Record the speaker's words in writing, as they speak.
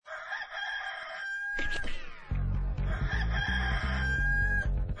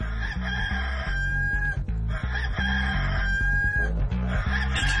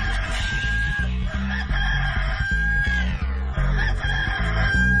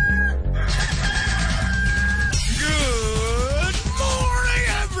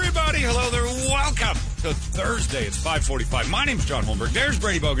To Thursday, it's 5:45. My name's John Holmberg. There's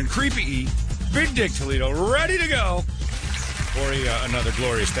Brady Bogan, Creepy E, Big Dick Toledo, ready to go for another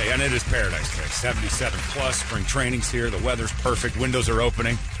glorious day. And it is Paradise Day, 77 plus. Spring training's here. The weather's perfect. Windows are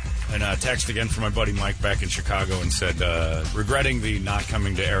opening. And text again from my buddy Mike back in Chicago and said, regretting the not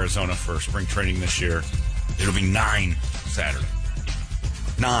coming to Arizona for spring training this year. It'll be 9 Saturday.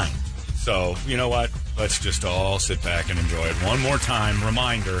 9. So, you know what? Let's just all sit back and enjoy it. One more time,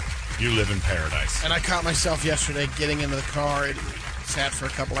 reminder, you live in paradise. And I caught myself yesterday getting into the car. It sat for a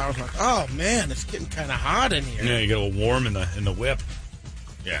couple hours. Like, oh man, it's getting kind of hot in here. Yeah, you get a little warm in the whip.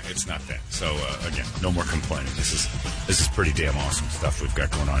 Yeah, it's not that. So again, no more complaining. This is pretty damn awesome stuff we've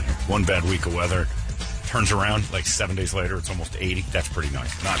got going on here. One bad week of weather turns around like 7 days later. It's almost 80. That's pretty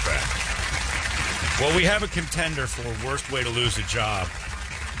nice. Not bad. Well, we have a contender for worst way to lose a job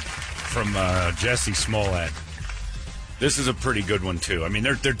from Jesse Smollett. This is a pretty good one, too. I mean,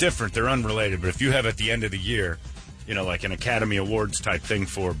 they're different. They're unrelated. But if you have at the end of the year, you know, like an Academy Awards type thing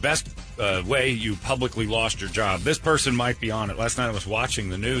for best way you publicly lost your job, this person might be on it. Last night I was watching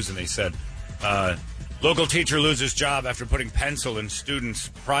the news, and they said, local teacher loses job after putting pencil in student's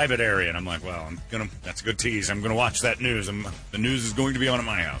private area. And I'm like, well, that's a good tease. I'm going to watch that news. The news is going to be on at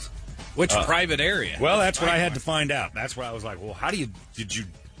my house. Which private area? Well, that's what I had to find out. That's where I was like, well, did you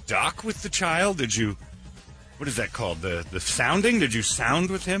dock with the child? Did you... What is that called? The sounding? Did you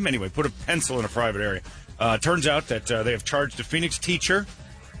sound with him? Anyway, put a pencil in a private area. Turns out that they have charged a Phoenix teacher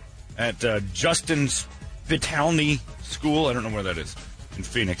at Justin Spitalny School. I don't know where that is in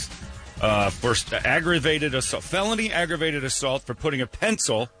Phoenix. For felony aggravated assault for putting a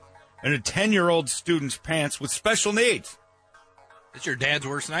pencil in a 10-year-old student's pants with special needs. It's your dad's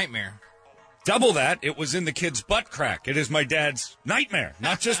worst nightmare. Double that. It was in the kid's butt crack. It is my dad's nightmare,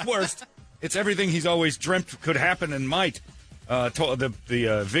 not just worst. It's everything he's always dreamt could happen and might.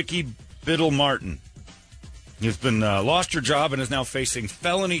 Vicky Biddle Martin has been lost her job and is now facing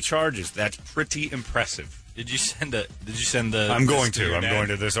felony charges. That's pretty impressive. Did you send the? I'm going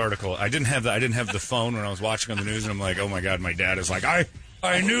to this article. I didn't have the phone when I was watching on the news, and I'm like, oh my god, my dad is like,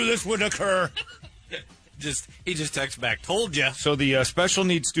 I knew this would occur. He just texts back, told you. So the special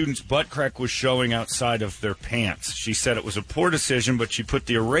needs student's butt crack was showing outside of their pants. She said it was a poor decision, but she put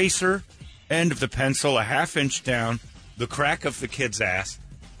the eraser end of the pencil a half-inch down the crack of the kid's ass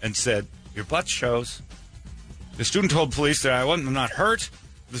and said, your butt shows. The student told police that I'm not hurt.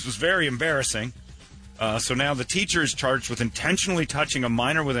 This was very embarrassing. So now the teacher is charged with intentionally touching a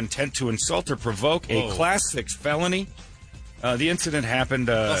minor with intent to insult or provoke, a Class 6 felony. The incident happened...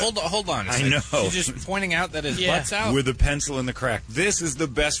 hold on a second. I know. She's just pointing out that his butt's out. With a pencil in the crack. This is the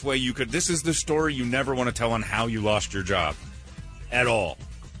best way you could... This is the story you never want to tell on how you lost your job. At all.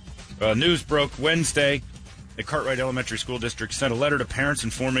 News broke Wednesday. The Cartwright Elementary School District sent a letter to parents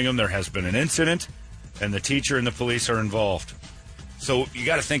informing them there has been an incident, and the teacher and the police are involved. So you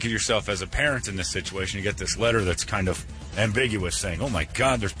got to think of yourself as a parent in this situation. You get this letter that's kind of ambiguous saying, oh, my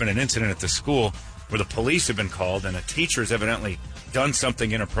God, there's been an incident at the school where the police have been called and a teacher has evidently done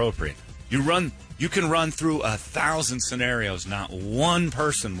something inappropriate. You can run through 1,000 scenarios. Not one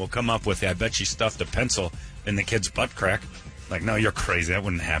person will come up with, I bet she stuffed a pencil in the kid's butt crack. Like, no, you're crazy. That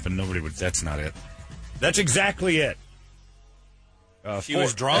wouldn't happen. Nobody would. That's not it. That's exactly it. She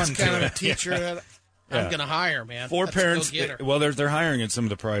was drawn that's to kind of it. a teacher that I'm going to hire, man. 4 parents. Well, they're hiring in some of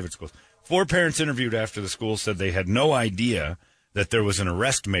the private schools. 4 parents interviewed after the school said they had no idea that there was an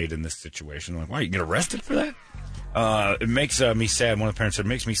arrest made in this situation. Like, why, you get arrested for that? It makes me sad. One of the parents said, it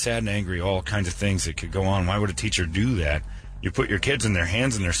makes me sad and angry, all kinds of things that could go on. Why would a teacher do that? You put your kids in their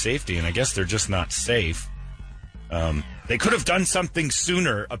hands and their safety, and I guess they're just not safe. They could have done something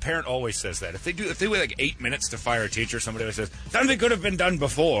sooner. A parent always says that. If they wait like 8 minutes to fire a teacher, somebody always says, something could have been done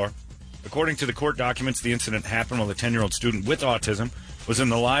before. According to the court documents, the incident happened while the 10-year-old student with autism was in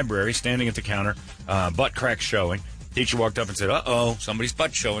the library, standing at the counter, butt crack showing. Teacher walked up and said, uh-oh, somebody's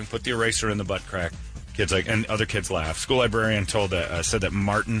butt showing. Put the eraser in the butt crack. Kids and other kids laughed. School librarian said that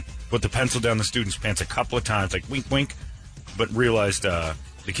Martin put the pencil down the student's pants a couple of times, like wink, wink, but realized the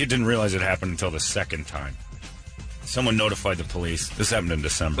kid didn't realize it happened until the second time. Someone notified the police. This happened in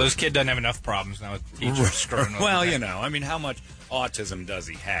December. This kid doesn't have enough problems now with teachers screwing over. Well, you know, I mean, how much autism does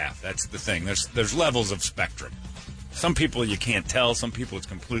he have? That's the thing. There's levels of spectrum. Some people you can't tell. Some people it's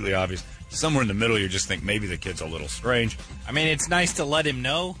completely obvious. Somewhere in the middle, you just think maybe the kid's a little strange. I mean, it's nice to let him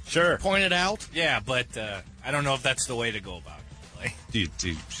know. Sure. Point it out. Yeah, but I don't know if that's the way to go about it. Like, Do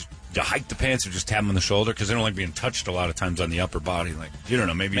you hike the pants or just tap them on the shoulder? Because they don't like being touched a lot of times on the upper body. Like, you don't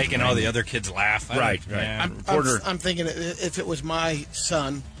know, maybe making all the other kids laugh. Right. Yeah. I'm thinking if it was my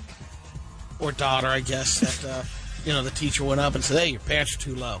son or daughter, I guess, that the teacher went up and said, "Hey, your pants are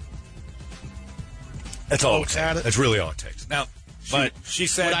too low." That's all. That's really all it takes. Now, but she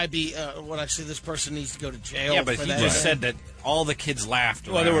said, would I say this person needs to go to jail? Yeah, but for he that? just said that all the kids laughed.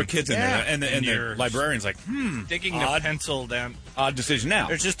 Well, there were kids in there, and and the librarian's like, digging odd, the pencil down. Odd decision. Now,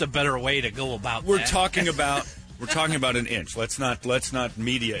 there's just a better way to go about. We're that. talking about an inch. Let's not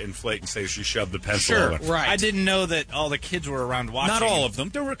media inflate and say she shoved the pencil. Sure, over. right. I didn't know that all the kids were around watching. Not all of them.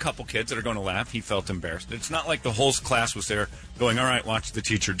 There were a couple kids that are going to laugh. He felt embarrassed. It's not like the whole class was there going, "All right, watch the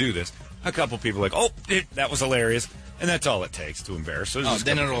teacher do this." A couple people like, "Oh, that was hilarious." And that's all it takes to embarrass. So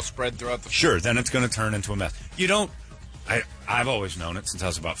then it'll spread throughout the... Sure, then it's going to turn into a mess. You don't... I've always known it since I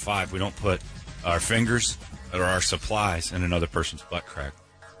was about 5. We don't put our fingers or our supplies in another person's butt crack,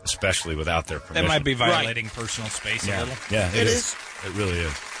 especially without their permission. That might be violating personal space a little. Yeah, it is. It really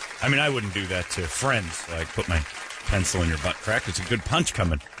is. I mean, I wouldn't do that to friends, like put my pencil in your butt crack. It's a good punch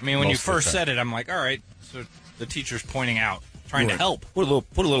coming. I mean, when you first said it, I'm like, all right, so the teacher's pointing out. Trying to help. Put a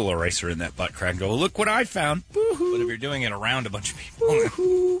little eraser in that butt crack and go, look what I found. Boo-hoo. But if you're doing it around a bunch of people,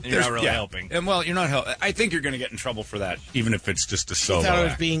 then you're not really helping. And, well, you're not helping. I think you're going to get in trouble for that, even if it's just a solo You thought it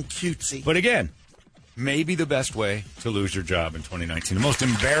was act. being cutesy. But again, maybe the best way to lose your job in 2019. The most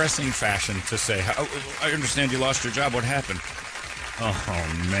embarrassing fashion to say, I understand you lost your job. What happened?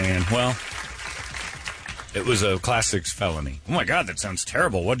 Oh, man. Well, it was a Class 6 felony. Oh, my God, that sounds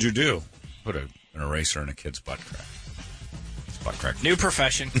terrible. What'd you do? Put an eraser in a kid's butt crack. Butt crack. New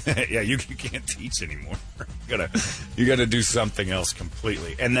profession. Yeah, you can't teach anymore. You gotta do something else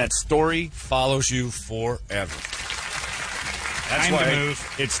completely. And that story follows you forever. That's why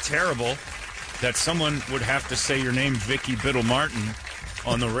it's terrible that someone would have to say your name, Vicky Biddle Martin,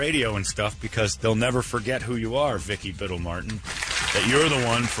 on the radio and stuff, because they'll never forget who you are, Vicky Biddle Martin. That you're the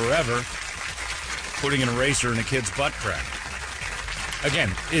one forever putting an eraser in a kid's butt crack.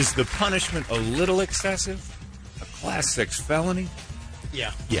 Again, is the punishment a little excessive? Class 6 felony?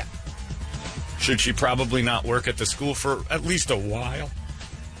 Yeah. Yeah. Should she probably not work at the school for at least a while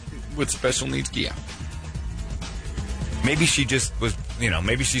with special needs? Yeah. Maybe she just was,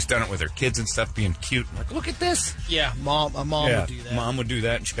 maybe she's done it with her kids and stuff, being cute. Like, look at this. Yeah, a mom would do that. Mom would do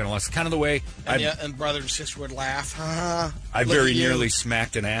that, and she kind of lost. Kind of the way. And brother and sister would laugh. I very nearly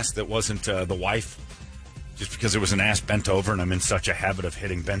smacked an ass that wasn't the wife. Just because there was an ass bent over, and I'm in such a habit of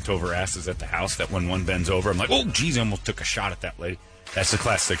hitting bent over asses at the house that when one bends over, I'm like, oh, geez, I almost took a shot at that lady. That's a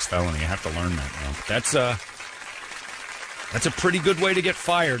Class 6 felony. I have to learn that now. That's a pretty good way to get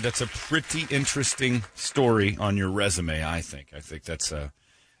fired. That's a pretty interesting story on your resume, I think. I think that's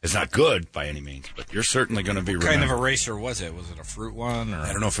it's not good by any means, but you're certainly going to be remembered. What kind of eraser was it? Was it a fruit one? Or?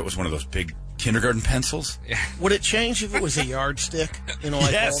 I don't know if it was one of those big kindergarten pencils. Yeah. Would it change if it was a yardstick?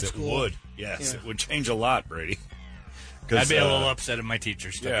 Like yes, old school? It would. Yes, It would change a lot, Brady. I'd be a little upset if my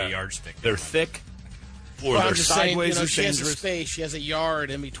teacher stuck a yardstick. They're thick. Or well, they're I'm just sideways saying, she has a dangerous. space. She has a yard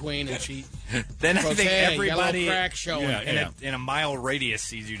in between, and she. Then I think everybody crack showing. In a mile radius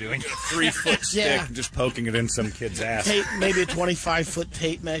sees you doing 3-foot stick, just poking it in some kid's ass. Maybe a 25-foot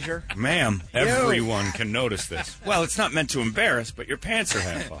tape measure. Ma'am, everyone can notice this. Well, it's not meant to embarrass, but your pants are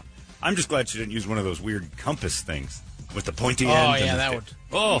half off. I'm just glad she didn't use one of those weird compass things with the pointy end. Oh, yeah, that would.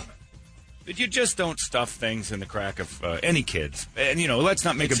 Oh. But you just don't stuff things in the crack of any kids. And, let's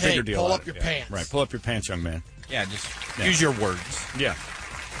not make a bigger deal pull out up of it. your pants. Right, pull up your pants, young man. Yeah, just use your words. Yeah.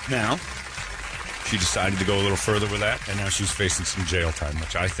 Now, she decided to go a little further with that, and now she's facing some jail time,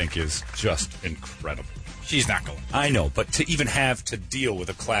 which I think is just incredible. She's not going. I know, but to even have to deal with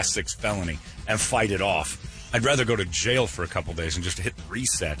a Class 6 felony and fight it off, I'd rather go to jail for a couple days and just hit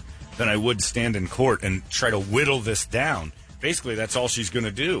reset than I would stand in court and try to whittle this down. Basically, that's all she's going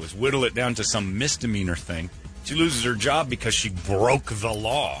to do is whittle it down to some misdemeanor thing. She loses her job because she broke the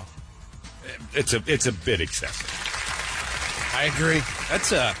law. It's a bit excessive. I agree.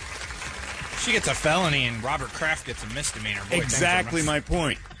 She gets a felony and Robert Kraft gets a misdemeanor. Boy, exactly my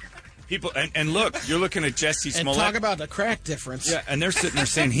point. People and look, you're looking at Jesse Smollett. And talk about the crack difference. Yeah, and they're sitting there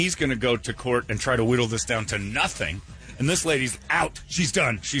saying he's going to go to court and try to whittle this down to nothing. And this lady's out. She's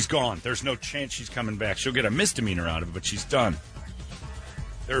done. She's gone. There's no chance she's coming back. She'll get a misdemeanor out of it, but she's done.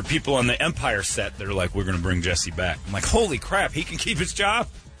 There are people on the Empire set that are like, we're going to bring Jesse back. I'm like, holy crap, he can keep his job?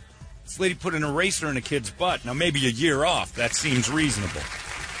 This lady put an eraser in a kid's butt. Now, maybe a year off. That seems reasonable.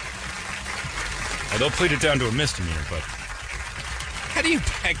 They'll plead it down to a misdemeanor, but... How do you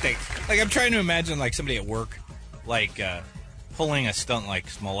pack that? Like, I'm trying to imagine, like, somebody at work, like, pulling a stunt like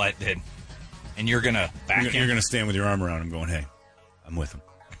Smollett did, and you're going to back him. You're going to stand with your arm around him going, hey, I'm with him.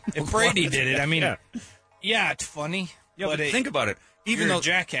 If Brady did it, I mean, yeah, it's funny. Yeah, but think about it. Even You're the a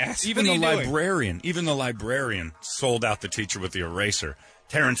jackass. Even the librarian sold out the teacher with the eraser.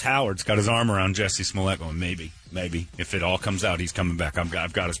 Terrence Howard's got his arm around Jesse Smollett going, maybe. If it all comes out, he's coming back.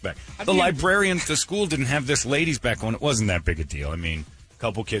 I've got us back. The librarian at the school didn't have this lady's back going. It wasn't that big a deal. I mean, a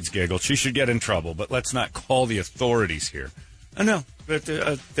couple kids giggled. She should get in trouble, but let's not call the authorities here. I know, but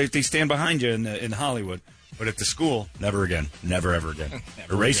they stand behind you in Hollywood. But at the school, never again. Never, ever again.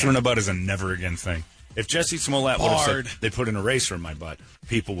 Eraser in a butt is a never again thing. If Jesse Smollett would have said they put an eraser in my butt,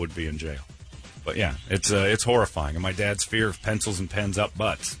 people would be in jail. But yeah, it's horrifying. And my dad's fear of pencils and pens up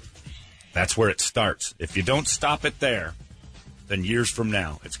butts, that's where it starts. If you don't stop it there, then years from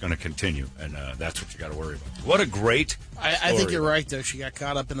now, it's going to continue. And that's what you got to worry about. What a great I think you're right, though. She got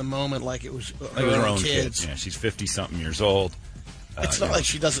caught up in the moment like it was her own kids. Yeah, she's 50-something years old. It's not like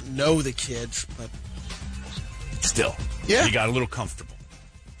she doesn't know the kids, but... Still, you got a little comfortable.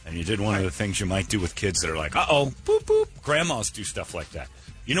 And you did one of the things you might do with kids that are like, uh-oh, boop, boop. Grandmas do stuff like that.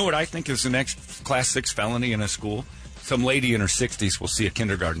 You know what I think is the next Class 6 felony in a school? Some lady in her 60s will see a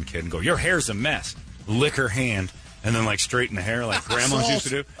kindergarten kid and go, your hair's a mess. Lick her hand and then, like, straighten the hair like grandmas used to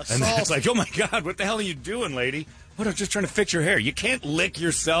do. And then it's like, oh, my God, what the hell are you doing, lady? What, I'm just trying to fix your hair. You can't lick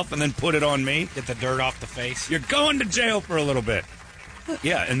yourself and then put it on me. Get the dirt off the face. You're going to jail for a little bit.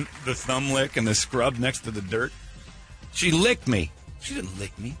 Yeah, and the thumb lick and the scrub next to the dirt. She licked me. She didn't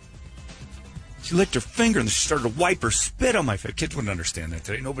lick me. She licked her finger and she started to wipe her spit on my face. Kids wouldn't understand that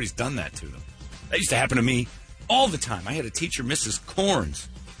today. Nobody's done that to them. That used to happen to me all the time. I had a teacher, Mrs. Corns,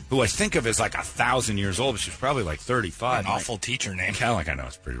 who I think of as like 1,000 years old, but she's probably like 35. An awful teacher name. Like I know,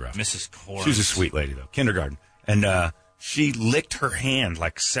 it's pretty rough. Mrs. Corns. She was a sweet lady, though. Kindergarten. And she licked her hand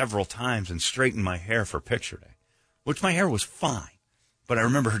like several times and straightened my hair for picture day, which my hair was fine. But I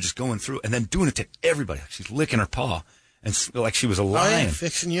remember her just going through and then doing it to everybody. Like she's licking her paw. And like she was a lion.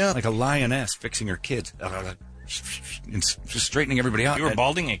 Fixing you up. Like a lioness fixing her kids. And just straightening everybody out. You were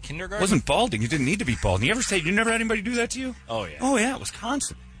balding at kindergarten? Wasn't balding. You didn't need to be balding. You never had anybody do that to you? Oh, yeah. Oh, yeah. It was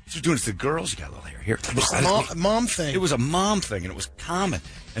constant. She was doing it to the girls. You got a little hair here. It was a mom thing. It was a mom thing, and it was common.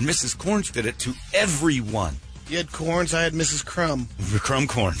 And Mrs. Corns did it to everyone. You had Corns. I had Mrs. Crumb. The Crumb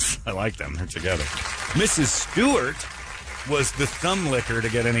Corns. I like them. They're together. Mrs. Stewart was the thumb licker to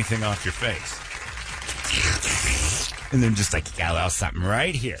get anything off your face. And then just like, you got a little something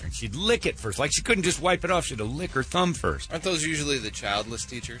right here. And she'd lick it first. Like she couldn't just wipe it off. She had to lick her thumb first. Aren't those usually the childless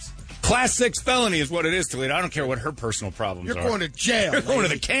teachers? Class 6 felony is what it is, Toledo. I don't care what her personal problems are. You're going to jail. You're going to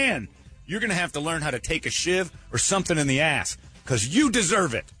the can. You're going to have to learn how to take a shiv or something in the ass. Because you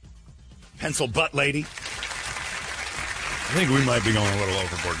deserve it. Pencil butt lady. I think we might be going a little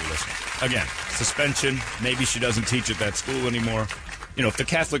overboard with this one. Again, suspension. Maybe she doesn't teach at that school anymore. You know, if the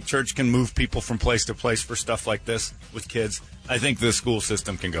Catholic Church can move people from place to place for stuff like this with kids, I think the school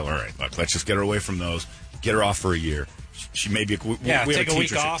system can go, all right, look, let's just get her away from those, get her off for a year. She may be we take a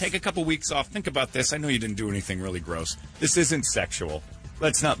week off. Take a couple weeks off. Think about this. I know you didn't do anything really gross. This isn't sexual.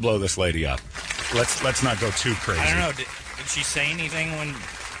 Let's not blow this lady up. Let's not go too crazy. I don't know. Did she say anything when...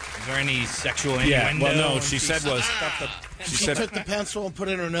 Is there any sexual innuendo? Yeah, well, no, she said was... She took the pencil and put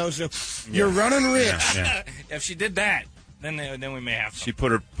it in her nose. You're running rich. Yeah. If she did that, then we may have some. She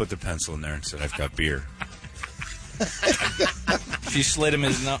put the pencil in there and said, I've got beer. She slid him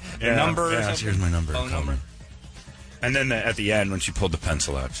his number or something? Here's my number. Phone number. And then at the end, when she pulled the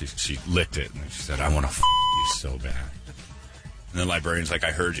pencil out, she licked it, and she said, I want to you so bad. And the librarian's like,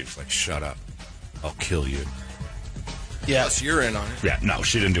 I heard you. She's like, shut up. I'll kill you. Yes, you're in on it. Yeah, no,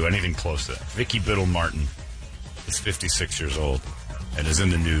 she didn't do anything close to that. Vicki Biddle Martin is 56 years old and is in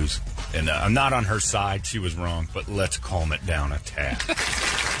the news. And I'm not on her side. She was wrong, but let's calm it down a tad.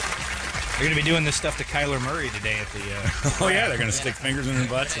 You're going to be doing this stuff to Kyler Murray today at the... Oh, yeah, they're going to stick fingers in her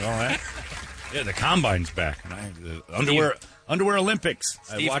butts and all that. Yeah, the combine's back. And the underwear Olympics.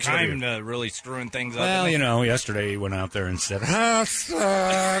 Steve Keim really screwing things up. Well, yesterday he went out there and said,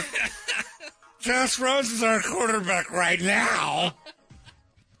 Josh Rosen's our quarterback right now.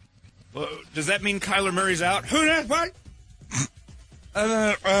 Well, does that mean Kyler Murray's out? Who knows what?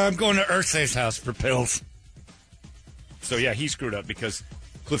 I'm going to Irsay's house for pills. So, yeah, he screwed up because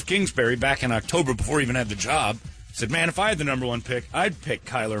Cliff Kingsbury, back in October, before he even had the job, said, man, if I had the number one pick, I'd pick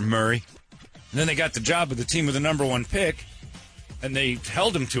Kyler Murray. And then they got the job with the team with the number one pick, and they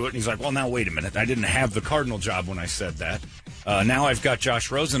held him to it. And he's like, well, now, wait a minute. I didn't have the Cardinal job when I said that. Now I've got Josh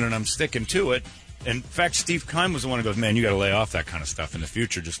Rosen, and I'm sticking to it. In fact, Steve Keim was the one who goes, man, you got to lay off that kind of stuff in the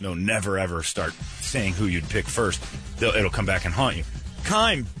future. Just never, ever start saying who you'd pick first. It'll come back and haunt you.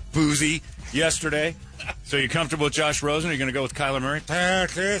 Keim, boozy, yesterday. So you comfortable with Josh Rosen? Or are you going to go with Kyler Murray?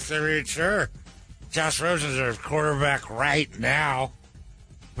 Sure. Josh Rosen's our quarterback right now.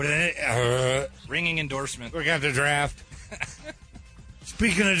 But Ringing endorsement. we got the draft.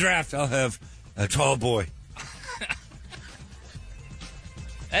 Speaking of draft, I'll have a tall boy.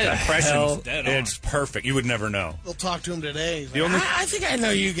 That impression's dead on. It's perfect. You would never know. They'll talk to him today. He's The like, only- I think I know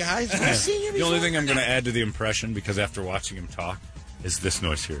you guys. Have I seen you The before? only thing I'm going to add to the impression, because after watching him talk, is this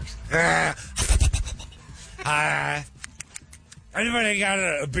noise here. Anybody got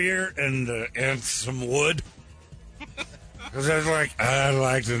a beer and some wood? Because I'd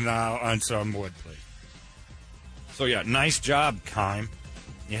like to know on some wood, please. So, yeah, nice job, Keim.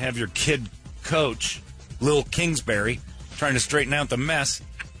 You have your kid coach, Lil Kingsbury, trying to straighten out the mess.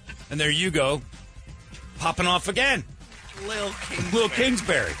 And there you go, popping off again. Lil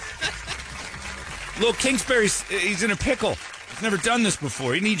Kingsbury. Lil Kingsbury's, he's in a pickle. He's never done this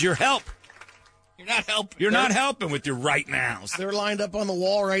before. He needs your help. You're not helping. You're not helping with your right nows. They're lined up on the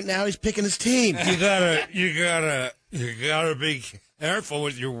wall right now. He's picking his team. You gotta be careful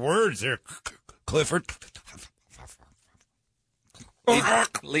with your words there, Clifford.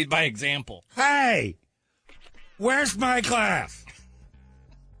 Lead by example. Hey, where's my glass?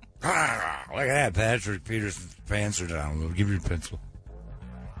 Look at that, Patrick Peterson's pants are down. Give me your pencil.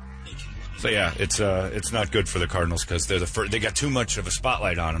 So yeah, it's not good for the Cardinals because they're they got too much of a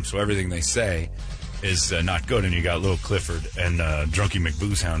spotlight on them. So everything they say is not good. And you got Lil Clifford and Drunky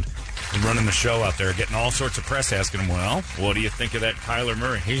McBoozehound running the show out there, getting all sorts of press asking him, well, what do you think of that Kyler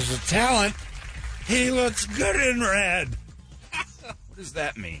Murray? He's a talent. He looks good in red. What does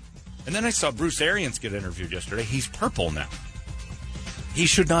that mean? And then I saw Bruce Arians get interviewed yesterday. He's purple now. He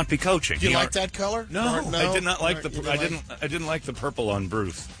should not be coaching. Do you like that color? No, Or I did not like Or the. you I didn't like the purple on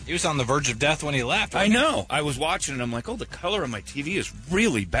Bruce. He was on the verge of death when he left. I wasn't he? know. I was watching and I'm like, oh, the color on my TV is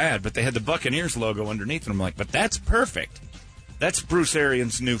really bad, but they had the Buccaneers logo underneath, and I'm like, but that's perfect. That's Bruce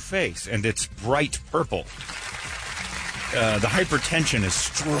Arians' new face, and it's bright purple. The hypertension is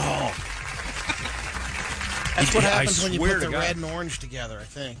strong. That's what I happens when you swear put to the God. red and orange together, I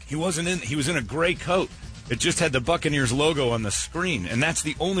think. He was in a gray coat. It just had the Buccaneers logo on the screen, and that's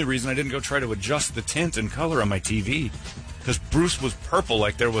the only reason I didn't go try to adjust the tint and color on my TV, because Bruce was purple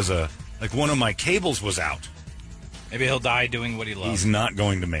like there was like one of my cables was out. Maybe he'll die doing what he loves. He's not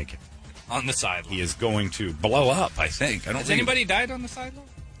going to make it. On the sideline. He is going to blow up, I think. I don't Has think anybody died on the sideline?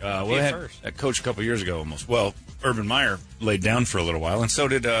 well, He they had first. that coach a couple years ago almost. Well, Urban Meyer laid down for a little while, and so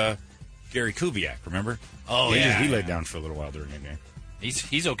did Gary Kubiak, remember? Oh, He yeah. laid down for a little while during the game.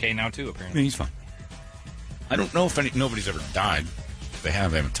 He's okay now, too, I apparently. mean, he's fine. I don't know if nobody's ever died. If they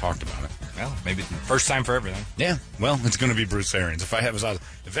haven't talked about it. Well, maybe first time for everything. Yeah, well, it's going to be Bruce Arians. If I have his odds,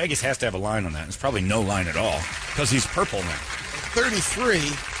 if Vegas has to have a line on that, it's probably no line at all because he's purple now. 33.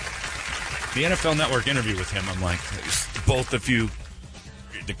 The NFL Network interview with him, I'm like, both of you,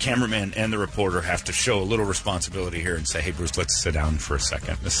 the cameraman and the reporter, have to show a little responsibility here and say, hey, Bruce, let's sit down for a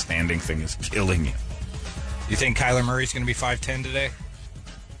second. The standing thing is killing you. You think Kyler Murray's going to be 5'10 today?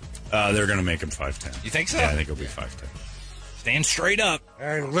 They're going to make him 5'10". You think so? Yeah, I think he'll be 5'10". Stand straight up.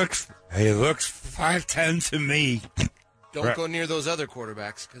 He looks 5'10" to me. Don't go near those other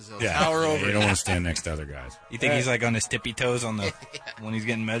quarterbacks because they'll Yeah, tower you over. don't want to stand next to other guys. You think he's like on his tippy toes on the when he's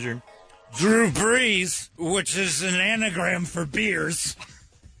getting measured? Drew Brees, which is an anagram for beers,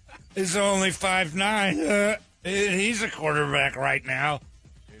 is only 5'9". He's a quarterback right now.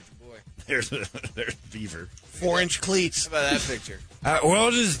 Here's your boy. There's Beaver. 4-inch cleats. How about that picture?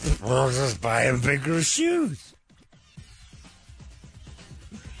 We'll just buy him bigger shoes.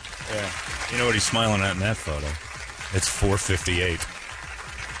 Yeah. You know what he's smiling at in that photo? It's 4:58.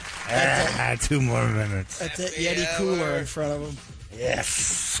 2 more minutes. That's that Yeti cooler in front of him.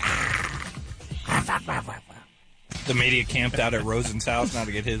 Yes. The media camped out at Rosen's house now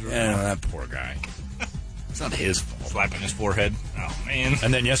to get his Yeah, that poor guy. It's not his fault. slapping his forehead. Oh, man.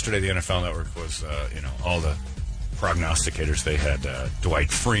 And then yesterday, the NFL Network was, all the prognosticators. They had Dwight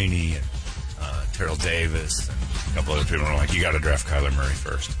Freeney and Terrell Davis and a couple other people were like, you got to draft Kyler Murray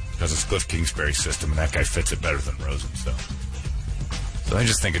first because it's Cliff Kingsbury's system, and that guy fits it better than Rosen. So I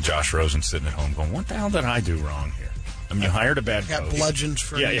just think of Josh Rosen sitting at home going, what the hell did I do wrong here? I mean, you hired a bad Got coach. bludgeoned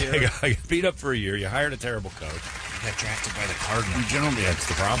for a year. Yeah, I got beat up for a year. You hired a terrible coach. He got drafted by the Cardinals. Generally, that's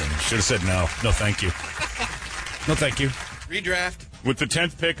the problem. You should have said no. No, thank you. No, thank you. Redraft. With the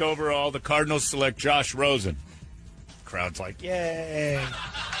 10th pick overall, the Cardinals select Josh Rosen. Crowd's like, yay.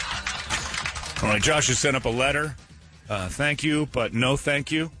 All right, Josh has sent up a letter. Thank you, but no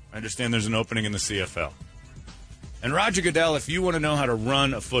thank you. I understand there's an opening in the CFL. And Roger Goodell, if you want to know how to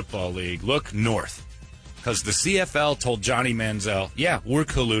run a football league, look north. Because the CFL told Johnny Manziel, yeah, we're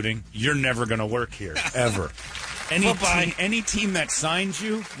colluding. You're never going to work here, ever. Any team that signs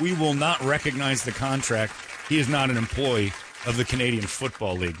you, we will not recognize the contract. He is not an employee of the Canadian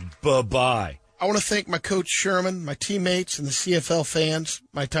Football League. Bye-bye. I want to thank my coach Sherman, my teammates, and the CFL fans.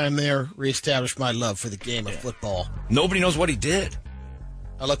 My time there reestablished my love for the game of football. Nobody knows what he did.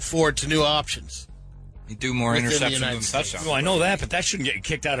 I look forward to new options. You do more interceptions than touchdowns. Well, I know that, but that shouldn't get you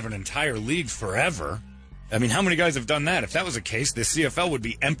kicked out of an entire league forever. I mean, how many guys have done that? If that was the case, the CFL would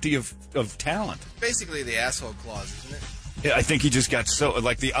be empty of talent. Basically the asshole clause, isn't it? Yeah, I think he just got so,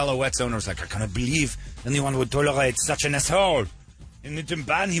 like the Alouettes owner was like, I cannot believe anyone would tolerate such an asshole. And need to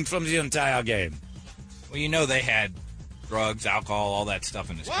ban him from the entire game. Well, you know they had drugs, alcohol, all that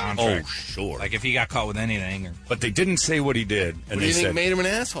stuff in his contract. Oh, sure. Like if he got caught with anything. But they didn't say what he did. And What do you think made him an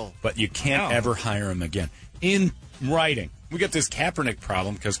asshole? But you can't ever hire him again. In writing. We got this Kaepernick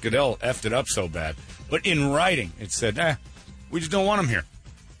problem because Goodell effed it up so bad. But in writing, it said, we just don't want him here.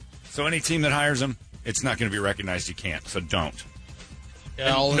 So any team that hires him, it's not going to be recognized. You can't. So don't.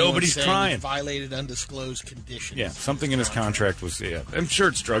 Yeah, nobody's trying. Violated undisclosed conditions. Yeah, something in his contract was, I'm sure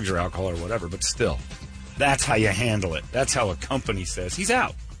it's drugs or alcohol or whatever, but still. That's how you handle it. That's how a company says, he's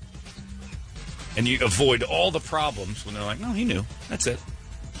out. And you avoid all the problems when they're like, no, he knew. That's it.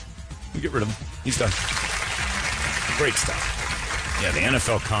 We get rid of him. He's done. Great stuff. Yeah, the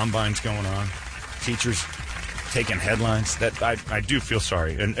NFL Combine's going on. Teachers taking headlines. That I do feel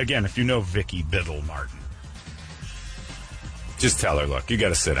sorry. And again, if you know Vicky Biddle Martin, just tell her, look, you got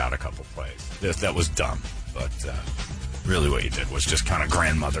to sit out a couple plays. That was dumb. But really what you did was just kind of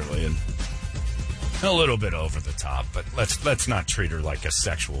grandmotherly and a little bit over the top. But let's not treat her like a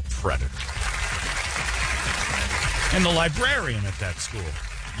sexual predator. And the librarian at that school,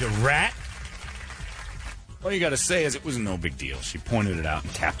 you rat. All you got to say is it was no big deal. She pointed it out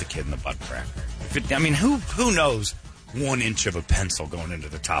and tapped the kid in the butt crack. Who knows 1 inch of a pencil going into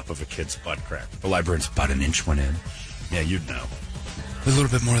the top of a kid's butt crack? The librarian's about an inch went in. Yeah, you'd know. A little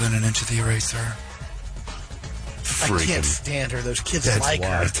bit more than an inch of the eraser. I can't stand her. Those kids That's like why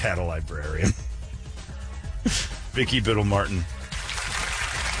her. I had a librarian. Vicky Biddle Martin.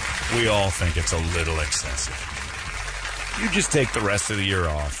 We all think it's a little excessive. You just take the rest of the year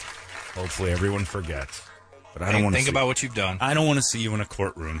off. Hopefully everyone forgets. But I don't want to think about what you've done. I don't want to see you in a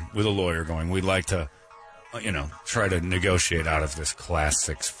courtroom with a lawyer going, we'd like to, try to negotiate out of this Class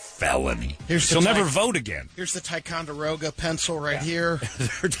 6 felony. She'll never vote again. Here's the Ticonderoga pencil right here.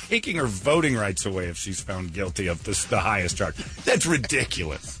 They're taking her voting rights away if she's found guilty of the highest charge. That's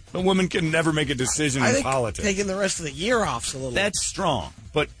ridiculous. The woman can never make a decision in politics. Taking the rest of the year off's a little. That's strong,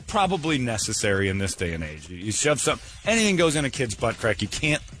 but probably necessary in this day and age. You shove something, anything goes in a kid's butt crack. You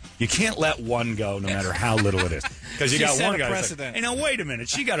can't let one go, no matter how little it is, because you got one guy. Like, hey, now wait a minute.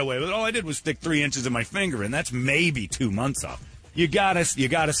 She got away with it. All I did was stick 3 inches of my finger in. That's maybe 2 months off. You gotta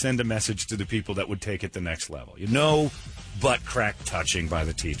send a message to the people that would take it the next level. Butt crack touching by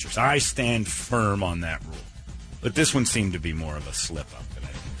the teachers. I stand firm on that rule, but this one seemed to be more of a slip up than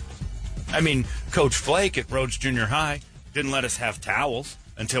anything. I mean, Coach Flake at Rhodes Junior High didn't let us have towels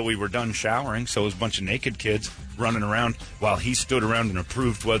until we were done showering, so it was a bunch of naked kids running around while he stood around and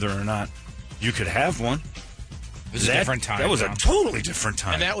approved whether or not you could have one. It was a different time. That was a totally different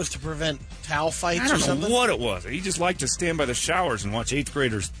time. And that was to prevent towel fights I don't or something? know what it was. He just liked to stand by the showers and watch 8th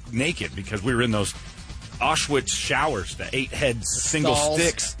graders naked because we were in those Auschwitz showers, the 8-head single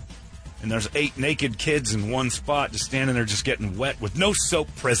sticks. And there's 8 naked kids in one spot just standing there just getting wet with no soap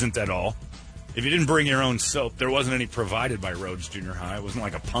present at all. If you didn't bring your own soap, there wasn't any provided by Rhodes Junior High. It wasn't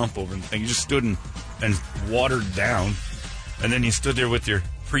like a pump over the thing. You just stood and watered down. And then you stood there with your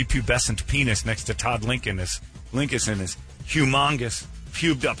prepubescent penis next to Todd Lincoln and his humongous,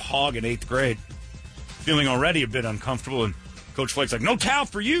 pubed-up hog in 8th grade. Feeling already a bit uncomfortable. And Coach Flake's like, no towel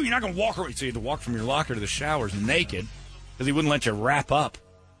for you. You're not going to walk away. So you had to walk from your locker to the showers naked because he wouldn't let you wrap up.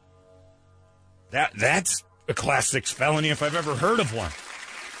 That's a Class 6 felony if I've ever heard of one.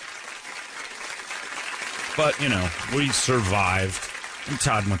 But, we survived. And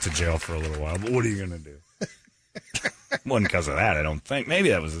Todd went to jail for a little while. But what are you going to do? Wasn't because of that, I don't think. Maybe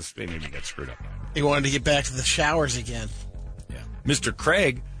that was maybe he got screwed up. He wanted to get back to the showers again. Yeah. Mr.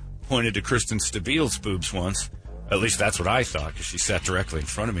 Craig pointed to Kristen Stabile's boobs once. At least that's what I thought, because she sat directly in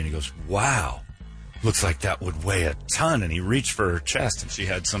front of me, and he goes, wow, looks like that would weigh a ton. And he reached for her chest, and she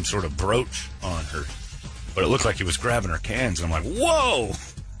had some sort of brooch on her. But it looked like he was grabbing her cans, and I'm like, whoa,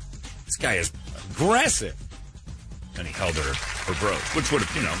 this guy is aggressive. And he held her brooch, which would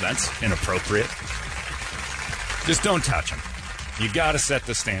have, that's inappropriate. Just don't touch him. You got to set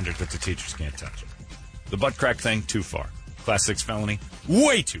the standard that the teachers can't touch it. The butt crack thing, too far. Class 6 felony,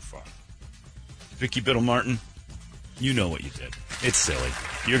 way too far. Vicky Biddle Martin, you know what you did. It's silly.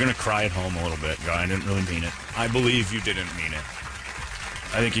 You're going to cry at home a little bit. Go, I didn't really mean it. I believe you didn't mean it.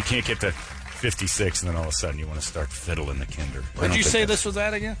 I think you can't get to 56 and then all of a sudden you want to start fiddling the kinder. Where did you say this was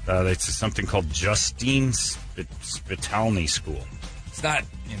at again? It's something called Justine Spitalny School. It's not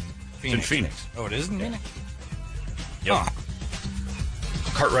in Phoenix. It's in Phoenix. Oh, it is in Phoenix? Yep. Huh.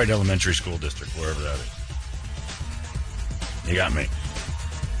 Cartwright Elementary School District, wherever that is. You got me.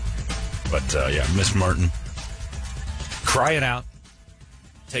 But, yeah, Miss Martin, cry it out.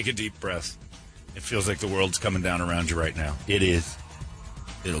 Take a deep breath. It feels like the world's coming down around you right now. It is.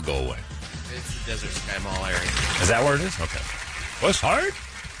 It'll go away. It's the Desert Sky Mall area. Is that where it is? Okay. What's hard?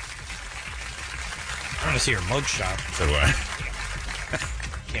 I want to see her mug shot. So do I.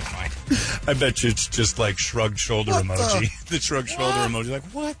 Can't find. I bet you it's just like shrugged shoulder emoji. The shrugged shoulder emoji. Like,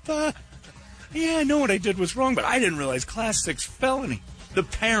 what the? Yeah, I know what I did was wrong, but I didn't realize class 6 felony. The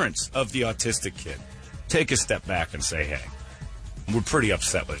parents of the autistic kid take a step back and say, hey, we're pretty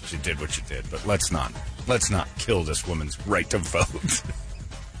upset that you did what you did, but let's not kill this woman's right to vote.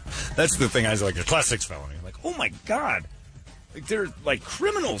 That's the thing I was like, a class 6 felony. Like, oh my God. Like, they're like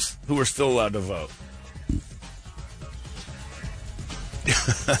criminals who are still allowed to vote.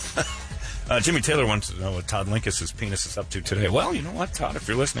 Jimmy Taylor wants to know what Todd Linkus' penis is up to today. Well, you know what, Todd? If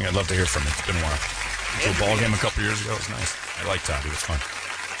you're listening, I'd love to hear from you. It's been a while. Went to a ball game a couple years ago. It was nice. I like Todd. He was fun.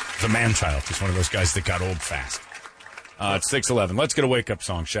 He's a man-child. He's one of those guys that got old fast. It's 6:11. Let's get a wake-up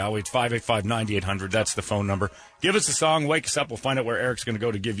song, shall we? It's 585-9800. That's the phone number. Give us a song. Wake us up. We'll find out where Eric's going to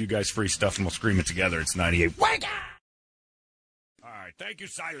go to give you guys free stuff, and we'll scream it together. It's 98. Wake up! All right. Thank you,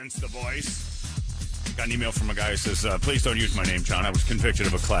 Silence the Voice. Got an email from a guy who says, please don't use my name, John. I was convicted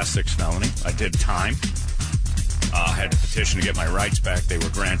of a class 6 felony. I did time. Had to petition to get my rights back. They were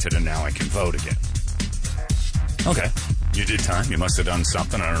granted, and now I can vote again. Okay. You did time. You must have done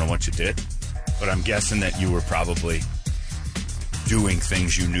something. I don't know what you did. But I'm guessing that you were probably doing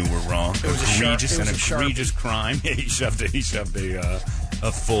things you knew were wrong. It was an egregious crime. He shoved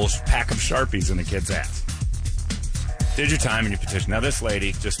a full pack of Sharpies in a kid's ass. Did your time and you petitioned. Now, this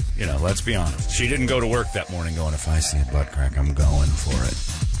lady, just, let's be honest. She didn't go to work that morning going, if I see a butt crack, I'm going for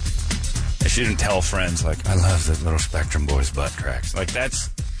it. And she didn't tell friends, like, I love the little Spectrum Boys butt cracks. Like,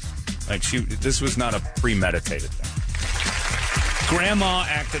 this was not a premeditated thing. Grandma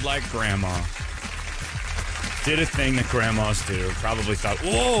acted like grandma. Did a thing that grandmas do. Probably thought,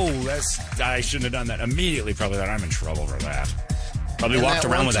 whoa, I shouldn't have done that. Immediately probably thought, I'm in trouble for that. Probably and walked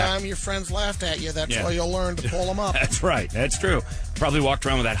around with that. One time your friends laughed at you, that's why you'll learn to pull them up. That's right. That's true. Probably walked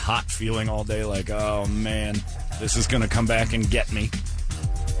around with that hot feeling all day like, oh, man, this is going to come back and get me.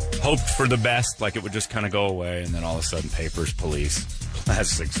 Hoped for the best, like it would just kind of go away, and then all of a sudden, papers, police, class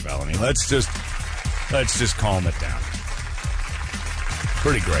 6 felony. Let's just calm it down.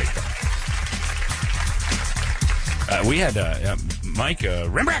 Pretty great, though. We had Mike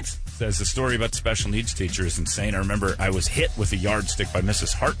Rembrandt says the story about the special needs teacher is insane. I remember I was hit with a yardstick by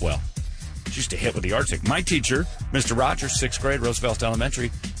Mrs. Hartwell. She used to hit with a yardstick. My teacher, Mr. Rogers, 6th grade, Roosevelt Elementary,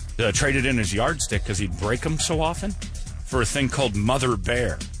 traded in his yardstick because he'd break them so often for a thing called Mother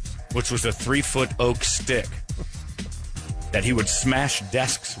Bear, which was a 3-foot oak stick that he would smash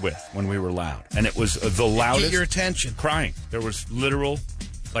desks with when we were loud. And it was the loudest. Get your attention. Crying. There was literal,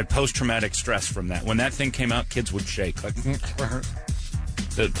 post-traumatic stress from that. When that thing came out, kids would shake. Like,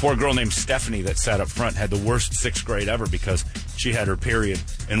 the poor girl named Stephanie that sat up front had the worst 6th grade ever because she had her period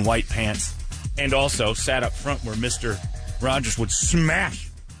in white pants and also sat up front where Mr. Rogers would smash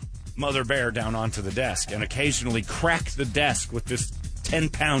Mother Bear down onto the desk and occasionally crack the desk with this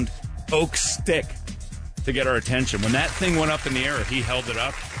 10-pound oak stick to get our attention. When that thing went up in the air, he held it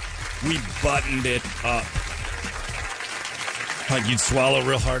up, we buttoned it up. Like you'd swallow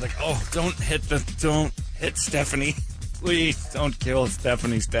real hard, like, oh, don't hit Stephanie. Please don't kill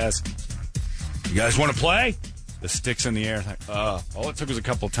Stephanie's desk. You guys want to play? The stick's in the air. Like, all it took was a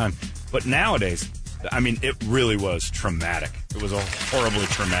couple of times. But nowadays, it really was traumatic. It was a horribly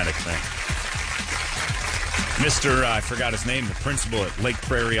traumatic thing. I forgot his name, the principal at Lake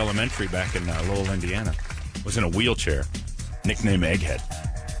Prairie Elementary back in Lowell, Indiana, was in a wheelchair, nicknamed Egghead.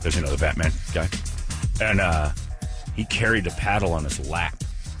 Because, the Batman guy. And he carried a paddle on his lap.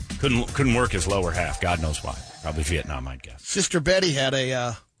 Couldn't work his lower half. God knows why. Probably Vietnam, I'd guess. Sister Betty had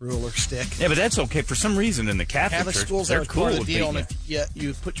a ruler stick. Yeah, but that's okay. For some reason, in the Catholic Church, schools, they're cool part of with the deal. beating And if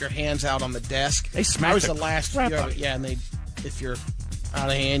you put your hands out on the desk, they smack the last crap year out. Yeah, and if you're out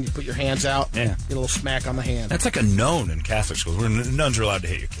of hand, you put your hands out. Yeah, get a little smack on the hand. That's like a known in Catholic schools. Where nuns are allowed to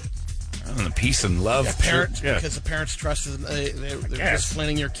hit your kid. And the peace and love. Yeah, because the parents trusted them. They're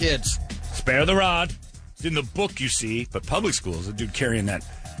disciplining your kids. Spare the rod. It's in the book, you see. But public schools, the dude carrying that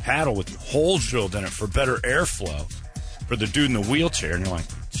paddle with holes drilled in it for better airflow for the dude in the wheelchair. And you're like,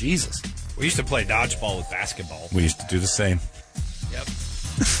 Jesus. We used to play dodgeball with basketball. We used to do the same. Yep.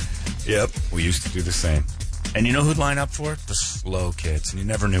 Yep. We used to do the same. And you know who'd line up for it? The slow kids. And you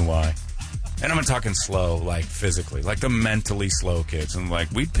never knew why. And I'm not talking slow, like physically, like the mentally slow kids. And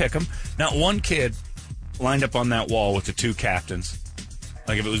like, we'd pick them. Not one kid lined up on that wall with the two captains.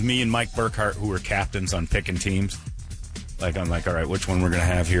 Like if it was me and Mike Burkhart who were captains on picking teams, like I'm like, all right, which one we're going to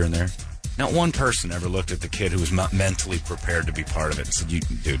have here and there. Not one person ever looked at the kid who was not mentally prepared to be part of it and said,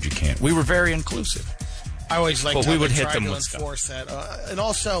 dude, you can't. We were very inclusive. I always liked But how we would they hit tried them to with enforce that. And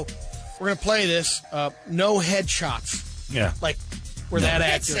also, we're going to play this, no headshots. Yeah. Like, we're that You can't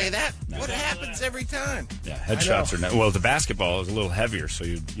accurate. say that. What happens every time? Yeah, headshots are not. Well, the basketball is a little heavier, so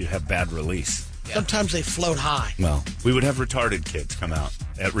you have bad release. Yeah. Sometimes they float high. Well, we would have retarded kids come out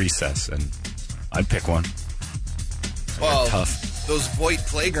at recess, and I'd pick one. Well, tough. Those Voight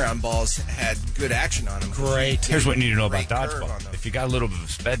playground balls had good action on them. Great. Here's what you need to know about Great curve on dodgeball. them. If you got a little bit of a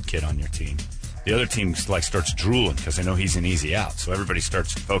sped kid on your team, the other team like starts drooling because they know he's an easy out. So everybody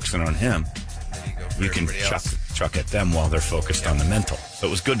starts focusing on him. Then you go for You can everybody else. chuck at them while they're focused on the mental. So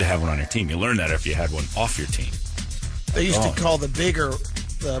it was good to have one on your team. You learn that if you had one off your team. They used to call the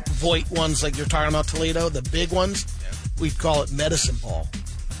Voight ones, like you're talking about Toledo, the big ones, we'd call it medicine ball.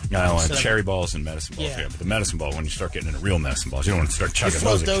 No, Instead of- cherry balls and medicine balls. Yeah. Yeah, but the medicine ball, when you start getting into real medicine balls, you don't want to start You chugging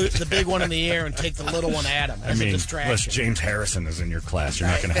float those. the big one in the air and take the little one at him as a unless distraction. James Harrison is in your class, you're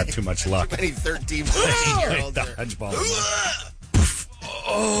not going to have too much luck. Many 13, 14-year-olds are... Dodgeball.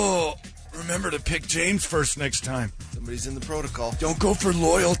 Oh, remember to pick James first next time. Somebody's in the protocol. Don't go for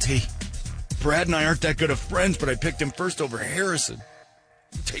loyalty. Brad and I aren't that good of friends, but I picked him first over Harrison.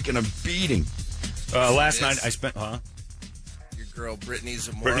 I'm taking a beating. Last night I spent... Your girl, Brittany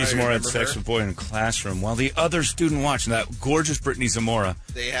Zamora. Brittany you Zamora had remember sex her? with a boy in a classroom while the other student watching that gorgeous Brittany Zamora.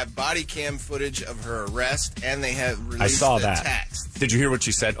 They have body cam footage of her arrest, and they have released I saw the that. text. Did you hear what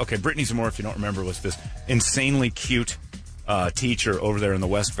she said? Okay, Brittany Zamora, if you don't remember, was this insanely cute teacher over there in the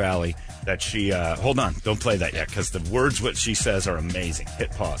West Valley that she... hold on, don't play that yet, because the words what she says are amazing.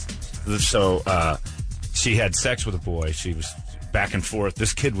 Hit pause. So she had sex with a boy. She was back and forth.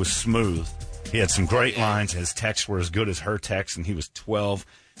 This kid was smooth. He had some great lines. His texts were as good as her texts, and he was 12.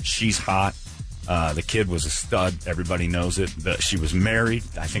 She's hot. The kid was a stud. Everybody knows it. She was married.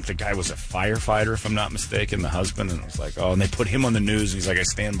 I think the guy was a firefighter, if I'm not mistaken, the husband. And it was like, oh, and they put him on the news. And he's like, I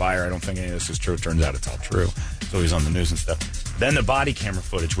stand by her. I don't think any of this is true. It turns out it's all true. So he's on the news and stuff. Then the body camera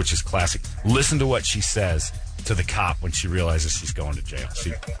footage, which is classic. Listen to what she says to the cop when she realizes she's going to jail.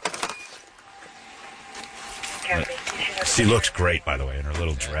 She looks great, by the way, in her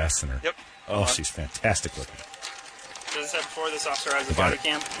little dress and her. Yep. Oh, she's fantastic looking. As I said before, this officer has a Got body it.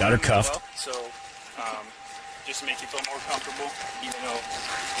 cam. Got her as cuffed. well, so, just to make you feel more comfortable, even though...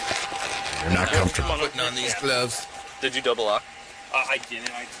 You're not comfortable. Putting on these gloves. Did you double lock? I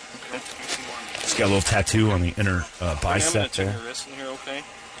didn't. I don't do some more. She's got a little tattoo on the inner bicep I'm going to check there. your wrist in here, okay?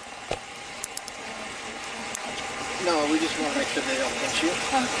 No, we just want to make sure they don't pinch you.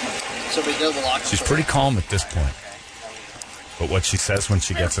 So we double lock. She's pretty calm at this point. But what she says when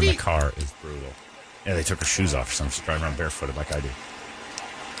she gets in the car is brutal. Yeah, they took her shoes off or something. She's driving around barefooted like I do.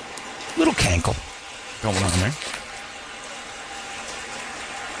 Little cankle going on there.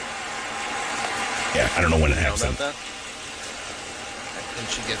 Yeah, I don't know when it You know happens. about that? And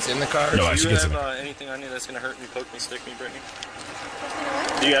she gets in the car. No, Do she you gets in have the anything on you that's going to hurt me, poke me, stick me, Brittany?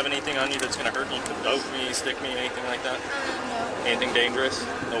 Do you have anything on you that's going to hurt me, poke me, stick me, anything like that? No. Anything dangerous?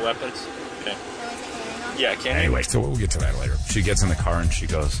 No weapons? Okay. Yeah, can you? Anyway, so we'll get to that later. She gets in the car and she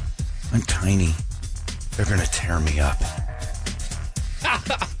goes, I'm tiny. They're going to tear me up.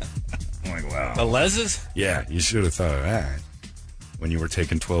 I'm like, wow. The Leses? Yeah, you should have thought of that when you were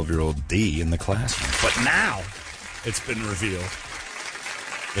taking 12-year-old D in the classroom. But now it's been revealed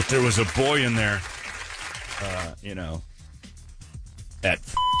that there was a boy in there, at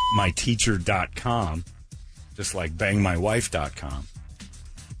myteacher.com, just like bangmywife.com,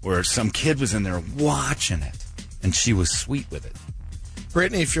 where some kid was in there watching it, and she was sweet with it.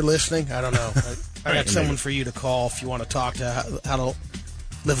 Brittany, if you're listening, I don't know. I got Right, someone maybe. for you to call if you want to talk to how to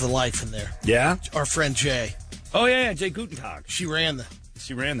live the life in there. Yeah? Our friend Jay. Oh, yeah, Jay Gutentag. She ran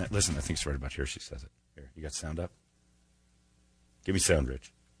that. Listen, I think it's right about here she says it. Here, you got sound up? Give me sound,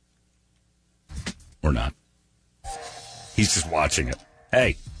 Rich. Or not. He's just watching it.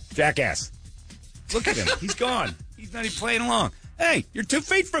 Hey, jackass. Look at him. He's gone. He's not even playing along. Hey, you're 2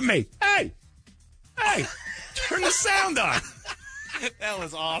 feet from me. Hey, turn the sound on. That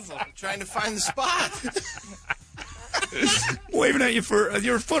was awesome. Trying to find the spot. Waving at you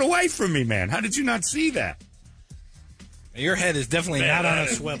you're a foot away from me, man. How did you not see that? Your head is definitely not on a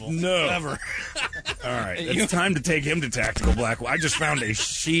swivel. No. Ever. All right. It's time to take him to Tactical Black. I just found a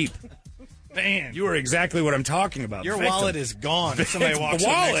sheep. Man. You are exactly what I'm talking about. Your Victim. wallet is gone. If somebody walks The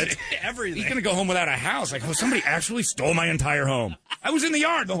wallet? Everything. He's going to go home without a house. Like, oh, somebody actually stole my entire home. I was in the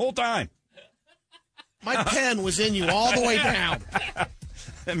yard the whole time. My pen was in you all the way down.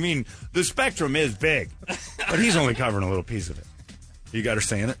 I mean, the spectrum is big, but he's only covering a little piece of it. You got her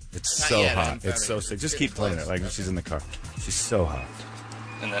saying it? It's Not so yet, hot. I'm It's so sick. Just keep playing it like she's in the car. She's so hot.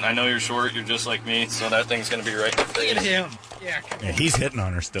 And then I know you're short. You're just like me, so that thing's going to be right in the face. Look at him. Yeah, come on. Yeah, he's hitting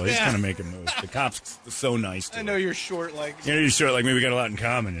on her still. He's Yeah. trying to make him move. The cop's so nice to I her. know you're short like... You know, you're short like me. We got a lot in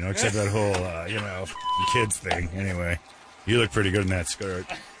common, except that whole, kids thing. Anyway, you look pretty good in that skirt.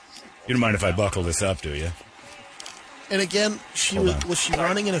 You don't mind if I buckle this up, do you? And again, was she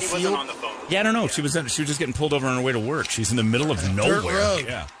running in a He wasn't field? on the phone. Yeah, I don't know. She was just getting pulled over on her way to work. She's in the middle of nowhere. road.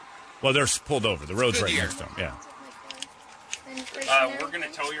 Yeah. Well, they're pulled over. The road's right Goodyear. next to them. Yeah. We're going to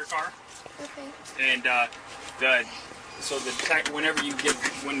tow your car. Okay. And whenever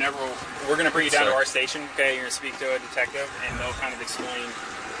we're going to bring you down to our station, okay, you're going to speak to a detective, and they'll kind of explain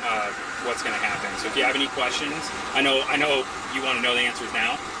what's going to happen. So if you have any questions, I know you want to know the answers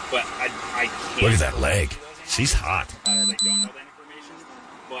now, but I can't. Look at that leg. She's hot. I don't know that information,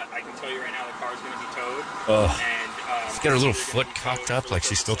 but I can tell you right now the car's going to be towed. Oh. And She's got her little foot cocked up like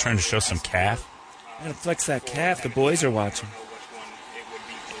she's still trying to show some calf. I'm going to flex that calf. The boys are watching.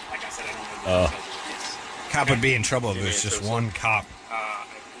 Cop would be in trouble if it was just one cop.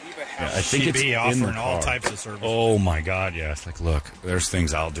 Yeah, I think She'd it's be in offering the all car. types of service. Oh, my God, yeah. It's like, look, there's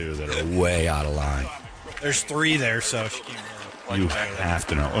things I'll do that are way out of line. There's 3 there, so she can't really You plug that. have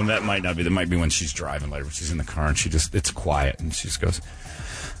to know. Oh, that might not be. That might be when she's driving later, when she's in the car and it's quiet and she just goes,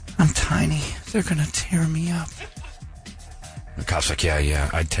 I'm tiny. They're going to tear me up. The cop's like, yeah,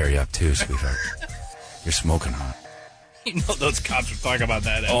 I'd tear you up too, sweetheart. You're smoking hot. You know those cops would talk about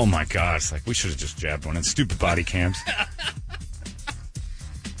that. Oh, my God. It's like, we should have just jabbed one in stupid body cams.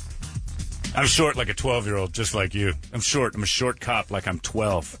 I'm short like a 12-year-old, just like you. I'm short. I'm a short cop like I'm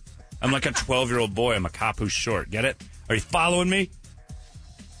 12. I'm like a 12-year-old boy. I'm a cop who's short. Get it? Are you following me?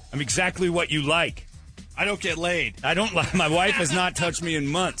 I'm exactly what you like. I don't get laid. I don't like. My wife has not touched me in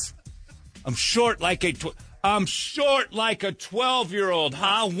months. I'm short like a 12-year-old,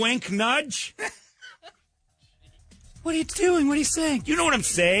 huh? Wink, nudge. What are you doing? What are you saying? You know what I'm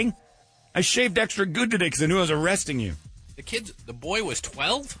saying? I shaved extra good today because I knew I was arresting you. The boy was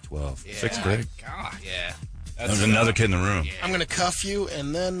 12? 12. Yeah. 6th grade. God. Yeah. There was another kid in the room. I'm going to cuff you,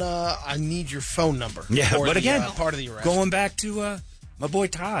 and then I need your phone number. Yeah, for but the, again, part of the arrest. going back to my boy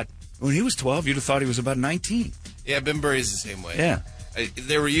Todd. When he was 12, you'd have thought he was about 19. Yeah, Ben Burry's the same way. Yeah.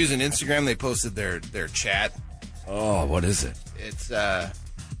 They were using Instagram. They posted their chat. Oh, what is it? It's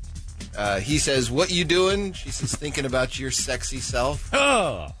he says, "What you doing?" She says, "Thinking about your sexy self."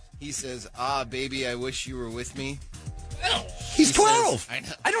 Oh, He says, "Baby, I wish you were with me." he's She 12. says, I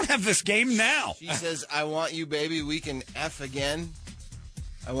know. I don't have this game now. She says, "I want you, baby. We can F again.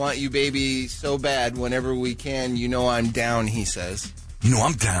 I want you, baby, so bad. Whenever we can, you know I'm down." He says, You know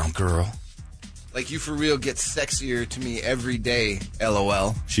I'm down, girl. "Like you for real get sexier to me every day."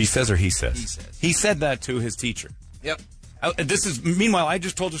 LOL. She says or he says? He says. He said that to his teacher. Yep. Meanwhile, I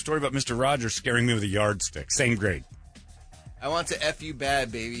just told a story about Mr. Rogers scaring me with a yardstick. Same grade. "I want to F you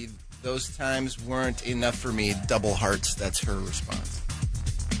bad, baby. Those times weren't enough for me." Double hearts. That's her response.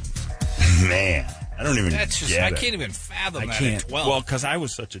 Man, I don't even That's just, get I it. can't even fathom I that can't. at 12. Well, because I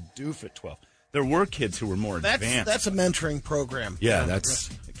was such a doof at 12. There were kids who were more advanced. That's a mentoring program. Yeah, the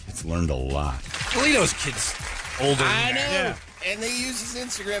kids learned a lot. Toledo's kids older I than know. that. Yeah. And they use his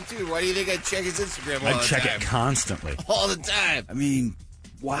Instagram, too. Why do you think I check his Instagram all I the check time? it constantly. All the time. I mean,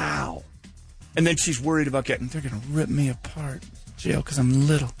 wow. And then she's worried about they're going to rip me apart in jail because I'm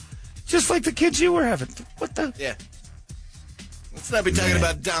little. Just like the kids you were having. What the? Yeah. Let's not be talking Man.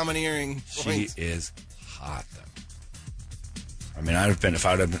 about domineering She points. is hot, though. I mean, if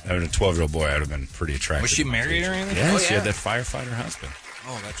I would have been a 12-year-old boy, I would have been pretty attracted. Was she to my married or teacher. anything? Yeah, Oh, she yeah. had that firefighter husband.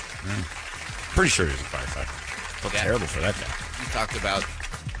 Oh, that's right. Pretty sure he was a firefighter. Felt Yeah. terrible for that guy. You talked about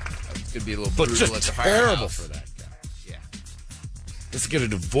it's going to be a little But brutal just at the terrible firehouse. for that guy. Yeah. Let's get a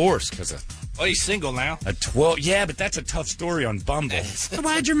divorce because of Well, he's single now. a 12. Yeah, but that's a tough story on Bumble. So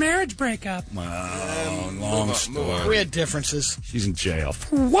why'd your marriage break up? Well, long move story. on. We had differences. She's in jail.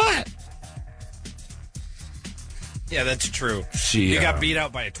 For what? Yeah, that's true. She He got beat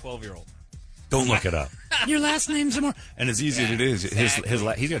out by a 12-year-old. Don't look it up. Your last name's Zamora. And as easy as it is, he's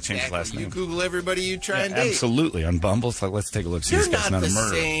got to change his last You name. Google everybody you try and date. Absolutely. On Bumble, it's like, let's take a look. See, You're this guy's not not the a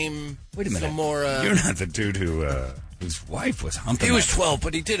murderer. same Wait a minute. Zamora. You're not the dude whose wife was humping. He was that. 12,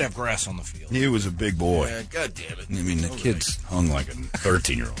 but he did have grass on the field. He was a big boy. Yeah, God damn it. I mean, the kid's hung like a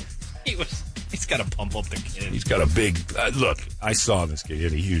 13-year-old. He's got to pump up the kid. He's got a big... look, I saw this kid. He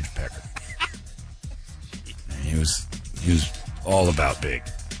had a huge pecker. He was all about big.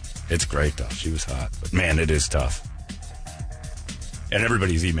 It's great, though. She was hot. But, man, it is tough. And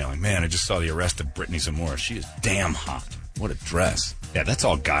everybody's emailing. Man, I just saw the arrest of Brittany Zamora. She is damn hot. What a dress. Yeah, that's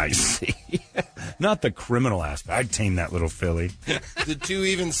all guys see. Not the criminal aspect. I'd tame that little filly. The two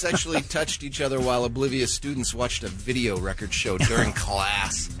even sexually touched each other while oblivious students watched a video record show during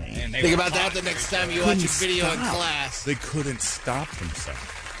class. Man, they Think were about that the next time you watch a video in Stop. class. They couldn't stop themselves.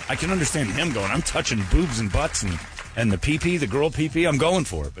 I can understand him going, I'm touching boobs and butts and the pee-pee, the girl pee-pee, I'm going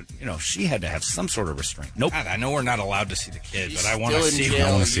for it. But, she had to have some sort of restraint. Nope. God, I know we're not allowed to see the kid, She's but I want to still in see jail I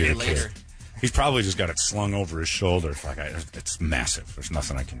him. want a to see year the later. kid. He's probably just got it slung over his shoulder. It's like, it's massive. There's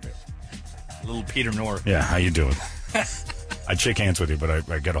nothing I can do. Little Peter North. Yeah, how you doing? I'd shake hands with you, but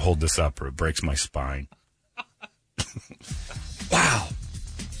I got to hold this up or it breaks my spine. Wow.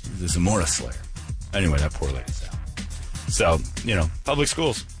 The Zamora Slayer. Anyway, that poor lady's out. So, public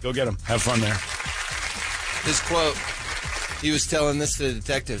schools. Go get them. Have fun there. His quote, he was telling this to the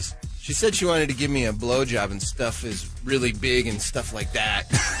detectives. She said she wanted to give me a blowjob and stuff is really big and stuff like that.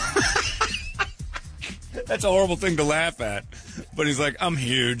 That's a horrible thing to laugh at. But he's like, I'm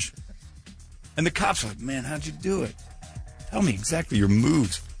huge. And the cops are like, man, how'd you do it? Tell me exactly your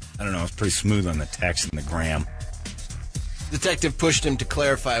moves. I don't know. It's pretty smooth on the text and the gram. Detective pushed him to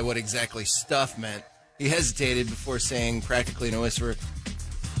clarify what exactly stuff meant. He hesitated before saying practically in a whisper,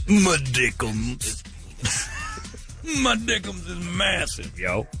 My dickums. My dickums is massive,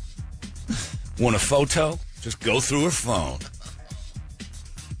 yo. Want a photo? Just go through her phone.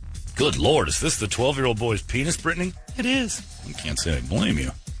 Good Lord, is this the 12-year-old boy's penis, Brittany? It is. I can't say I blame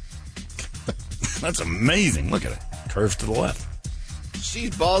you. That's amazing. Look at it. Curves to the left. she's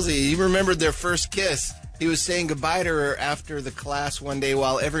ballsy. He remembered their first kiss. He was saying goodbye to her after the class one day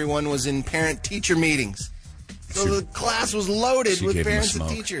while everyone was in parent-teacher meetings. So the class was loaded She with gave him a parents and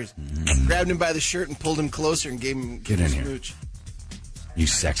smoke. teachers. Grabbed him by the shirt and pulled him closer and gave him Get in a here. smooch. You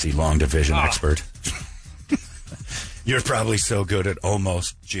sexy long division expert. You're probably so good at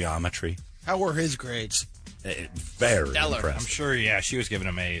almost geometry. How were his grades? Very Stellar. I'm impressed. sure, yeah, she was giving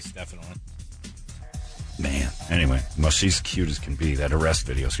him A's, definitely. Man. Anyway, well, she's cute as can be. That arrest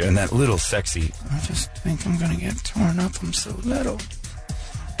video. And that little sexy, I just think I'm going to get torn up. I'm so little.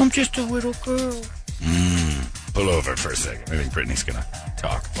 I'm just a little girl. Pull over for a second. I think Brittany's going to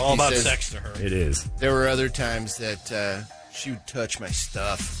talk. All He about says- sex to her. It is. There were other times that she would touch my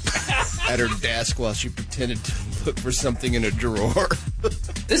stuff at her desk while she pretended to look for something in a drawer.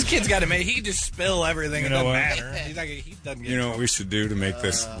 This kid's got him. He can just spill everything. You It know doesn't what? matter. He doesn't get You know what we should do to make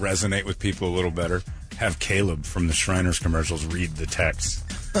this resonate with people a little better? Have Caleb from the Shriners commercials read the text.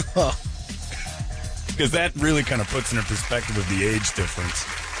 Because that really kind of puts into perspective of the age difference.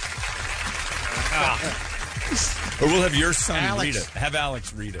 Or we'll have your son Alex. read it. Have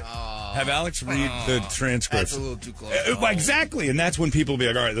Alex read it. Have Alex read the That's transcripts. a little too close. Well, exactly, and that's when people be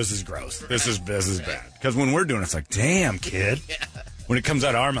like, "All right, this is gross. This is bad." Because when we're doing it, it's like, "Damn, kid." When it comes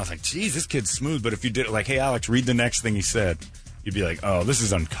out of our mouth, like, "Geez, this kid's smooth." But if you did it like, "Hey, Alex, read the next thing he said," you'd be like, "Oh, this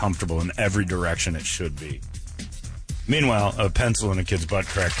is uncomfortable in every direction it should be." Meanwhile, a pencil in a kid's butt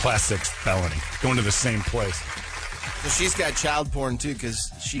crack, class 6 felony, going to the same place. So she's got child porn, too, because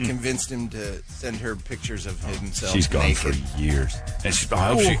she convinced him to send her pictures of himself She's gone naked. for years, and she,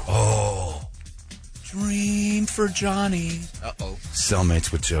 dream for Johnny. Uh-oh.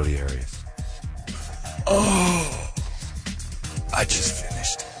 Cellmates with Jodi Arias. Oh, I just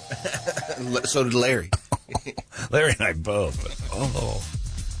finished. So did Larry. Larry and I both.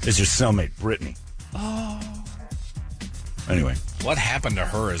 But, is your cellmate Brittany? Anyway, What happened to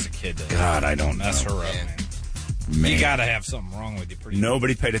her as a kid to God, I don't know. mess her up, Man. man? Man. You got to have something wrong with you.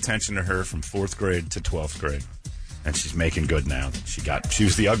 Nobody paid attention to her from 4th grade to 12th grade, and she's making good now. She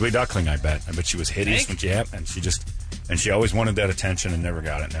was the ugly duckling. I bet she was hideous when and she always wanted that attention and never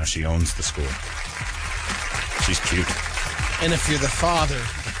got it. Now she owns the school. She's cute. And if you're the father,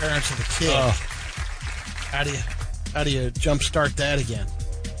 the parents of the kid, how do you jumpstart that again?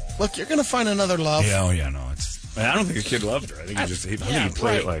 Look, you're going to find another love. Yeah, no, I don't think the kid loved her. I think he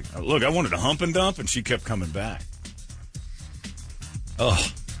played it like, look, I wanted to hump and dump, and she kept coming back. Oh.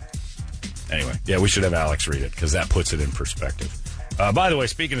 Anyway, yeah, we should have Alex read it, because that puts it in perspective. By the way,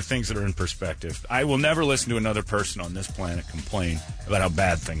 speaking of things that are in perspective, I will never listen to another person on this planet complain about how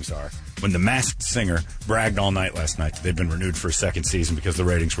bad things are. when The Masked Singer bragged all night last night that they've been renewed for a second season because the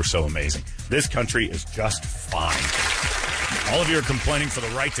ratings were so amazing. This country is just fine. All of you are complaining for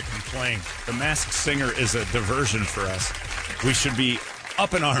the right to complain. The Masked Singer is a diversion for us. We should be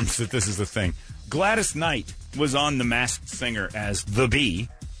up in arms that this is a thing. Gladys Knight was on The Masked Singer as the Bee,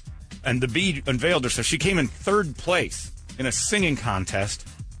 and the Bee unveiled herself. She came in third place in a singing contest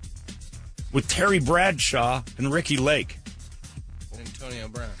with Terry Bradshaw and Ricky Lake. And Antonio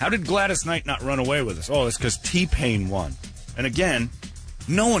Brown. How did Gladys Knight not run away with this? Oh, it's because T-Pain won. And again,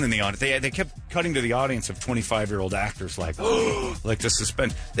 no one in the audience. They kept cutting to the audience of 25-year-old actors like the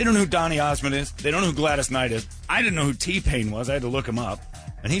suspense. They don't know who Donny Osmond is. They don't know who Gladys Knight is. I didn't know who T-Pain was. I had to look him up.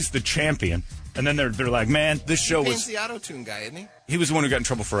 And he's the champion. And then they're like, man, this show T-Pain's was... the auto-tune guy, isn't he? He was the one who got in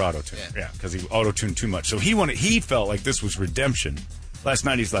trouble for auto-tune. Yeah, because he auto-tuned too much. So he felt like this was redemption. Last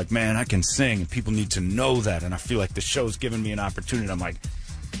night he's like, man, I can sing, and people need to know that, and I feel like the show's given me an opportunity. I'm like,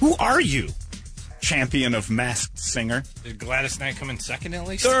 who are you, champion of Masked Singer? Did Gladys Knight come in second at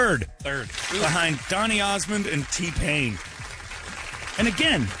least? Third. Third. Behind Donny Osmond and T-Pain. And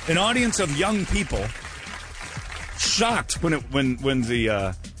again, an audience of young people shocked when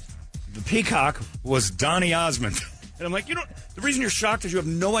the peacock was Donny Osmond. And I'm like, the reason you're shocked is you have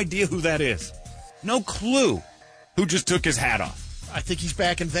no idea who that is. No clue who just took his hat off. I think he's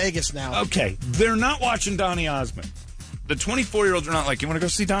back in Vegas now. Okay, they're not watching Donny Osmond. The 24-year-olds are not like, you want to go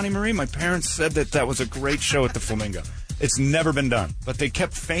see Donnie Marie? My parents said that was a great show at the Flamingo. It's never been done. But they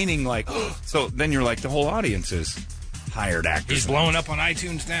kept feigning like, so then you're like, the whole audience is hired actors. He's blowing up on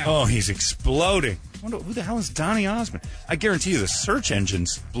iTunes now. Oh, he's exploding. I wonder, who the hell is Donny Osmond? I guarantee you the search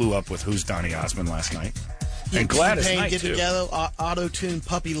engines blew up with who's Donny Osmond last night. And Gladys Knight, get too. together, auto-tune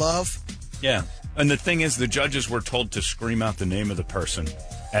Puppy Love. Yeah. And the thing is, the judges were told to scream out the name of the person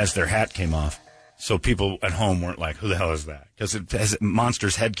as their hat came off. So people at home weren't like, who the hell is that? Because as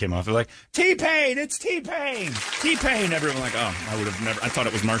Monster's head came off, they're like, T-Pain, it's T-Pain. T-Pain. Everyone like, oh, I would have never, I thought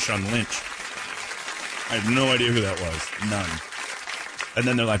it was Marshawn Lynch. I have no idea who that was. None. And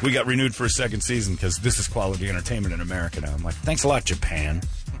then they're like, we got renewed for a second season because this is quality entertainment in America now. I'm like, thanks a lot, Japan,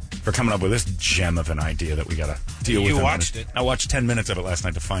 for coming up with this gem of an idea that we got to deal with. You watched it. I watched 10 minutes of it last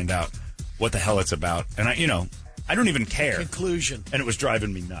night to find out what the hell it's about. And I don't even care. Conclusion. And it was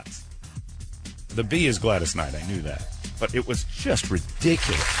driving me nuts. The Bee is Gladys Knight. I knew that. But it was just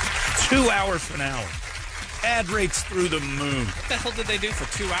ridiculous. 2-hour finale. Ad rates through the moon. What the hell did they do for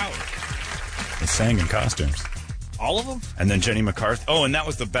 2 hours? They sang in costumes. All of them? And then Jenny McCarthy. Oh, and that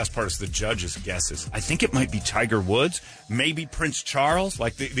was the best part, is the judges' guesses. I think it might be Tiger Woods, maybe Prince Charles,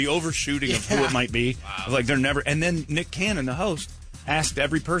 like the overshooting of who it might be. Wow. Like they're never. And then Nick Cannon, the host, asked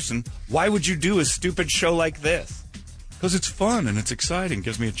every person, why would you do a stupid show like this? Because it's fun and it's exciting.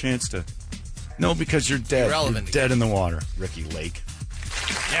 Gives me a chance to... No, because you're dead. You're dead in the water, Ricky Lake.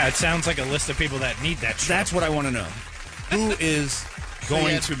 Yeah, it sounds like a list of people that need that show. That's what I want to know. Who is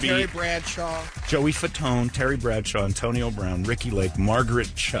going to be... Terry Bradshaw. Joey Fatone, Terry Bradshaw, Antonio Brown, Ricky Lake,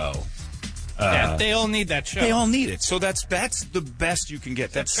 Margaret Cho. Yeah, they all need that show. They all need it. So that's the best you can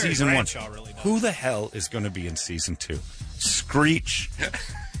get. That's Terry season Bradshaw 1. Really does. Who the hell is going to be in season 2? Screech,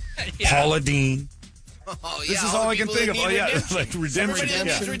 Yeah. Paula Dean. Oh, This is all I can think of. Oh, yeah, like redemption.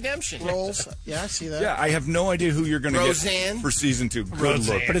 Redemption. Yeah. Redemption. Roles. Yeah, I see that. Yeah, I have no idea who you're going to get Roseanne. for season 2. Good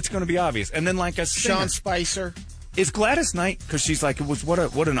Roseanne. Lord. But it's going to be obvious. And then like a singer. Sean Spicer. Is Gladys Knight, because she's like, it was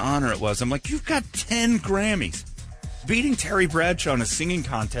what an honor it was. I'm like, you've got 10 Grammys. Beating Terry Bradshaw in a singing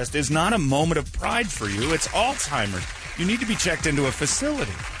contest is not a moment of pride for you. It's Alzheimer's. You need to be checked into a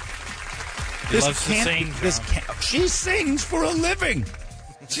facility. He loves to sing, John. She sings for a living.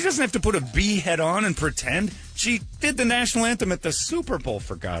 She doesn't have to put a bee head on and pretend. She did the national anthem at the Super Bowl,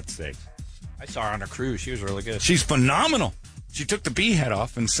 for God's sake. I saw her on a cruise. She was really good. She's phenomenal. She took the bee head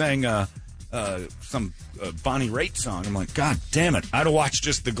off and sang some Bonnie Raitt song. I'm like, God damn it. I'd have watched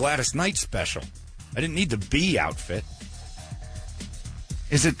just the Gladys Knight special. I didn't need the bee outfit.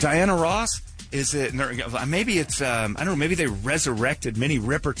 Is it Diana Ross? Is it... Maybe it's... I don't know. Maybe they resurrected Minnie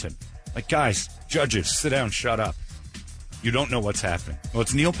Riperton. Like, guys, judges, sit down, shut up. You don't know what's happening. Well,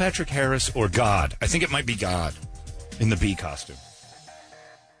 it's Neil Patrick Harris or God. I think it might be God in the bee costume.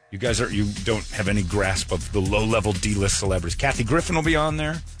 You don't have any grasp of the low-level D-list celebrities. Kathy Griffin will be on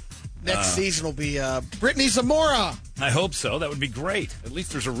there. Next season will be Brittany Zamora. I hope so. That would be great. At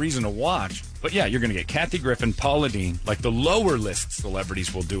least there's a reason to watch. But yeah, you're going to get Kathy Griffin, Paula Dean. Like the lower list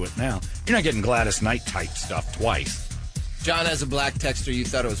celebrities will do it now. You're not getting Gladys Knight type stuff twice. John, as a black texter, you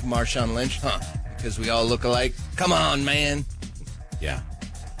thought it was Marshawn Lynch, huh? Because we all look alike. Come on, man. Yeah.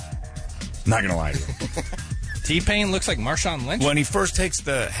 Not going to lie to you. T-Pain looks like Marshawn Lynch. When he first takes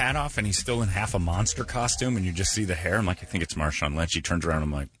the hat off and he's still in half a monster costume and you just see the hair, I'm like, I think it's Marshawn Lynch. He turns around and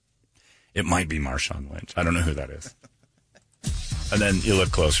I'm like, it might be Marshawn Lynch. I don't know who that is. And then you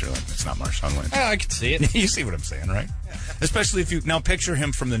look closer, like, it's not Marshawn Lynch. Oh, I can see it. You see what I'm saying, right? Yeah. Especially if you now picture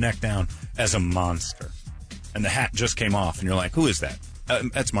him from the neck down as a monster. And the hat just came off, and you're like, who is that?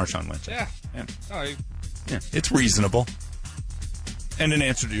 That's Marshawn Lynch. Yeah. Oh, yeah, it's reasonable. And in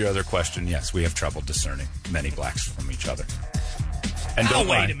answer to your other question, yes, we have trouble discerning many blacks from each other. And don't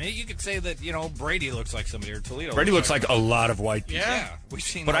wait lie. a minute. You could say that, Brady looks like somebody, or Toledo. Brady looks like a lot of white people. Yeah. We've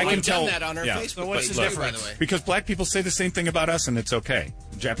seen But I can We've tell done that on our Facebook So what's page, the by difference? the way. because black people say the same thing about us, and it's okay.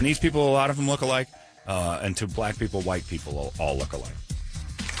 Japanese people, a lot of them look alike, and to black people, white people all look alike.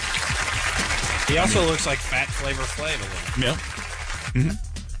 He also looks like Fat Flavor Flav a little. Yeah.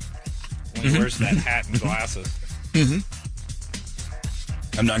 When he wears that hat and glasses.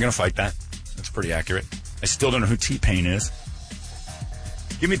 I'm not going to fight that. That's pretty accurate. I still don't know who T-Pain is.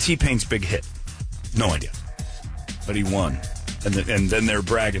 Give me T-Pain's big hit. No idea. But he won. And then they're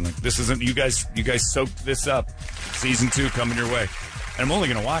bragging like, this isn't, you guys soaked this up. Season 2 coming your way. And I'm only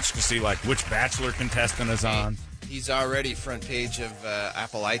going to watch to see like which Bachelor contestant is on. He's already front page of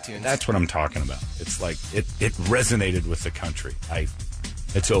Apple iTunes. That's what I'm talking about. It's like, it resonated with the country.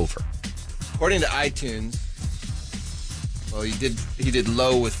 It's over. According to iTunes, well, he did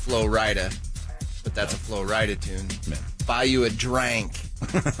Low with Flo Rida, but that's a Flo Rida tune. Man. Buy you a drank.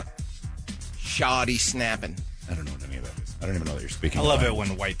 Shoddy snapping. I don't know what any of that is. I don't even know that you're speaking. I love about it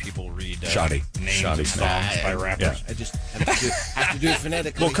when white people read Shoddy. names Shoddy of songs by rappers. Yeah. I just have to do it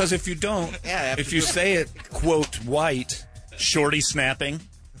phonetically. Well, because if you don't, if you say it, quote, white, shorty snapping,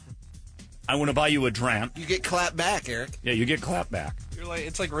 I want to buy you a dramp. you get clapped back, Eric. Yeah, you get clapped back. You're like,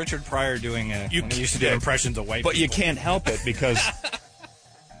 it's like Richard Pryor doing when he used to do yeah. impressions of white But people. you can't help it because,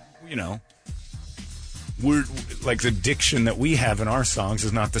 we're like the diction that we have in our songs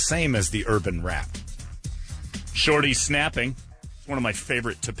is not the same as the urban rap. Shorty snapping. It's one of my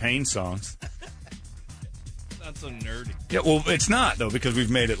favorite T-Pain songs. Not so nerdy. Yeah, well, it's not, though, because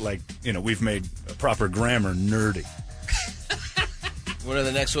we've made it like, we've made proper grammar nerdy. One of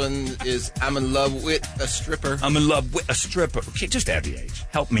the next one is I'm in love with a stripper. I'm in love with a stripper. Okay, just add the age.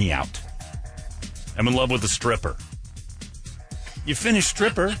 Help me out. I'm in love with a stripper. You finished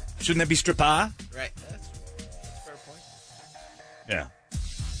stripper. Shouldn't that be stripper? Right. That's a fair point. Yeah.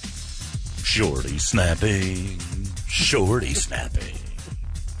 Shorty snapping. Shorty snapping.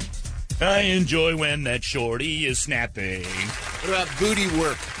 I enjoy when that shorty is snapping. What about booty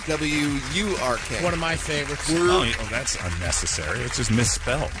work? W-U-R-K. One of my favorites. Oh, that's unnecessary. It's just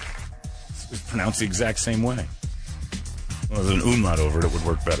misspelled. It's pronounced the exact same way. Well, there's an umlaut over it, it would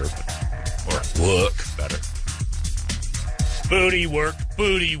work better. Or look better. Booty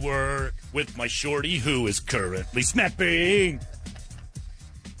work with my shorty who is currently snapping.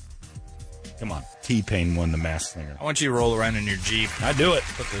 Come on. T-Pain won the Masked Singer. I want you to roll around in your Jeep. I do it.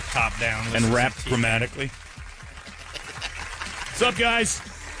 Put the top down. And rap grammatically. What's up, guys?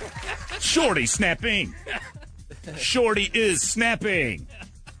 Shorty snapping. Shorty is snapping.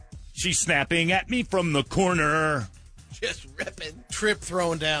 She's snapping at me from the corner. Just ripping. Trip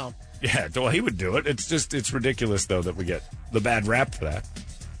throwing down. Yeah, well, he would do it. It's ridiculous, though, that we get the bad rap for that.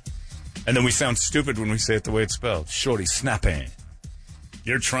 And then we sound stupid when we say it the way it's spelled. Shorty snapping.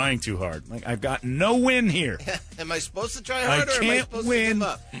 You're trying too hard. Like, I've got no win here. Am I supposed to try harder I or am I can't supposed win to give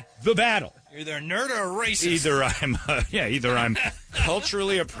up? the battle. You're either a nerd or a racist. Either I'm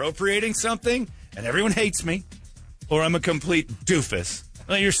culturally appropriating something and everyone hates me, or I'm a complete doofus.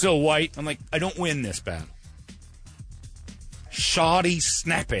 Oh, you're so white. I'm like, I don't win this battle. Shoddy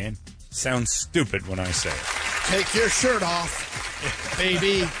snapping sounds stupid when I say it. Take your shirt off,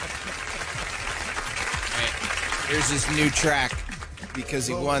 baby. Here's his new track because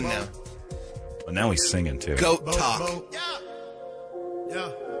he won now. But now he's singing too. Goat Talk.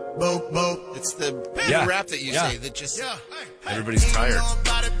 Yeah. Boat, boat. It's the Yeah. rap that you Yeah. say that just... Yeah. Everybody's tired. You know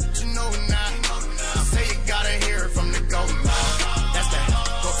about it, but you know it now. Say you gotta hear it from the goat. That's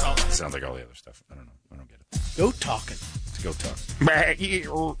that. Goat talk. Sounds like all the other stuff. I don't know. I don't get it. Go talking. Let's go talk.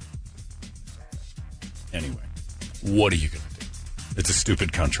 Anyway, what are you going to do? It's a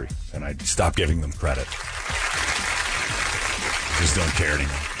stupid country, and I stop giving them credit. Just don't care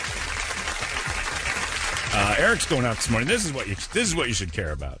anymore. Eric's going out this morning. This is what you should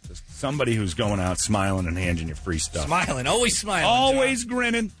care about. Just somebody who's going out smiling and handing you free stuff. Smiling, always smiling. Always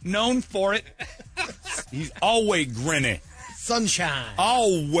grinning, known for it. He's always grinning. Sunshine.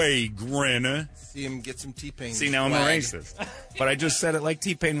 Always grinning. See him get some T-Pain. See, now I'm a swag. racist. But I just said it like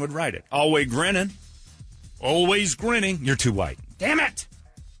T-Pain would write it. Always grinning. Always grinning. You're too white. Damn it!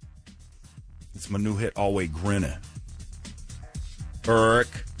 It's my new hit, Always Grinning. Eric.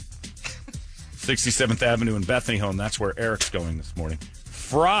 67th Avenue in Bethany Home. That's where Eric's going this morning.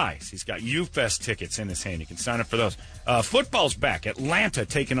 fries. He's got U-Fest tickets in his hand. You can sign up for those. Football's back. Atlanta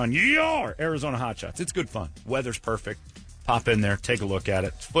taking on your Arizona Hotshots. It's good fun. Weather's perfect. Pop in there. Take a look at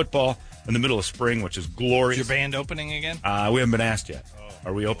it. It's football in the middle of spring, which is glorious. Is your band opening again? We haven't been asked yet.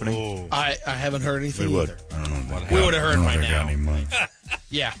 Are we opening? Oh. I haven't heard anything We would. either. I don't know. We would have heard by I now. got any money.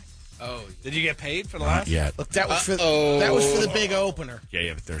 Yeah. Oh, did you get paid for the Not last? yet. Look, that was for the big opener.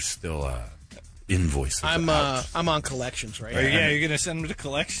 Yeah, but there's still invoices. I'm out. on collections right Or, now. yeah, you're going to send them to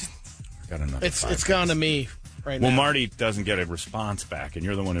collection? Got another It's 5 gone to days. me right Well, now. Marty doesn't get a response back, and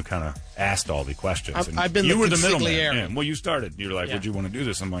you're the one who kind of asked all the questions. And I've been you the were the middleman. consigliere. Yeah. Well, you started. You're like, Yeah. would you want to do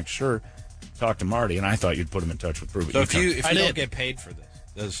this? I'm like, sure. Talk to Marty, and I thought you'd put him in touch with Brew. So if you I don't did. get paid for this,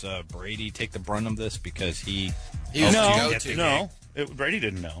 does Brady take the brunt of this because he no, Brady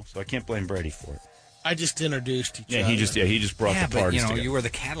didn't know, so I can't blame Brady for it. I just introduced each Yeah, other. he just brought Yeah, the but parties together. you were the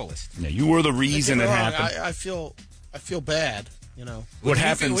catalyst. Yeah, you were the reason it Don't get me wrong, happened. I feel bad. You know, What You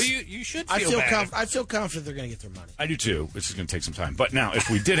happens? Well, you should feel I feel bad. I feel confident they're going to get their money. I do too. This is going to take some time. But now, if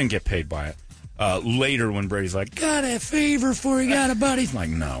we didn't get paid by it, later when Brady's like, got a favor for you, got a buddy. He's like,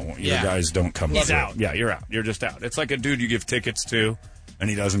 no, your Yeah. guys don't come He's through. out. Yeah, you're out. You're just out. It's like a dude you give tickets to, and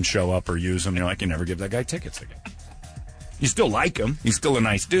he doesn't show up or use them. You're like, you never give that guy tickets again. You still like him. He's still a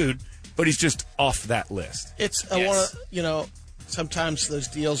nice dude, but he's just off that list. It's Yes. sometimes those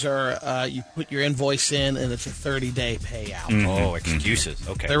deals are you put your invoice in and it's a 30-day payout. Oh, excuses.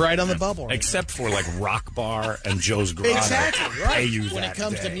 Okay. They're right on the bubble. Right Except for like Rock Bar and Joe's Garage. exactly Pay right. you When that it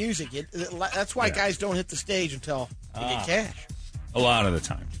comes day. to music, that's why guys don't hit the stage until they get cash. A lot of the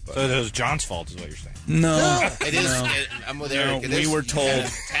time. But So it was John's fault, is what you're saying. no. It is. I'm with Eric. No, It we is were told-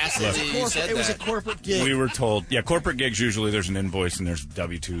 tacitly you said It was a that. corporate gig. We were told, corporate gigs usually there's an invoice and there's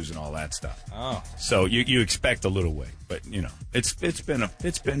W-2s and all that stuff. Oh. So you expect a little wait, but it's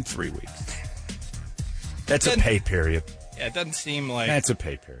been 3 weeks. That's a pay period. Yeah, it doesn't seem like... That's a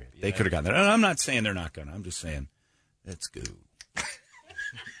pay period. They could have gotten that. And I'm not saying they're not gonna. I'm just saying let's go.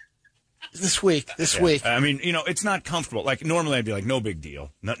 This week. I mean, it's not comfortable. Like normally I'd be like, no big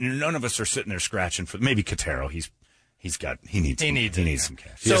deal. None of us are sitting there scratching for maybe Katero. He needs some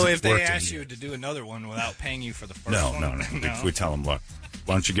cash. He So hasn't if they worked in ask you years. to do another one without paying you for the first No. one... We tell them, look,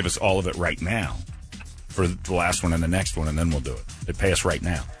 why don't you give us all of it right now for the last one and the next one, and then we'll do it. They pay us right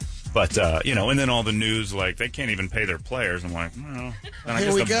now. But, and then all the news, like, they can't even pay their players. I'm like, well, and I Here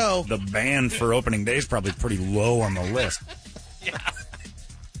guess we go. The band for opening day is probably pretty low on the list. Yeah.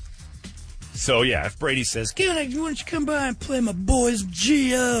 So, if Brady says, why don't you come by and play my boys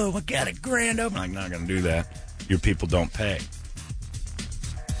G.O.? I got a grand open. I'm not going to do that. Your people don't pay.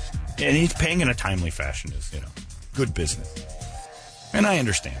 And he's paying in a timely fashion is, good business. And I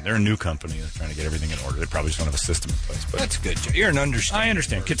understand. They're a new company. They're trying to get everything in order. They probably just don't have a system in place. But That's good, Joe. You're an understander. I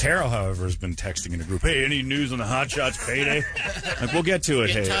understand. Katero, however, has been texting in a group, hey, any news on the Hot Shots payday? Like, we'll get to it.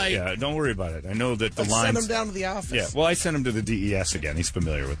 Get Hey, tight. yeah, don't worry about it. I know that the Let's lines... send them down to the office. Yeah, well, I sent him to the DES again. He's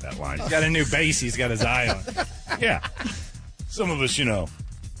familiar with that line. He's got a new base he's got his eye on. Yeah. Some of us,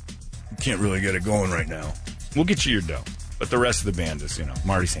 can't really get it going right now. We'll get you your dough. But the rest of the band is,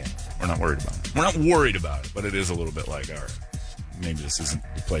 Marty's hand. We're not worried about it. We're not worried about it, but it is a little bit like, all right, maybe this isn't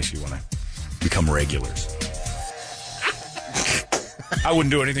the place you want to become regulars. I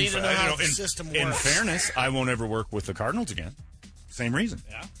wouldn't do anything Need for to know how that. the system In works. fairness, I won't ever work with the Cardinals again. Same reason.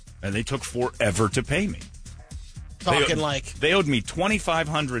 Yeah. And they took forever to pay me. Talking They owed me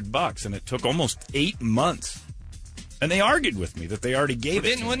 $2,500, and it took almost 8 months. And they argued with me that they already gave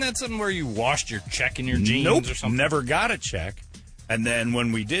it to me. Wasn't that something where you washed your check in your jeans Nope, or something? never got a check. And then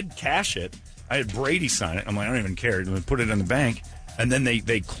when we did cash it, I had Brady sign it. I'm like, I don't even care. And we put it in the bank. And then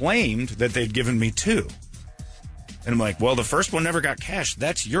they claimed that they'd given me 2. And I'm like, well, the first one never got cashed.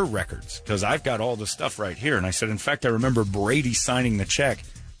 That's your records because I've got all the stuff right here. And I said, in fact, I remember Brady signing the check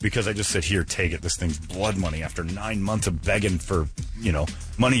because I just said, here, take it. This thing's blood money after 9 months of begging for,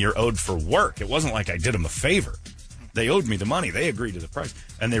 money you're owed for work. It wasn't like I did them a favor. They owed me the money. They agreed to the price.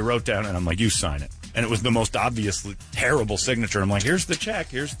 And they wrote down, and I'm like, you sign it. And it was the most obviously terrible signature. I'm like, here's the check.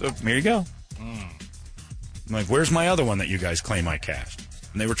 Here you go. I'm like, where's my other one that you guys claim I cashed?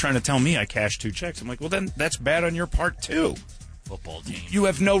 And they were trying to tell me I cashed 2 checks. I'm like, well, then that's bad on your part, too. Football team. You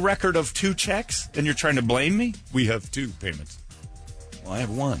have no record of 2 checks, and you're trying to blame me? We have 2 payments. Well, I have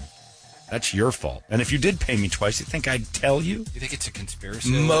 1. That's your fault. And if you did pay me twice, you think I'd tell you? You think it's a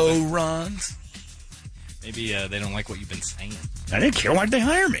conspiracy? a little bit? Morons. Maybe they don't like what you've been saying. I didn't care. Why'd they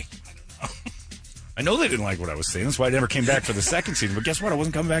hire me? I know they didn't like what I was saying. That's why I never came back for the second season. But guess what? I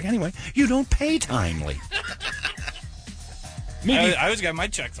wasn't coming back anyway. You don't pay timely. Maybe. I always got my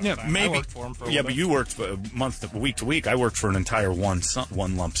checks on time. Maybe. I worked for him for a Yeah, little but bit. you worked for week to week. I worked for an entire one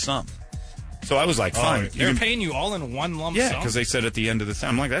lump sum. So I was like, fine. They're paying you all in one lump sum? Yeah, because they said at the end of the time,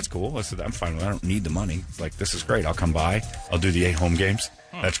 I'm like, that's cool. I said, I'm fine with it. I don't need the money. It's like, this is great. I'll come by. I'll do the 8 home games.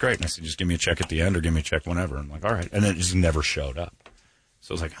 That's great. And I said, just give me a check at the end or give me a check whenever. I'm like, all right. And then it just never showed up.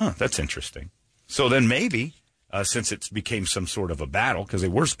 So I was like, that's interesting. So then maybe, since it became some sort of a battle, because they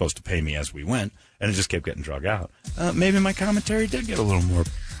were supposed to pay me as we went, and it just kept getting drug out, maybe my commentary did get a little more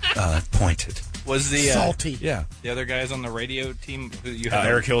pointed. Was the salty? Yeah. The other guys on the radio team who you had?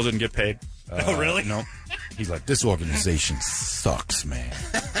 Eric Hill didn't get paid. Oh, really? No. He's like, this organization sucks, man.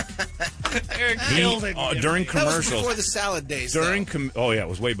 Eric Hill during That was commercials. before the salad days. It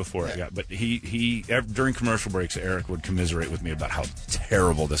was way before it got. But he during commercial breaks, Eric would commiserate with me about how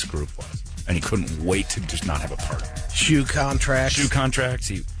terrible this group was, and he couldn't wait to just not have a part of it. Shoe contracts.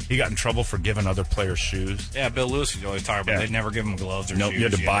 He got in trouble for giving other players shoes. Yeah, Bill Lewis used to always talk about they'd never give him gloves or shoes. You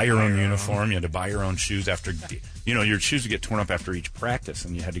had to buy your own uniform. You had to buy your own shoes after. Your shoes would get torn up after each practice,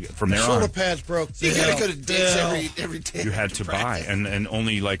 and you had to get from there shoulder on. pads broke. You got to go to digs every day. You had to buy, and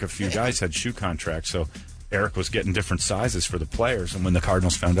only like a few guys had shoe contracts. So Eric was getting different sizes for the players, and when the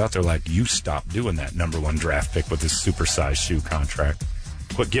Cardinals found out, they're like, "You stop doing that number 1 draft pick with this supersized shoe contract.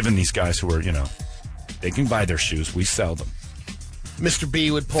 Quit giving these guys who are, they can buy their shoes. We sell them." Mr. B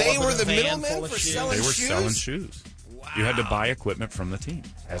would pull They up were in a the van middlemen full of for shoes. selling They were shoes? selling shoes. Wow. You had to buy equipment from the team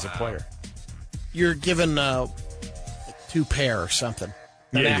as a player. You're given 2 pair or something.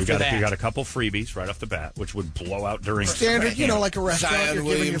 And Yeah, after you got a couple freebies right off the bat, which would blow out during standard, like a restaurant. Zion You're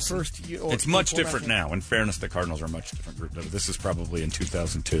Williams. giving your first. It's much different now. In fairness, the Cardinals are a much different group. This is probably in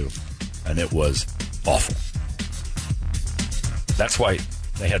 2002, and it was awful. That's why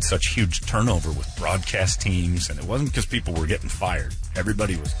they had such huge turnover with broadcast teams, and it wasn't because people were getting fired.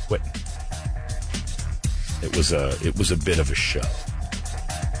 Everybody was quitting. It was a bit of a show,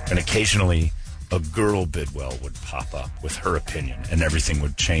 and occasionally a girl Bidwell would pop up with her opinion, and everything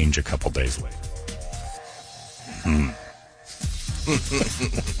would change a couple days later.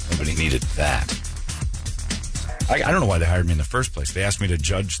 Nobody needed that. I don't know why they hired me in the first place. They asked me to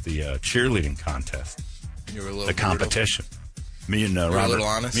judge the cheerleading contest, You were a little the competition. Me and a Robert, little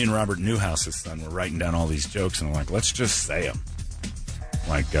honest? me and Robert Newhouse's son were writing down all these jokes, and I'm like, let's just say them.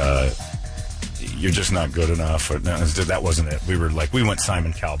 Like, you're just not good enough. Or, no, that wasn't it. We went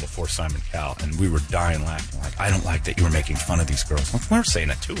Simon Cowell before Simon Cowell, and we were dying laughing. Like, I don't like that you were making fun of these girls. Well, we weren't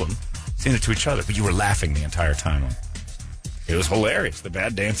saying it to them, saying it to each other, but you were laughing the entire time. It was hilarious. The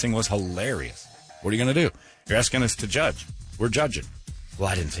bad dancing was hilarious. What are you going to do? You're asking us to judge. We're judging. Well,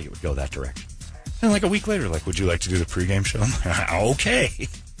 I didn't think it would go that direction. And like a week later, would you like to do the pregame show? Okay.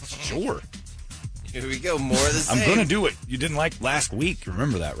 Sure. Here we go, more of the same. I'm going to do it. You didn't like last week.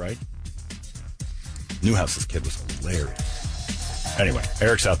 Remember that, right? Newhouse's kid was hilarious. Anyway,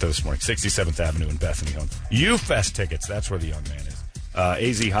 Eric's out there this morning, 67th Avenue in Bethany Home. U-Fest tickets, that's where the young man is.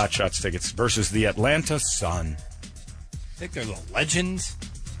 AZ Hot Shots tickets versus the Atlanta Sun. I think they're the Legends.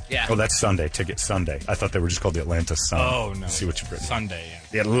 Yeah. Oh, that's Sunday. Ticket Sunday. I thought they were just called the Atlanta Sun. Oh, no. Let's see what you've written. Sunday, yeah.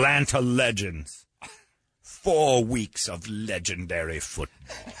 The Atlanta Legends. 4 weeks of legendary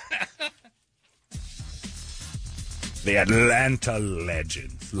football. The Atlanta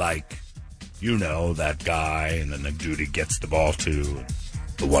Legends. Like, that guy, and then the dude he gets the ball to. And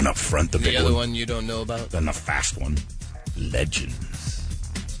the one up front, the big other one. one you don't know about? Then the fast one. Legends.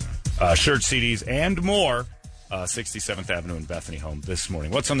 Shirt, CDs, and more. 67th Avenue in Bethany Home this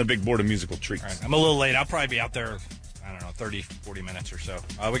morning. What's on the big board of musical treats? All right, I'm a little late. I'll probably be out there, 30, 40 minutes or so.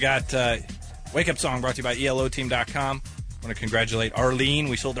 We got Wake Up Song brought to you by ELOteam.com. I want to congratulate Arlene.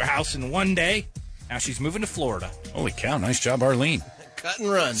 We sold her house in one day. Now she's moving to Florida. Holy cow, nice job, Arlene. Cut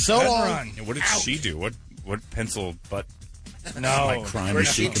and run. So Cut and long. run. What did she do? What pencil butt No. crime Where did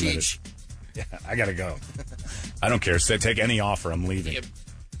did she she commit? teach? Yeah, I gotta go. I don't care. Say, take any offer. I'm leaving. Yep.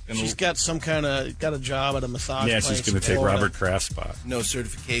 She's got got a job at a massage Yeah, place she's going in to take Florida. Robert Kraft's spot. No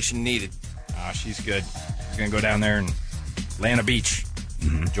certification needed. She's good. She's going to go down there and lay on a beach.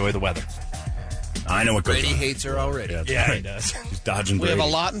 Enjoy the weather. I know what goes Brady on. hates her already. that's Yeah, right. he does. She's dodging We have Brady.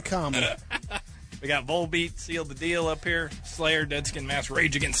 a lot in common. We got Volbeat, Sealed the Deal up here. Slayer, Deadskin Mask,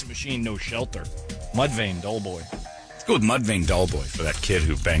 Rage Against the Machine, No Shelter. Mudvayne, Dullboy. Let's go with Mudvayne Dullboy for that kid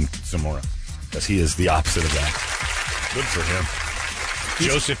who banged Zamora. Because he is the opposite of that. Good for him.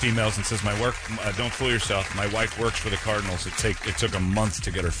 Joseph emails and says, "My work. Don't fool yourself. My wife works for the Cardinals. It took a month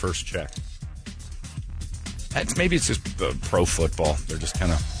to get her first check. Maybe it's just pro football. They're just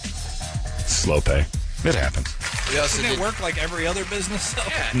kind of slow pay. It happens. We also Doesn't it did work like every other business,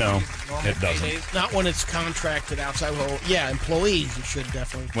 though? No, Normal it doesn't. paydays? Not when it's contracted outside. Well, yeah, employees, you should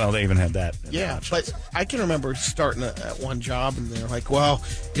definitely. Well, they even had that. Yeah, but I can remember starting at one job, and they're like, well,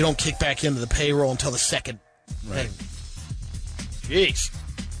 you don't kick back into the payroll until the second. Right. Jeez.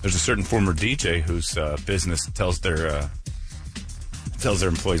 There's a certain former DJ whose business tells their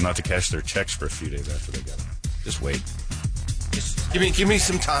employees not to cash their checks for a few days after they get them. Just wait. Just give me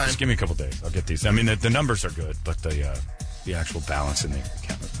some time. Just give me a couple days. I'll get these. I mean, the numbers are good, but the actual balance in the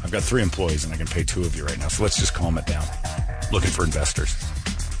account. I've got 3 employees, and I can pay 2 of you right now, so let's just calm it down. Looking for investors.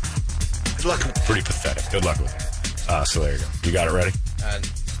 Good luck with that. Pretty pathetic. Good luck with it. So there you go. You got it ready?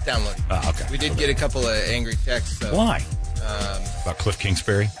 Download. Okay. We did get a couple of angry texts. So, Why? About Cliff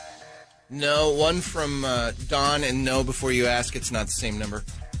Kingsbury? No, one from Don, and no, before you ask, it's not the same number.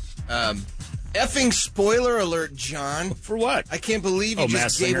 Effing spoiler alert, John. For what? I can't believe you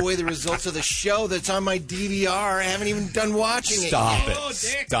just gave away the results of the show that's on my DVR. I haven't even done watching it. Stop it.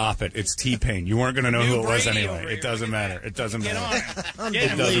 Stop it. It's T-Pain. You weren't going to know who it was anyway. It doesn't matter. It doesn't matter.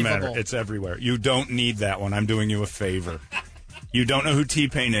 It doesn't matter. It's everywhere. You don't need that one. I'm doing you a favor. You don't know who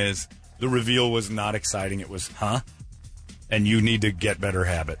T-Pain is. The reveal was not exciting. It was, huh? And you need to get better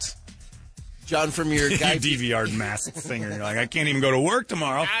habits. John, from your guy... You DVR'd Masked Singer. You're like, I can't even go to work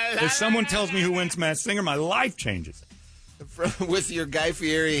tomorrow. If someone tells me who wins Masked Singer, my life changes. With your Guy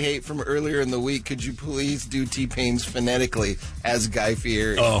Fieri hate from earlier in the week, could you please do T-Pain's phonetically as Guy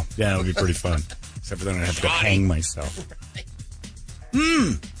Fieri? Oh, yeah, it would be pretty fun. Except for then I'd have to go hang myself.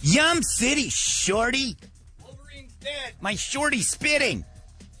 Yum City, shorty. Wolverine's dead. My shorty's spitting.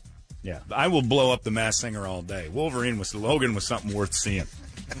 Yeah, I will blow up the Masked Singer all day. Logan was something worth seeing.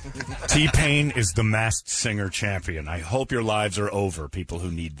 T-Pain is the Masked Singer champion. I hope your lives are over, people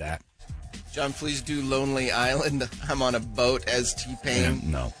who need that. John, please do Lonely Island. I'm on a boat as T-Pain.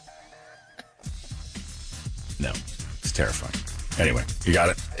 No. No. It's terrifying. Anyway, you got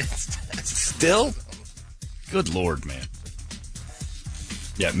it? Still? Good Lord, man.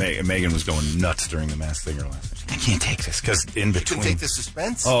 Yeah, Megan was going nuts during the Masked Singer last night. I can't take this, because in between... You can take the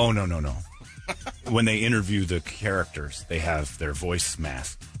suspense? Oh, no. When they interview the characters, they have their voice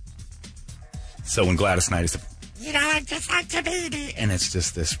masked. So when Gladys Knight is, I'd just like to be, and it's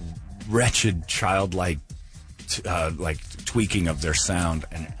just this wretched, childlike, tweaking of their sound,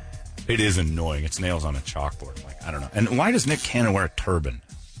 and it is annoying. It's nails on a chalkboard. Like, I don't know. And why does Nick Cannon wear a turban?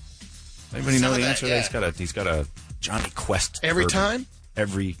 Anybody know the answer? Yeah. He's got a Johnny Quest every turban.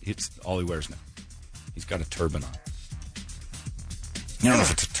 time. It's all he wears now. He's got a turban on. I don't know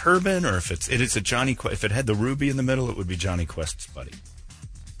if it's a turban or if it's a Johnny Quest. If it had the ruby in the middle, it would be Johnny Quest's buddy.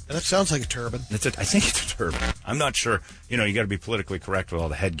 That sounds like a turban. I think it's a turban. I'm not sure. You got to be politically correct with all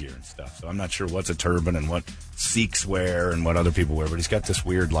the headgear and stuff. So I'm not sure what's a turban and what Sikhs wear and what other people wear. But he's got this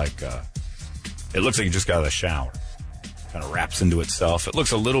weird, it looks like he just got out of the shower. Kind of wraps into itself. It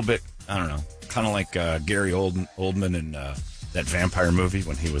looks a little bit, I don't know, kind of like Gary Oldman in that vampire movie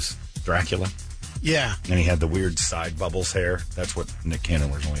when he was Dracula. Yeah. And he had the weird side bubbles hair. That's what Nick Cannon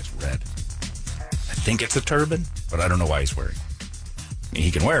wears, only it's red. I think it's a turban, but I don't know why he's wearing it. I mean,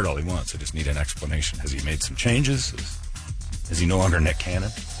 he can wear it all he wants. I just need an explanation. Has he made some changes? Is he no longer Nick Cannon?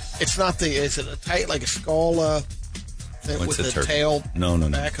 It's not is it a tight, like a skull thing with the turban? tail No.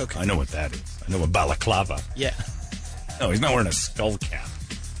 back? Okay. I know what that is. I know a balaclava. Yeah. No, he's not wearing a skull cap.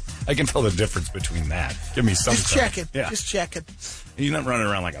 I can tell the difference between that. Give me some. Just checking. Yeah. Just checking. He's not running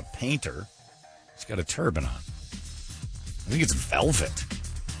around like a painter. He's got a turban on. I think it's velvet.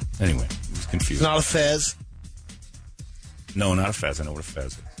 Anyway, I was confused. It's not a fez. No, not a fez. I know what a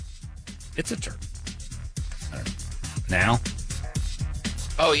fez is. It's a turban. I don't know. Now?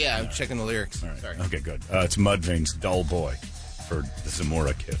 Oh, yeah, I'm checking the lyrics. All right. Sorry. Okay, good. It's Mudvayne's Dull Boy for the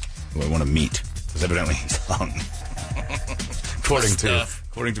Zamora kid, who I want to meet, because evidently he's hung.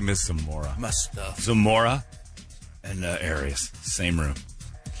 according to Miss Zamora. My stuff. Zamora and Arias, same room.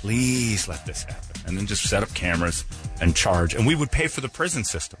 Please let this happen. And then just set up cameras and charge. And we would pay for the prison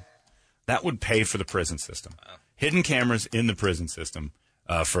system. That would pay for the prison system. Wow. Hidden cameras in the prison system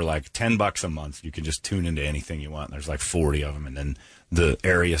for like $10 a month. You can just tune into anything you want. There's like 40 of them. And then the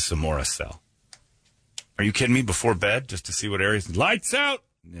Arias Zamora cell. Are you kidding me? Before bed, just to see what Arias... Lights out!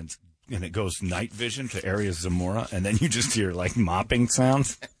 And it goes night vision to Arias Zamora. And then you just hear like mopping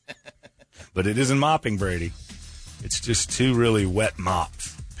sounds. But it isn't mopping, Brady. It's just two really wet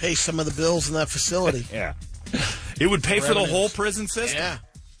mops. Pay some of the bills in that facility. Yeah. It would pay for the whole prison system. Yeah.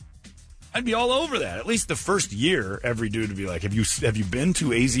 I'd be all over that. At least the first year, every dude would be like, have you been to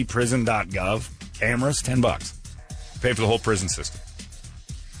azprison.gov? Cameras, $10. Pay for the whole prison system.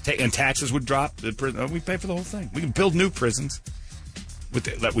 And taxes would drop. We pay for the whole thing. We can build new prisons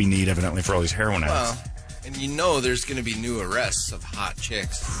that we need, evidently, for all these heroin addicts. Well, and there's going to be new arrests of hot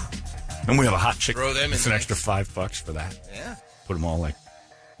chicks. And we have a hot chick. Throw them in. It's an extra $5 for that. Yeah. Put them all like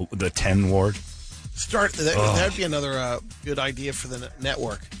the 10 ward. That'd be another good idea for the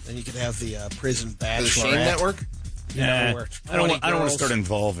network. Then you could have the prison bachelor. The Shane Network? Yeah, where I don't want to girls- start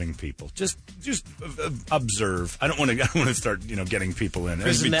involving people. Just observe. I don't want to start getting people in.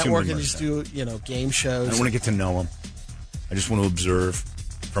 Prison It'd be too Network much and just time. do game shows. I don't want to get to know them. I just want to observe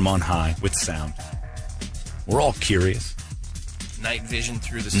from on high with sound. We're all curious. Night vision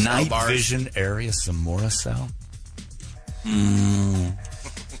through the cell Night bars. vision area Zamora cell.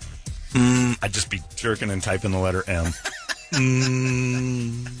 I'd just be jerking and typing the letter M.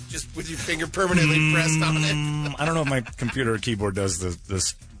 Just with your finger permanently pressed on it. I don't know if my computer or keyboard does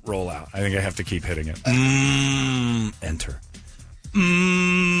this rollout. I think I have to keep hitting it. Enter.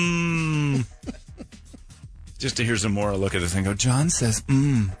 Just to hear Zamora look at this and go, John says,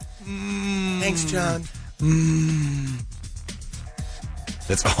 Thanks, John.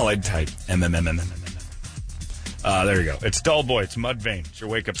 That's all I'd type. M. There you go. It's Dull Boy. It's Mudvayne. It's your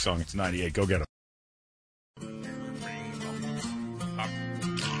wake-up song. It's 98. Go get it.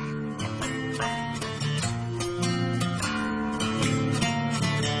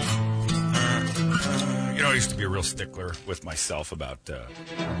 I used to be a real stickler with myself about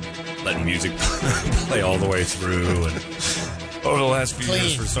letting music play all the way through. And over the last few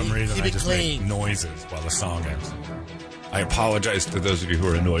years, for some reason, Keep I it just clean. make noises while the song ends. I apologize to those of you who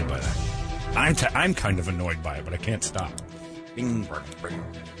are annoyed by that. I'm kind of annoyed by it, but I can't stop. Bing, bing, bing.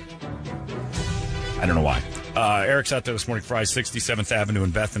 I don't know why. Eric's out there this morning, Fry's 67th Avenue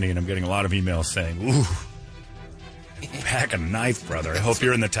in Bethany, and I'm getting a lot of emails saying, ooh, pack a knife, brother. I hope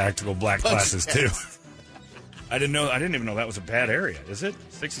you're in the tactical black classes, too. I didn't even know that was a bad area. Is it?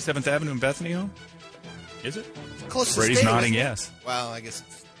 67th Avenue in Bethany, home? Is it? Close to Brady's stadium, nodding isn't it? yes. Well, I guess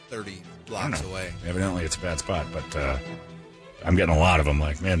it's 30 I don't blocks know. away. Evidently, it's a bad spot, but I'm getting a lot of them.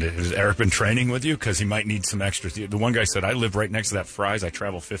 Like, man, has Eric been training with you? Because he might need some extras. The one guy said, I live right next to that Fry's. I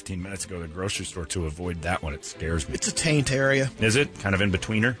travel 15 minutes to go to the grocery store to avoid that one. It scares me. It's a taint area. Is it? Kind of in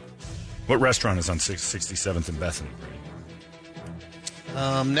betweener? What restaurant is on 67th and Bethany, Brady?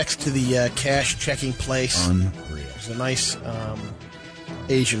 Next to the cash checking place. Unreal. There's a nice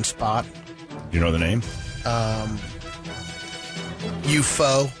Asian spot. You know the name?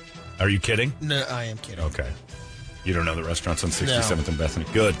 UFO. Are you kidding? No, I am kidding. Okay. You don't know the restaurants on 67th and Bethany?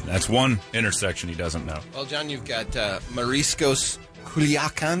 Good. That's one intersection he doesn't know. Well, John, you've got Mariscos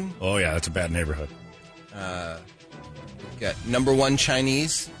Culiacan. Oh, yeah, that's a bad neighborhood. You've got Number One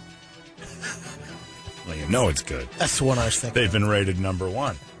Chinese. Well, you know it's good. That's the one I was thinking. They've been rated number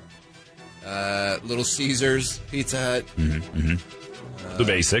one. Little Caesars, Pizza Hut. The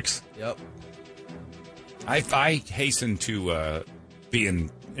basics. Yep. I hasten to be in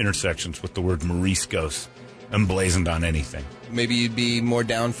intersections with the word Mariscos emblazoned on anything. Maybe you'd be more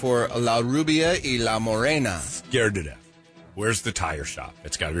down for La Rubia y La Morena. Scared to death. Where's the tire shop?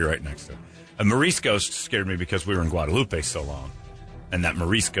 It's got to be right next to it. And Mariscos scared me because we were in Guadalupe so long. And that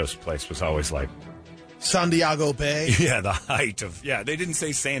Mariscos place was always like, Santiago Bay. yeah, the height of, yeah, they didn't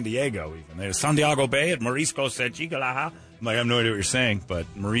say San Diego even. They San Diego Bay at Mariscos at Chicalaha. I'm like, I have no idea what you're saying, but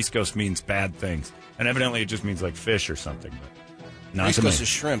Mariscos means bad things. And evidently it just means like fish or something. But not to me. Mariscos is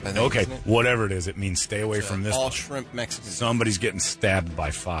shrimp, I think. Okay, isn't it? whatever it is, it means stay away from this. All place. shrimp Mexican. Somebody's getting stabbed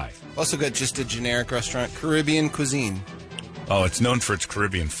by 5. Also got just a generic restaurant, Caribbean cuisine. Oh, it's known for its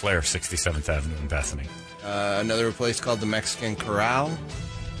Caribbean flair, 67th Avenue in Bethany. Another place called the Mexican Corral.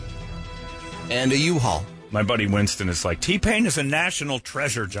 And a U-Haul. My buddy Winston is like, T-Pain is a national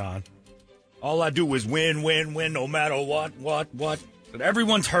treasure, John. All I do is win, win, win, no matter what. But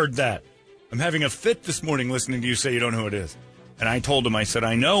everyone's heard that. I'm having a fit this morning listening to you say you don't know who it is. And I told him, I said,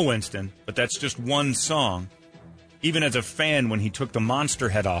 I know, Winston, but that's just one song. Even as a fan, when he took the monster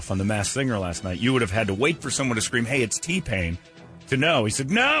head off on The Masked Singer last night, you would have had to wait for someone to scream, hey, it's T-Pain, to know. He said,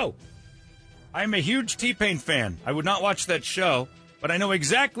 no! I'm a huge T-Pain fan. I would not watch that show, but I know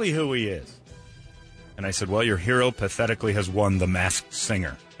exactly who he is. And I said, well, your hero pathetically has won The Masked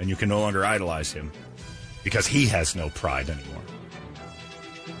Singer, and you can no longer idolize him because he has no pride anymore.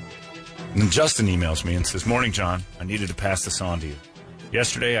 And then Justin emails me and says, morning, John. I needed to pass this on to you.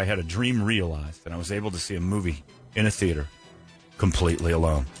 Yesterday, I had a dream realized, and I was able to see a movie in a theater completely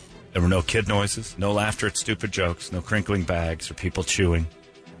alone. There were no kid noises, no laughter at stupid jokes, no crinkling bags or people chewing,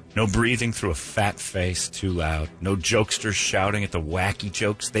 no breathing through a fat face too loud, no jokesters shouting at the wacky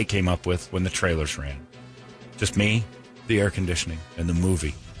jokes they came up with when the trailers ran. Just me, the air conditioning, and the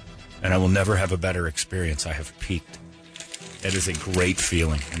movie. And I will never have a better experience. I have peaked. It is a great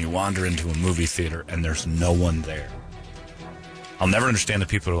feeling when you wander into a movie theater and there's no one there. I'll never understand the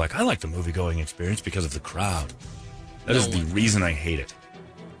people who are like, I like the movie-going experience because of the crowd. That is the reason I hate it.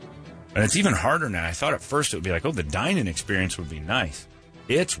 And it's even harder now. I thought at first it would be like, oh, the dining experience would be nice.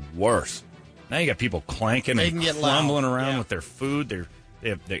 It's worse. Now you got people clanking They and can get crumbling loud. around Yeah. with their food. They're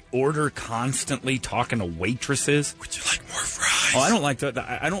They order constantly, talking to waitresses. Would you like more fries? Oh, I don't like that.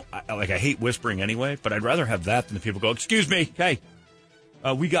 I hate whispering anyway, but I'd rather have that than the people go, excuse me, hey,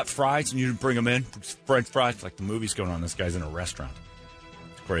 we got fries and you didn't bring them in. French fries, like the movie's going on. This guy's in a restaurant.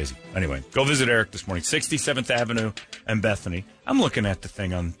 It's crazy. Anyway, go visit Eric this morning, 67th Avenue and Bethany. I'm looking at the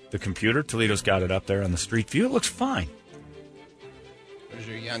thing on the computer. Toledo's got it up there on the street view. It looks fine. There's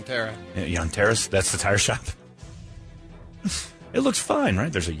your Yantera. Yanteras, that's the tire shop. It looks fine,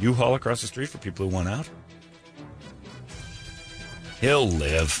 right? There's a U-Haul across the street for people who want out. He'll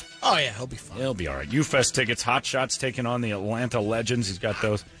live. Oh, yeah, he'll be fine. He'll be all right. U-Fest tickets, Hot Shots taking on the Atlanta Legends. He's got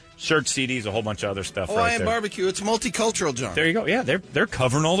those shirt CDs, a whole bunch of other stuff right Hawaiian there. barbecue. It's multicultural, John. There you go. Yeah, they're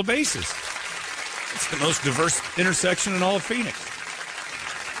covering all the bases. It's the most diverse intersection in all of Phoenix.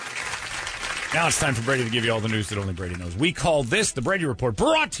 Now it's time for Brady to give you all the news that only Brady knows. We call this the Brady Report,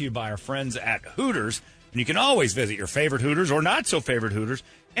 brought to you by our friends at Hooters. And you can always visit your favorite Hooters or not so favorite Hooters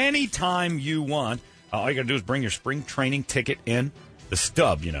anytime you want. All you got to do is bring your spring training ticket in, the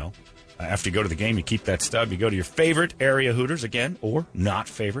stub, After you go to the game, you keep that stub. You go to your favorite area Hooters again, or not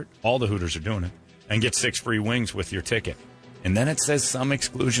favorite. All the Hooters are doing it. And get 6 free wings with your ticket. And then it says some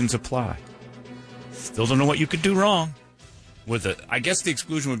exclusions apply. Still don't know what you could do wrong with it. I guess the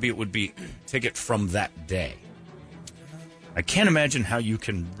exclusion would be ticket from that day. I can't imagine how you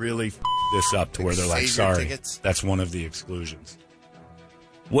can really this up to where they're like, sorry, that's one of the exclusions.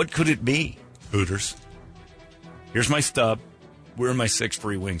 What could it be, Hooters? Here's my stub. Where are my 6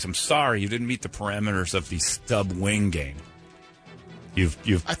 free wings? I'm sorry, you didn't meet the parameters of the stub wing game.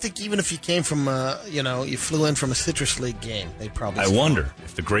 You've. I think even if you came from, you flew in from a Citrus League game, they'd probably. I wonder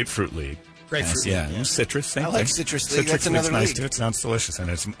if the Grapefruit League. Grapefruit League. Yeah, citrus. Same I thing. like Citrus League. Citrus That's another League's nice league. too. It sounds delicious, and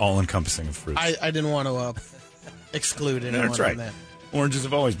it's all encompassing of fruits. I didn't want to exclude anyone That's right. on that. Oranges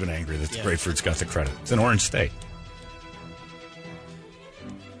have always been angry that the grapefruit's got the credit. It's an orange state.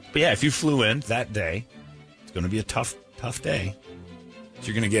 But yeah, if you flew in that day, it's going to be a tough day. So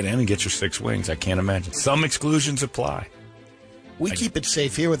you're going to get in and get your 6 wings. I can't imagine. Some exclusions apply. We keep it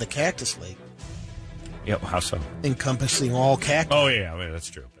safe here with the Cactus League. Yeah, how so? Encompassing all cactus. Oh, yeah, that's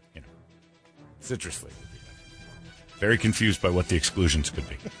true. But, Citrus League would be better. Very confused by what the exclusions could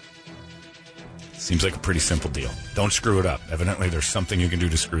be. Seems like a pretty simple deal. Don't screw it up. Evidently, there's something you can do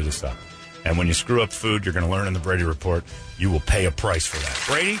to screw this up. And when you screw up food, you're going to learn in the Brady Report, you will pay a price for that.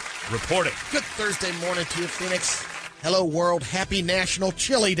 Brady, report it. Good Thursday morning to you, Phoenix. Hello, world. Happy National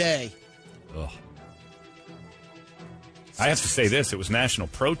Chili Day. Ugh. I have to say this. It was National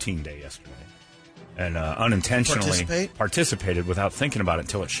Protein Day yesterday. And unintentionally participated without thinking about it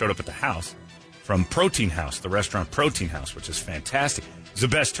until it showed up at the house from Protein House, the restaurant Protein House, which is fantastic. It's the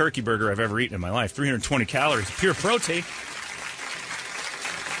best turkey burger I've ever eaten in my life. 320 calories, pure protein.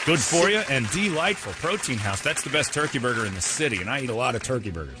 Good for you and delightful. Protein House, that's the best turkey burger in the city, and I eat a lot of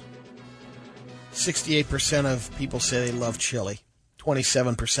turkey burgers. 68% of people say they love chili.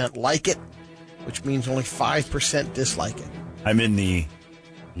 27% like it, which means only 5% dislike it. I'm in the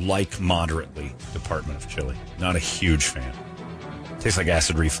like moderately department of chili. Not a huge fan. Tastes like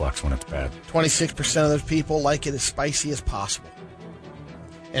acid reflux when it's bad. 26% of those people like it as spicy as possible.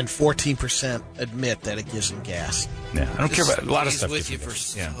 And 14% admit that it gives them gas. Yeah, I don't care about a lot of stuff. With you for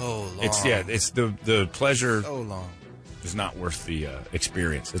so long. It's the pleasure. So long. Is not worth the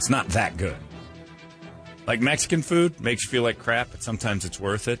experience. It's not that good. Like Mexican food makes you feel like crap, but sometimes it's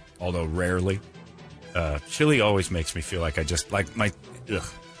worth it. Although rarely. Chili always makes me feel like I just like the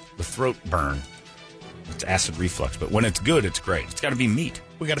throat burn. It's acid reflux, but when it's good, it's great. It's got to be meat.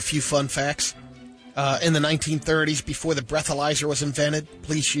 We got a few fun facts. In the 1930s, before the breathalyzer was invented,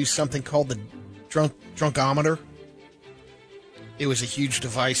 police used something called the drunkometer. It was a huge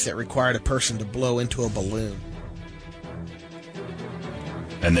device that required a person to blow into a balloon.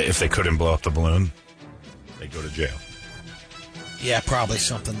 And if they couldn't blow up the balloon, they'd go to jail. Yeah, probably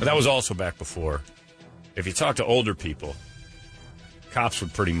something. But that was also back before. If you talk to older people, cops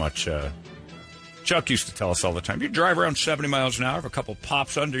would pretty much... Chuck used to tell us all the time, you drive around 70 miles an hour, have a couple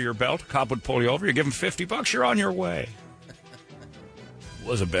pops under your belt, a cop would pull you over, you give him $50, you're on your way. It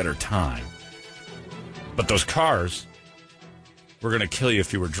was a better time. But those cars were going to kill you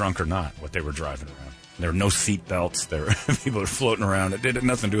if you were drunk or not, what they were driving around. There were no seat belts. There were people were floating around. It had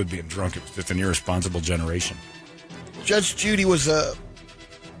nothing to do with being drunk. It was just an irresponsible generation. Judge Judy was a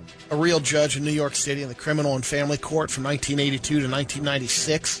real judge in New York City in the Criminal and Family Court from 1982 to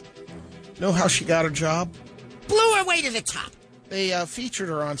 1996. Know how she got her job? Blew her way to the top. They featured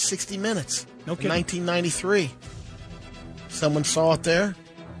her on 60 Minutes in 1993. Someone saw it there.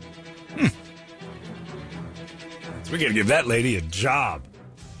 So we got to give that lady a job.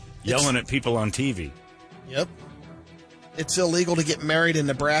 Yelling at people on TV. Yep. it's illegal to get married in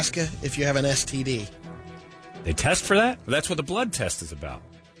Nebraska if you have an STD. They test for that? That's what the blood test is about.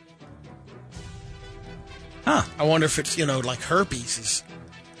 Huh. I wonder if it's, like herpes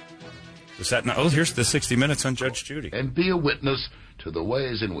Is that not? Oh, here's the 60 Minutes on Judge Judy. And be a witness to the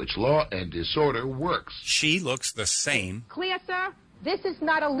ways in which law and disorder works. She looks the same. Clear, sir? This is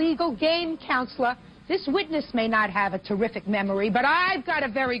not a legal game, counselor. This witness may not have a terrific memory, but I've got a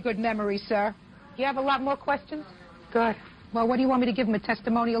very good memory, sir. Do you have a lot more questions? Good. Well, what do you want me to give him, a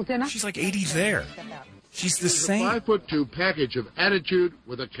testimonial dinner? She's like 80 there. She's the A same. 5'2" package of attitude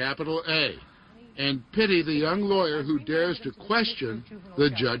with a capital A. And pity the young lawyer who dares to question the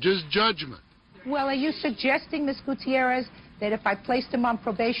judge's judgment. Well, are you suggesting, Miss Gutierrez, that if I placed him on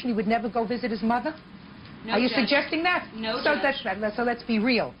probation, he would never go visit his mother? No, Are you Judge. suggesting that? No, so Judge. So let's be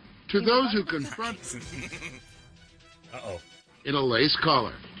real. To those who confront Uh-oh. in a lace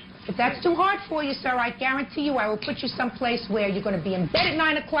collar. If that's too hard for you, sir, I guarantee you I will put you someplace where you're going to be in bed at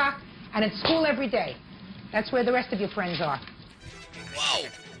 9 o'clock and at school every day. That's where the rest of your friends are. Whoa.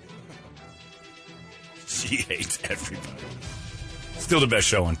 She hates everybody. Still the best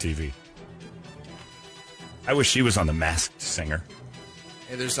show on TV. I wish she was on The Masked Singer.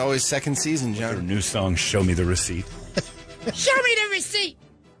 Hey, there's always second season, Her John. new song, Show Me the Receipt. Show me the receipt.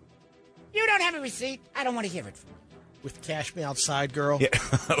 You don't have a receipt. I don't want to hear it. with Cash Me Outside Girl. Yeah,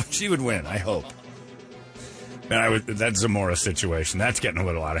 she would win, I hope. And that Zamora situation, that's getting a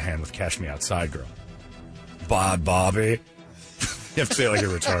little out of hand with Cash Me Outside Girl. Bye, Bobby. You have to say it like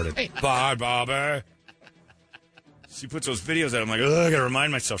you're retarded. Bye, Bobby. She puts those videos out. I'm like, ugh, I got to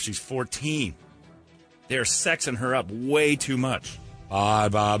remind myself she's 14. They're sexing her up way too much. Bye,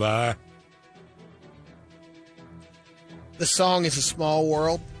 Bobby. The song Is a Small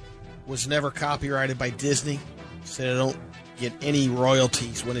World was never copyrighted by Disney, so they don't get any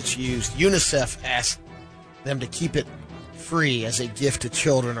royalties when it's used. UNICEF asked them to keep it free as a gift to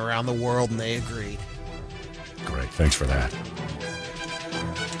children around the world, and they agreed. Great, thanks for that.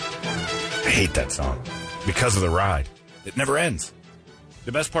 I hate that song because of the ride. It never ends.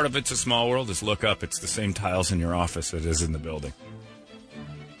 The best part of It's a Small World is look up. It's the same tiles in your office it is in the building.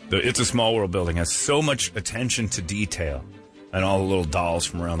 The It's a Small World building has so much attention to detail and all the little dolls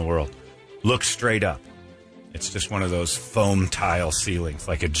from around the world. Look straight up. It's just one of those foam tile ceilings,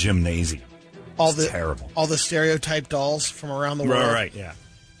 like a gymnasium. It's terrible. All the stereotype dolls from around the world. Right, yeah.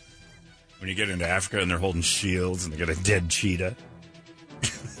 When you get into Africa and they're holding shields and they got a dead cheetah.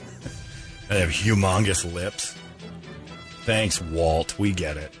 They have humongous lips. Thanks, Walt. We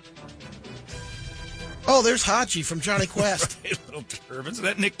get it. Oh, there's Hachi from Johnny Quest. Right, little turbans. Is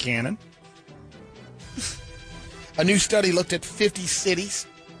that Nick Cannon? A new study looked at 50 cities,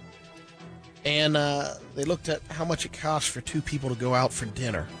 and they looked at how much it costs for two people to go out for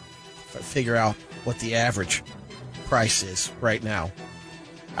dinner. Figure out what the average price is right now.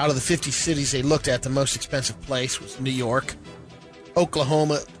 Out of the 50 cities they looked at, the most expensive place was New York.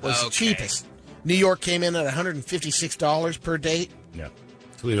 Oklahoma was the cheapest. New York came in at $156 per date. Yeah.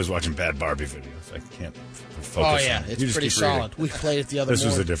 Toledo's watching bad Barbie videos. I can't focus Oh, on yeah. it. It's You just pretty keep reading. solid. We played it the other This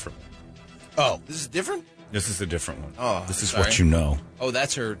morning. was a different one. Oh. This is different? This is a different one. Oh, this is sorry. what you know. Oh,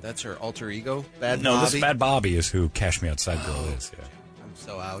 that's her alter ego? Bad No, Bobby? this Bad Bobby is who Cash Me Outside Girl is. Yeah. I'm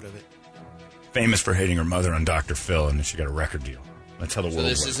so out of it. Famous for hating her mother on Dr. Phil, and then she got a record deal. That's how the So world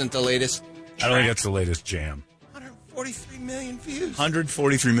this works. isn't the latest I don't think that's the latest jam. 143 million views.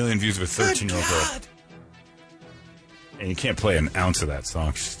 143 million views with a 13-year-old girl. God. And you can't play an ounce of that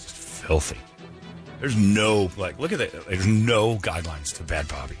song. She's just filthy. There's no, look at that. There's no guidelines to Bad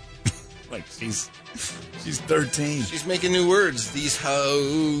Bobby. She's 13. She's making new words. These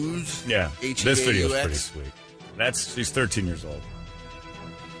hoes. Yeah. H-E-A-U-X. This video's pretty sweet. She's 13 years old.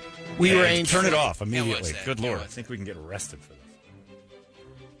 We Yeah, range turn it from- off immediately. what's that? Good Yeah, Lord. I what's think we can get arrested for this.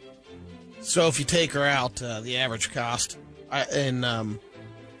 So if you take her out, the average cost in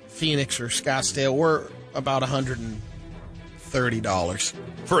Phoenix or Scottsdale, we're about $130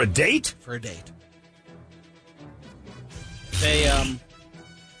 For a date? for a date. They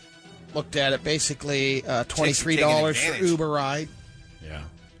looked at it basically $23 for advantage. Uber ride. Yeah.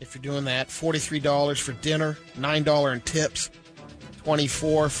 If you're doing that, $43 for dinner, $9 in tips,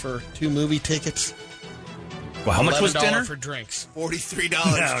 $24 for 2 movie tickets. Well, how much was $11 dinner? for drinks.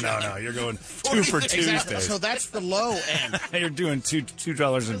 $43. No. You're going 2 for Tuesdays. Exactly. So that's the low end. You're doing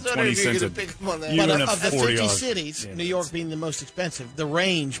 $2.20. You're gonna pick up on that. You're But gonna of the have 50 $40. cities, Yeah, New York being the most expensive, the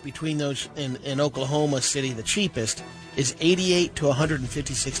range between those in Oklahoma City, the cheapest, is $88 to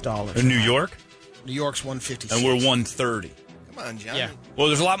 $156. In New York? New York's $156. And we're 130. Come on, John. Yeah. Well,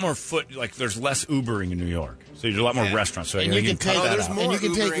 there's a lot more there's less Ubering in New York. So there's a lot more resturants. So And you can cut take that there's out. more and you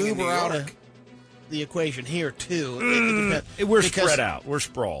can take Ubering in Uber New out York. of the equation here too. We're spread out. We're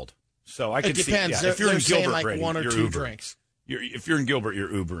sprawled. So I could see. It depends. If you're in saying Gilbert, like Brady, one or you're two Ubering. drinks. If you're in Gilbert, you're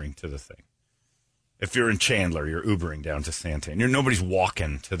Ubering to the thing. If you're in Chandler, you're Ubering down to Santa. And nobody's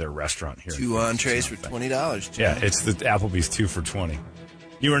walking to their restaurant here. 2 entrees for $20. Yeah, it's the Applebee's 2 for $20.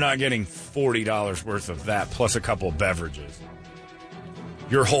 You are not getting $40 worth of that plus a couple of beverages.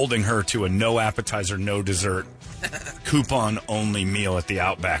 You're holding her to a no appetizer, no dessert, coupon-only meal at the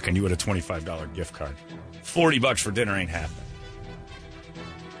Outback, and you had a $25 gift card. $40 for dinner ain't happening.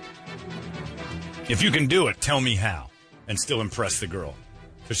 If you can do it, tell me how, and still impress the girl.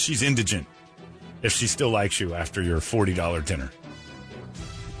 Because she's indigent if she still likes you after your $40 dinner.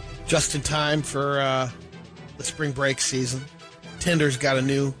 Just in time for the spring break season. Tinder's got a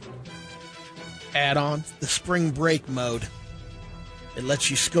new add-on, the spring break mode. It lets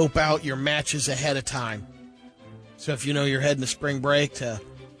you scope out your matches ahead of time. So if you know you're heading to spring break to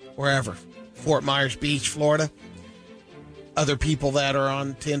wherever, Fort Myers Beach, Florida, other people that are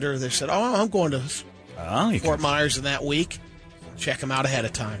on Tinder, they said, I'm going to Fort Myers in that week. Check them out ahead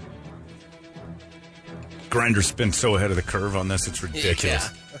of time. Grindr's been so ahead of the curve on this, it's ridiculous.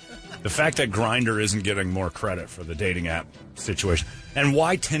 Yeah. The fact that Grindr isn't getting more credit for the dating app situation, and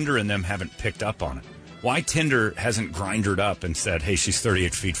why Tinder and them haven't picked up on it. Why Tinder hasn't Grindred up and said, hey, she's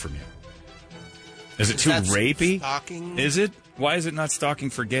 38 feet from you. Is it too rapey? Stalking? Is it? Why is it not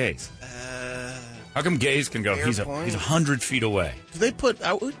stalking for gays? How come gays can go, he's 100 feet away? Do they put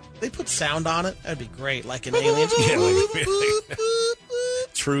sound on it? That'd be great, like an alien. Yeah, like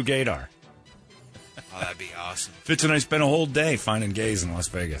true gaydar. Oh, that'd be awesome. Fitz and I spent a whole day finding gays in Las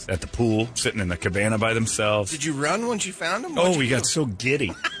Vegas. At the pool, sitting in the cabana by themselves. Did you run once you found them? We got so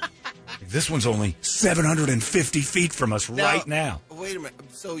giddy. This one's only 750 feet from us right now. Wait a minute.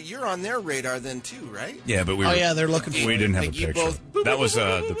 So you're on their radar then too, right? Yeah, but they're looking for we you. didn't have a picture. That was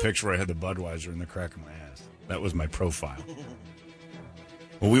the picture where I had the Budweiser in the crack of my ass. That was my profile.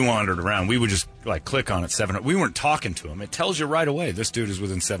 Well, we wandered around. We would just click on it. We weren't talking to him. It tells you right away this dude is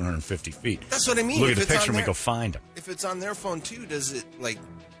within 750 feet. That's what I mean. Look at the picture and we go find him. If it's on their phone too, does it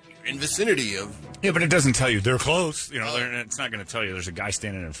in vicinity of? Yeah, but it doesn't tell you they're close. It's not going to tell you there's a guy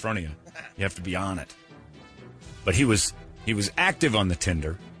standing in front of you. You have to be on it. But he was active on the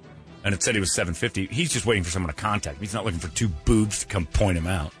Tinder, and it said he was 750. He's just waiting for someone to contact him. He's not looking for two boobs to come point him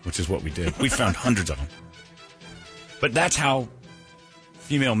out, which is what we did. We found hundreds of them. But that's how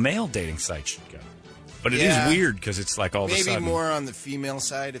female-male dating sites should go. But it is weird because it's like all of a sudden. Maybe more on the female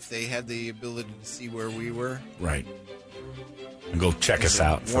side if they had the ability to see where we were. Right. And go check us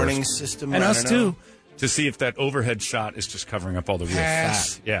out. Warning first. System. And us too. To see if that overhead shot is just covering up all the real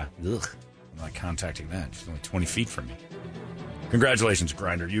fat. Yeah. Ugh. I'm not contacting that. She's only 20 feet from me. Congratulations,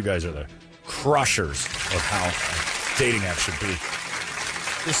 Grindr. You guys are the crushers of how a dating app should be.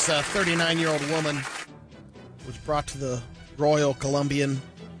 This 39-year-old woman was brought to the Royal Columbian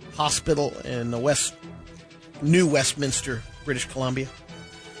Hospital in the New Westminster, British Columbia.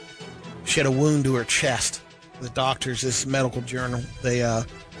 She had a wound to her chest. The doctors, this medical journal, they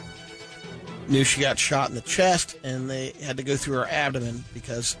knew she got shot in the chest, and they had to go through her abdomen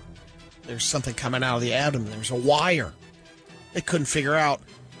because there's something coming out of the abdomen. There's a wire. They couldn't figure out.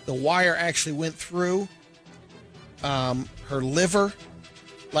 The wire actually went through her liver,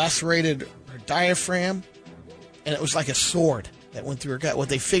 lacerated her diaphragm, and it was like a sword that went through her gut. What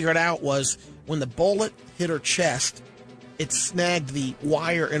they figured out was when the bullet hit her chest, it snagged the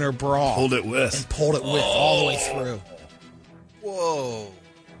wire in her bra. Pulled it with. And pulled it with all the way through. Whoa.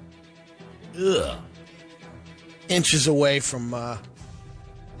 Ugh. Inches away from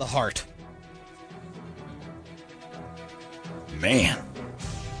the heart. Man.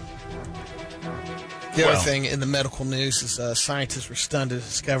 The other thing in the medical news is scientists were stunned to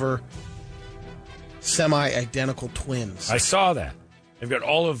discover semi-identical twins. I saw that. They've got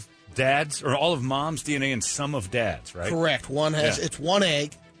all of dad's or all of mom's DNA and some of dad's, right? Correct. One has it's one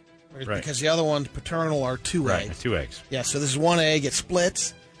egg, right, because the other one's paternal are two eggs. Two eggs. Yeah, so this is one egg. It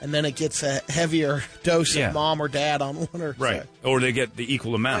splits, and then it gets a heavier dose of mom or dad on one or right, or they get the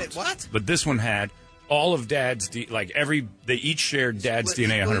equal amount. Wait, what? But this one had all of dad's they each shared dad's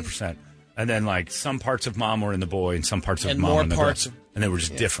DNA 100%, and then some parts of mom were in the boy and some parts of mom in the girl, and they were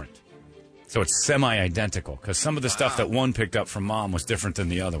just different. So it's semi-identical because some of the stuff that one picked up from mom was different than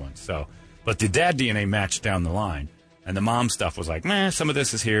the other one. So, but the dad DNA matched down the line, and the mom stuff was like, some of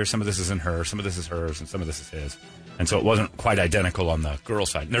this is here, some of this is in her, some of this is hers, and some of this is his. And so it wasn't quite identical on the girl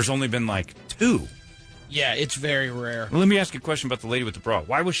side. And there's only been 2. Yeah, it's very rare. Well, let me ask you a question about the lady with the bra.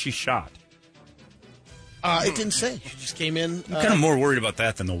 Why was she shot? It didn't say. She just came in. I'm kind of more worried about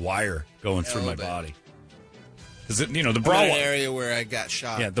that than the wire going through my body. Because, the I'm brawl in an area where I got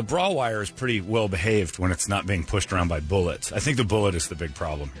shot. Yeah, the brawl wire is pretty well behaved when it's not being pushed around by bullets. I think the bullet is the big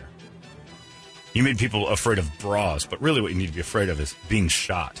problem here. You made people afraid of bras, but really what you need to be afraid of is being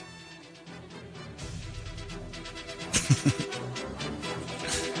shot.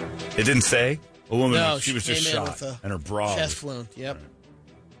 It didn't say? A woman, No, she was just came in shot, with a and her bra chest was... wound. Yep.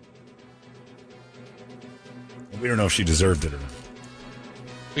 We don't know if she deserved it or not.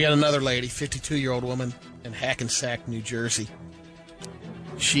 We got another lady, 52-year-old woman in Hackensack, New Jersey.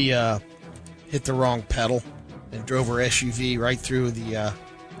 She hit the wrong pedal and drove her SUV right through the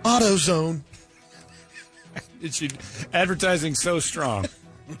auto zone. Advertising so strong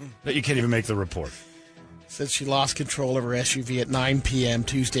that you can't even make the report. Said she lost control of her SUV at 9 p.m.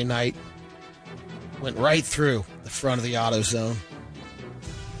 Tuesday night. Went right through the front of the auto zone.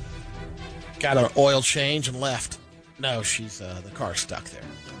 Got an oil change and left. No, the car's stuck there.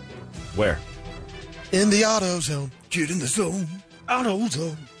 Where? In the auto zone. Get in the zone. Auto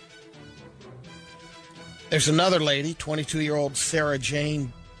zone. There's another lady, 22-year-old Sarah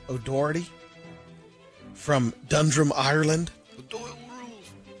Jane O'Doherty from Dundrum, Ireland.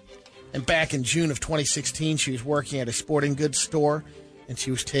 And back in June of 2016, she was working at a sporting goods store, and she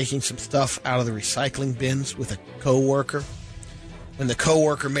was taking some stuff out of the recycling bins with a coworker. When the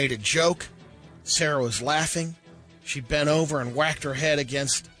coworker made a joke, Sarah was laughing. She bent over and whacked her head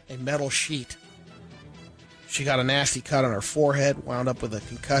against a metal sheet. She got a nasty cut on her forehead, wound up with a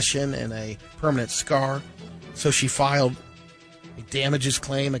concussion and a permanent scar. So she filed a damages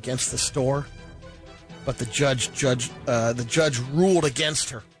claim against the store, but the judge ruled against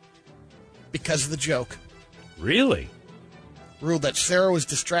her because of the joke. Really? Ruled that Sarah was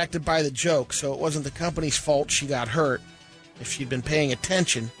distracted by the joke, so it wasn't the company's fault she got hurt. If she'd been paying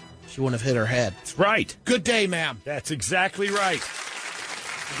attention, she wouldn't have hit her head. That's right. Good day, ma'am. That's exactly right.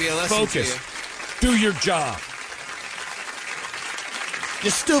 It'll be a lesson to Focus. you. Do your job. You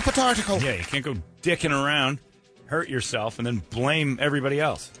stupid article. Yeah, you can't go dicking around, hurt yourself, and then blame everybody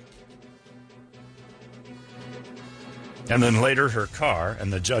else. And then later, her car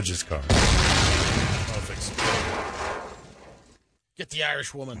and the judge's car. Get the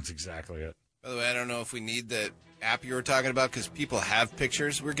Irish woman. That's exactly it. By the way, I don't know if we need the app you were talking about because people have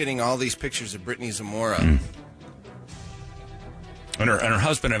pictures. We're getting all these pictures of Brittany Zamora. And her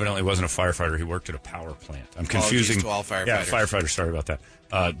husband evidently wasn't a firefighter. He worked at a power plant. I'm confusing. To all firefighters. Yeah, firefighters. Sorry about that.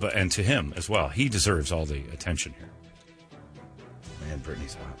 And to him as well. He deserves all the attention here. Man,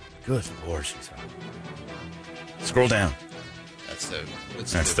 Brittany's hot. Good Lord, she's hot. Scroll down.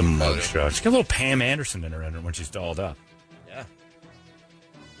 That's the mug shot. She's got a little Pam Anderson in her when she's dolled up. Yeah.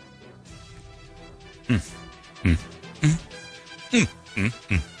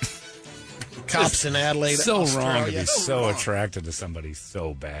 Cops in Adelaide, So Australia. wrong to be so attracted to somebody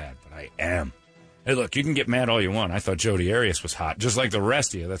so bad, but I am. Hey, look, you can get mad all you want. I thought Jodi Arias was hot, just like the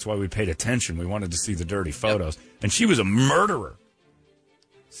rest of you. That's why we paid attention. We wanted to see the dirty photos. And she was a murderer.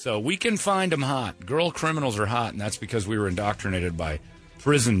 So we can find them hot. Girl criminals are hot, and that's because we were indoctrinated by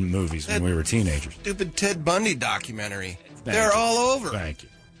prison movies when we were teenagers. Stupid Ted Bundy documentary. Thank They're you. all over. Thank you.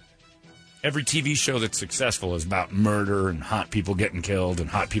 Every TV show that's successful is about murder and hot people getting killed and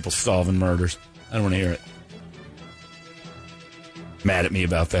hot people solving murders. I don't want to hear it. Mad at me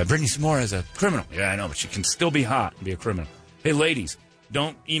about that. Brittany Zamora is a criminal. Yeah, I know, but she can still be hot and be a criminal. Hey, ladies,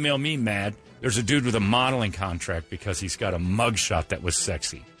 don't email me mad. There's a dude with a modeling contract because he's got a mugshot that was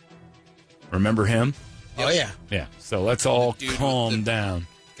sexy. Remember him? Oh, yeah. Yeah, so let's all calm down.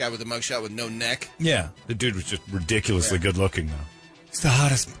 Guy with a mugshot with no neck. Yeah, the dude was just ridiculously good looking, though. He's the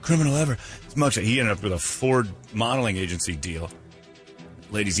hottest criminal ever. His mugshot. He ended up with a Ford modeling agency deal.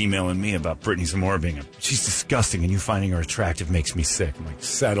 Ladies emailing me about Brittany Zamora being she's disgusting, and you finding her attractive makes me sick. I'm like,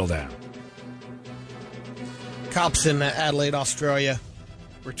 settle down. Cops in Adelaide, Australia,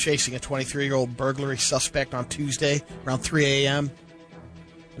 were chasing a 23-year-old burglary suspect on Tuesday around 3 a.m.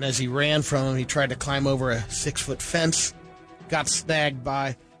 And as he ran from him, he tried to climb over a 6-foot fence, got snagged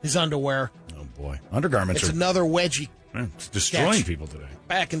by his underwear. Oh, boy. Undergarments It's another wedgie. It's destroying catch. people today.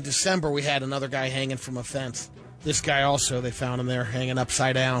 Back in December, we had another guy hanging from a fence. This guy also, they found him there hanging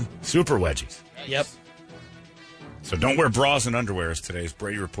upside down. Super wedgies. Yep. So don't wear bras and underwear is today's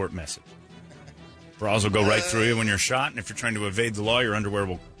Brady Report message. Bras will go right through you when you're shot, and if you're trying to evade the law, your underwear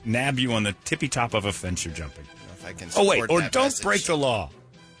will nab you on the tippy top of a fence you're jumping. If I can Oh, wait, support or that don't message. break the law.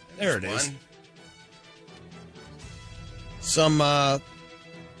 There it is. One. Some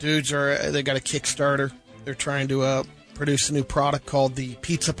dudes they got a Kickstarter. They're trying to produce a new product called the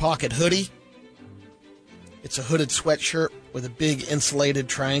Pizza Pocket Hoodie. It's a hooded sweatshirt with a big insulated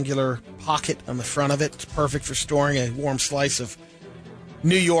triangular pocket on the front of it. It's perfect for storing a warm slice of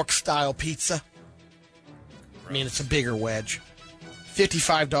New York-style pizza. I mean, it's a bigger wedge.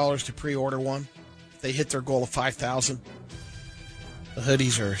 $55 to pre-order one. If they hit their goal of 5,000, the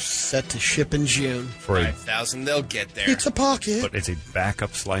hoodies are set to ship in June. For 5,000, they'll get there. Pizza pocket. But it's a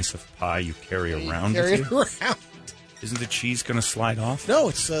backup slice of pie you carry around Carry with it you? around. Isn't the cheese going to slide off? No,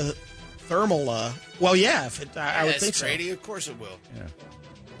 it's a thermal. Well, yeah, if it, I would think so. Brady, of course it will. Yeah.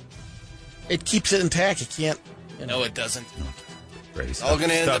 It keeps it intact. It can't. No, it doesn't. Brady, It's all going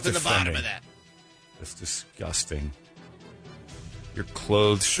to end stop up in the bottom defending. of that. That's disgusting. Your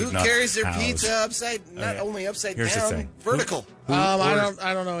clothes should Who not carries their house- pizza upside, not only upside Here's the down, thing. vertical? I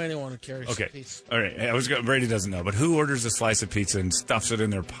don't know anyone who carries Okay. pizza. All right. Brady doesn't know, but who orders a slice of pizza and stuffs it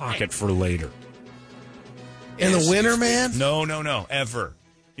in their pocket for later? In the winter, man? No, ever.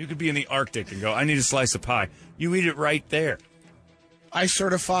 You could be in the Arctic and go, I need a slice of pie. You eat it right there. I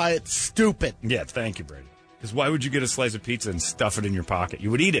certify it stupid. Yeah, thank you, Brady. Because why would you get a slice of pizza and stuff it in your pocket? You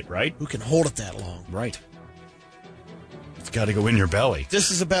would eat it, right? Who can hold it that long? Right. It's got to go in your belly.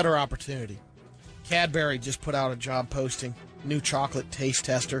 This is a better opportunity. Cadbury just put out a job posting. New chocolate taste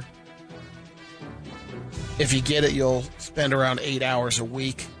tester. If you get it, you'll spend around 8 hours a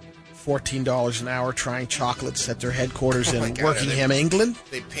week, $14 an hour trying chocolates at their headquarters in Workingham, England.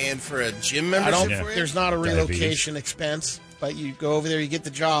 They paying for a gym membership for you? There's not a relocation expense, but you go over there, you get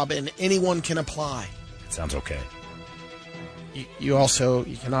the job, and anyone can apply. Sounds okay. You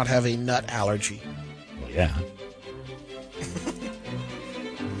cannot have a nut allergy. Well, yeah.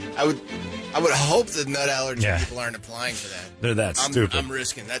 I would hope the nut allergy people aren't applying for that. They're that stupid. I'm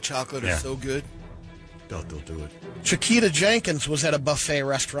risking. That chocolate is so good. They'll do it. Chiquita Jenkins was at a buffet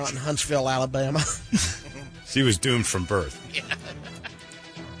restaurant in Huntsville, Alabama. She was doomed from birth. Yeah.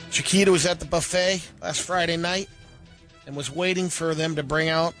 Chiquita was at the buffet last Friday night and was waiting for them to bring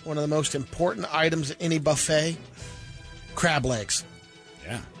out one of the most important items at any buffet, crab legs.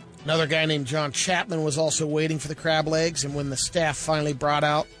 Yeah. Another guy named John Chapman was also waiting for the crab legs, and when the staff finally brought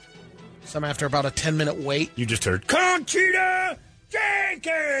out some after about a 10-minute wait, you just heard, Conchita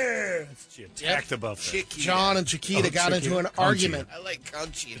Jenkins! She attacked the buffet. John and Chiquita got into an argument. I like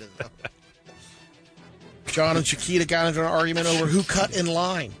Conchita, though. John and Chiquita got into an argument over who cut in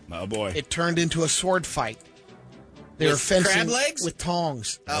line. Oh, boy. It turned into a sword fight. They were fencing crab legs? with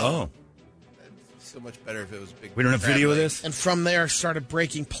tongs. Oh. So much better if it was big. We don't have video of this? And from there, started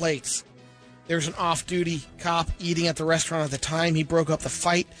breaking plates. There's an off-duty cop eating at the restaurant at the time. He broke up the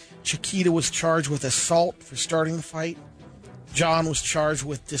fight. Chiquita was charged with assault for starting the fight. John was charged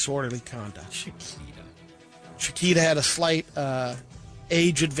with disorderly conduct. Chiquita had a slight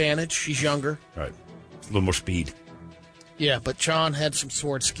age advantage. She's younger. Right. A little more speed. Yeah, but John had some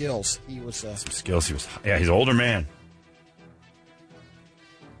sword skills. He was some skills. He's an older man.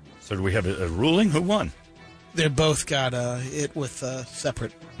 So do we have a ruling? Who won? They both got hit with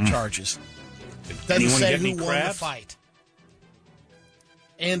separate charges. Doesn't anyone say get who any won crabs? the fight.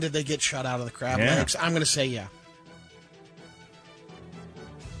 And did they get shut out of the crab Yeah. legs? I'm going to say yeah.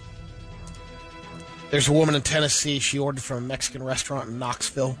 There's a woman in Tennessee. She ordered from a Mexican restaurant in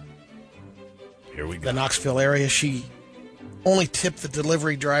Knoxville. Here we go. The Knoxville area. She only tipped the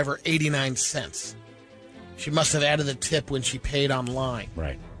delivery driver 89 cents. She must have added the tip when she paid online.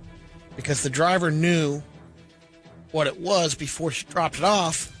 Right. Because the driver knew what it was before she dropped it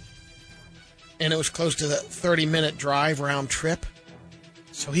off, and it was close to the 30-minute drive round trip.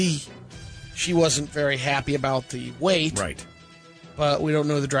 So she wasn't very happy about the wait. Right. But we don't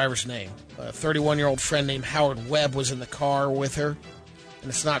know the driver's name. A 31-year-old friend named Howard Webb was in the car with her, and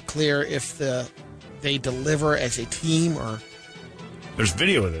it's not clear if they deliver as a team or... There's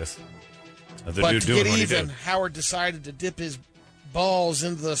video of this. Of the But dude to doing get what he even, did. Howard decided to dip his balls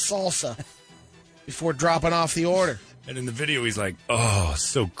into the salsa before dropping off the order. And in the video, he's like, oh,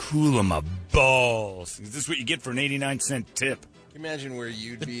 so cool on my balls. Is this what you get for an 89-cent tip? Can you imagine where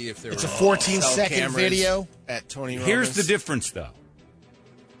you'd be if there It's were a 14-second cameras video at Tony Roma's? Here's the difference, though.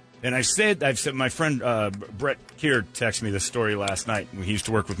 And I've said my friend Brett Keir texted me this story last night. He used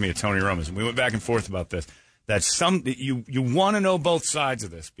to work with me at Tony Roma's, and we went back and forth about this. That you want to know both sides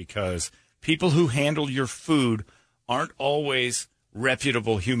of this, because people who handle your food aren't always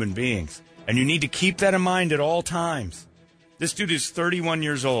reputable human beings. And you need to keep that in mind at all times. This dude is 31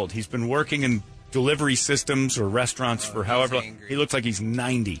 years old. He's been working in delivery systems or restaurants for however long. He looks like he's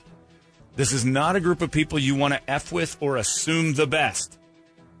 90. This is not a group of people you want to F with or assume the best.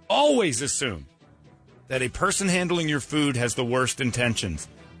 Always assume that a person handling your food has the worst intentions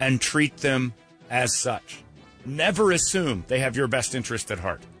and treat them as such. Never assume they have your best interest at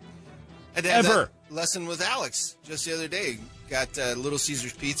heart. I had Ever. that lesson with Alex just the other day. Got Little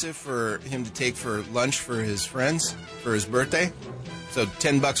Caesar's Pizza for him to take for lunch for his friends for his birthday. So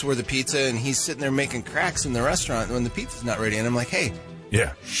 $10 worth of pizza, and he's sitting there making cracks in the restaurant when the pizza's not ready. And I'm like, hey,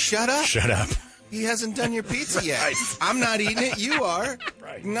 Yeah. shut up. Shut up. He hasn't done your pizza yet. I'm not eating it. You are.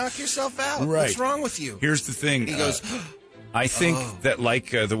 Right. Knock yourself out. Right. What's wrong with you? Here's the thing. He goes, I think that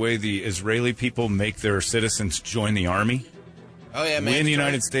like the way the Israeli people make their citizens join the army, oh, yeah, we in the mandatory.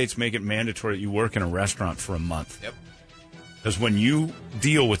 United States make it mandatory that you work in a restaurant for a month. Yep. Because when you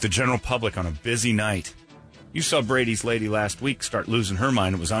deal with the general public on a busy night, you saw Brady's lady last week start losing her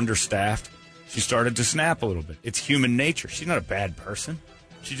mind. It was understaffed. She started to snap a little bit. It's human nature. She's not a bad person.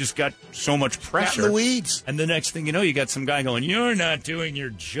 She just got so much pressure. Got in the weeds. And the next thing you know, you got some guy going, "You're not doing your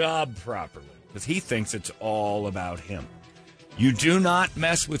job properly." Because he thinks it's all about him. You do not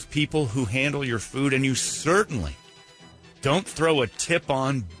mess with people who handle your food, and you certainly don't throw a tip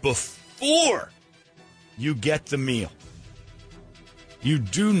on before you get the meal. You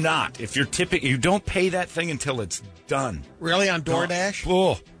do not. If you're tipping, you don't pay that thing until it's done. Really, on DoorDash?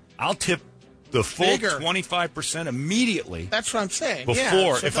 Oh, I'll tip the full Bigger. 25% immediately. That's what I'm saying. Before,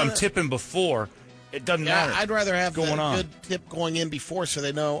 Yeah, so if I'm tipping before, it doesn't matter. I'd rather have going the on. good tip going in before so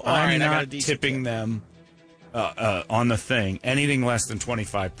they know, all I'm right, I got a not decent tipping tip. them on the thing. Anything less than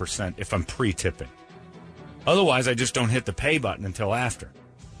 25% if I'm pre-tipping. Otherwise, I just don't hit the pay button until after.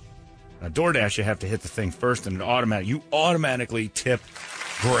 Now, DoorDash, you have to hit the thing first, and you automatically tip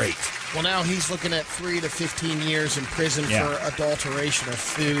great. Well, now he's looking at 3 to 15 years in prison Yeah. for adulteration of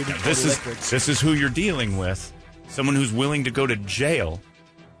food Now, or this liquids. is who you're dealing with. Someone who's willing to go to jail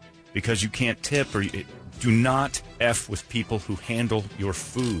because you can't tip, or do not F with people who handle your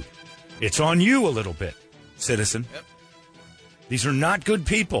food. It's on you a little bit, citizen. Yep. These are not good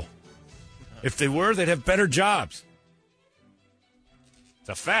people. If they were, they'd have better jobs. It's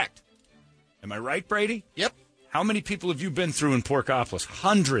a fact. Am I right, Brady? Yep. How many people have you been through in Porkopolis?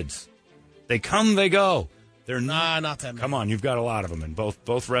 Hundreds. They come, they go. They're Not that many. Come on, you've got a lot of them in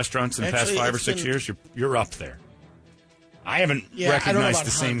both restaurants in the past Actually, 5 or it's 6 been- years. You're up there. I haven't Yeah, I don't know recognized about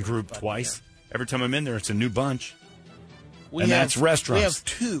the same 100, group but, twice. Every time I'm in there, it's a new bunch. We And have- that's restaurants. We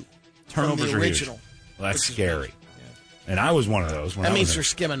have 2 Turnovers from the are huge. original. Well, that's which is scary. good. And I was one of those. When That I means was they're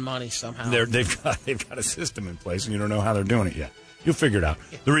skimming money somehow. they've got a system in place, and you don't know how they're doing it yet. You'll figure it out.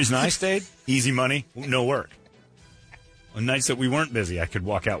 The reason I stayed, easy money, no work. On nights that we weren't busy, I could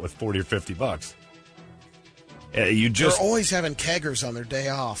walk out with $40 or $50. You just They're always having keggers on their day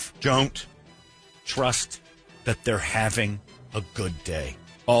off. don't trust that they're having a good day.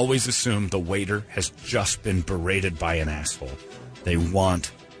 Always assume the waiter has just been berated by an asshole. They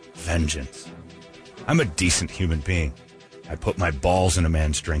want vengeance. I'm a decent human being. I put my balls in a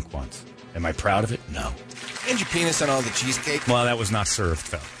man's drink once. Am I proud of it? No. And your penis on all the cheesecake. Well, that was not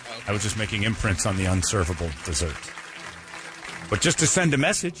served, though. I was just making imprints on the unservable desserts. But just to send a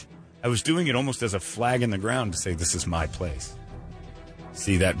message, I was doing it almost as a flag in the ground to say, this is my place.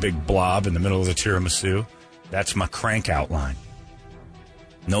 See that big blob in the middle of the tiramisu? That's my crank outline.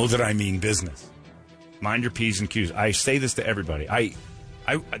 Know that I mean business. Mind your P's and Q's. I say this to everybody.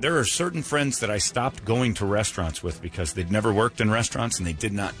 There are certain friends that I stopped going to restaurants with because they'd never worked in restaurants and they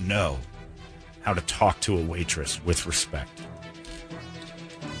did not know how to talk to a waitress with respect.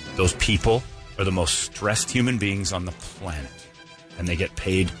 Those people are the most stressed human beings on the planet, and they get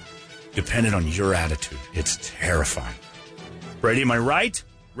paid dependent on your attitude. It's terrifying. Brady, am I right?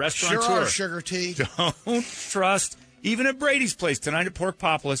 Restaurateur. Sure are, Sugar Tea. Don't trust, even at Brady's place tonight at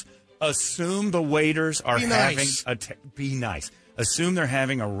Porkopolis, assume the waiters are Be having nice. be nice. Assume they're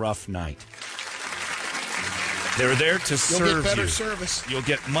having a rough night. They're there to serve you. You'll get better service. You'll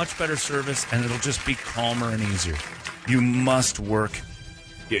get much better service, and it'll just be calmer and easier. You must work.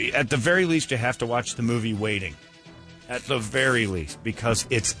 At the very least, you have to watch the movie Waiting. At the very least, because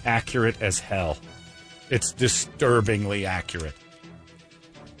it's accurate as hell. It's disturbingly accurate.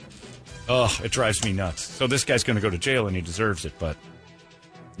 Oh, it drives me nuts. So this guy's going to go to jail, and he deserves it, but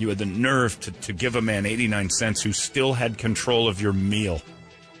you had the nerve to give a man 89 cents who still had control of your meal.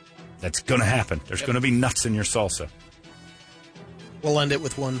 That's going to happen. There's going to be nuts in your salsa. We'll end it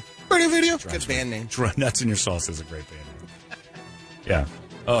with one radio video. Good band name. Nuts in your salsa is a great band name. Yeah.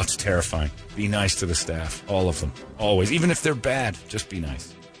 Oh, it's terrifying. Be nice to the staff. All of them. Always. Even if they're bad, just be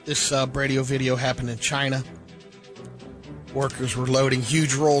nice. This radio video happened in China. Workers were loading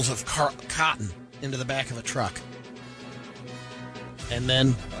huge rolls of cotton into the back of a truck. And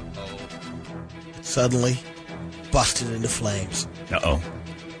then it suddenly busted into flames. Uh-oh.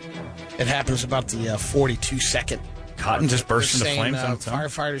 It happens about the 42-second. Cotton just burst into They're flames saying, on its own?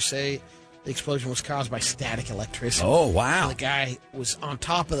 Firefighters say the explosion was caused by static electricity. Oh, wow. And the guy was on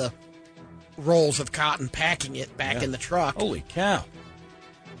top of the rolls of cotton, packing it back in the truck. Holy cow.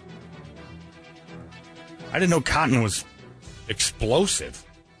 I didn't know cotton was explosive,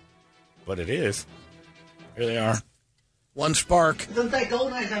 but it is. Here they are. One spark. As you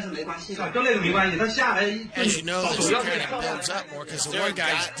know, this kind of builds up more because the one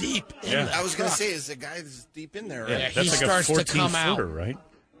guy's deep in the I was going to truck. say, is the guy that's deep in there, right? Yeah, he that's like starts a to come 14-footer, out. right?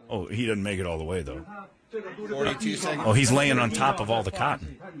 Oh, he doesn't make it all the way, though. 42 seconds. Oh, he's laying on top of all the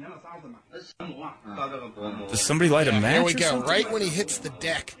cotton. Does somebody light a match? Here we or go. something? Right when he hits the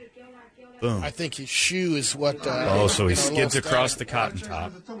deck. Boom. I think his shoe is what... So he skids lost across out. the cotton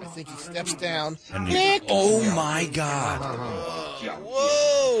top. I think he steps down. And Click. oh, my God.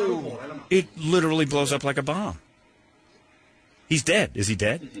 Whoa! It literally blows up like a bomb. He's dead. Is he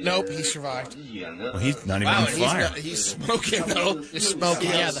dead? Nope, he survived. Well, he's not even on fire. He's smoking, though. He's smoking.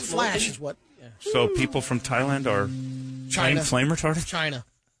 Yeah, the flash is what... Yeah. So people from Thailand are flame retarded? China.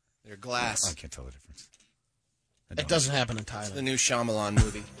 They're glass. I can't tell the difference. It doesn't happen in Thailand. The new Shyamalan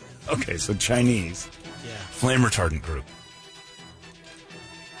movie. Okay, so Chinese. Yeah. Flame retardant group.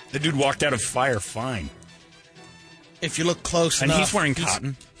 The dude walked out of fire fine. If you look close And enough... he's wearing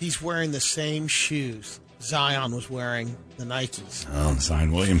cotton. He's wearing the same shoes Zion was wearing, the Nikes. Oh,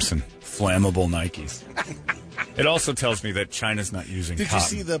 Zion Williamson. Flammable Nikes. It also tells me that China's not using Did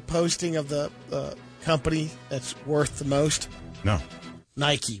cotton. you see the posting of the company that's worth the most? No.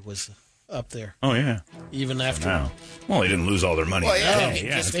 Nike was up there. Oh, yeah. Even after... Now. Well, they didn't lose all their money. Well, yeah, today. I mean,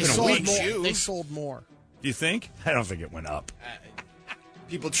 It's They been a sold week. more. They sold more. Do you think? I don't think it went up.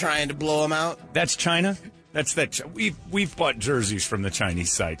 People trying to blow them out. That's China? That's that. We've bought jerseys from the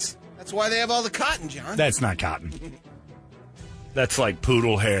Chinese sites. That's why they have all the cotton, John. That's not cotton. That's like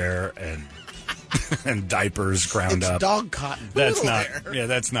poodle hair and and diapers ground It's up. dog cotton. That's poodle not. hair. Yeah,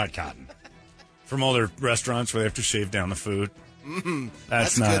 that's not cotton. From all their restaurants where they have to shave down the food.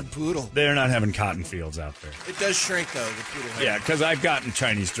 That's not good poodle. They're not having cotton fields out there. It does shrink, though, the poodle hair. Yeah, because I've gotten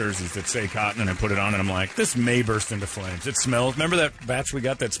Chinese jerseys that say cotton, and I put it on, and I'm like, this may burst into flames. It smells. Remember that batch we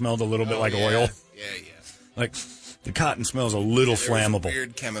got that smelled a little bit like oil? Yeah. Like the cotton smells a little There was flammable. a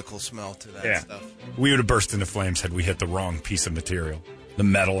weird chemical smell to that stuff. We would have burst into flames had we hit the wrong piece of material. The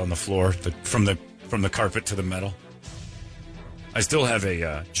metal on the floor, from the carpet to the metal. I still have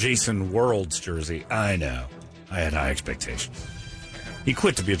a Jason Worlds jersey. I know. I had high expectations. He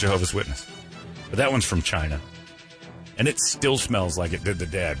quit to be a Jehovah's Witness. But that one's from China. And it still smells like it did the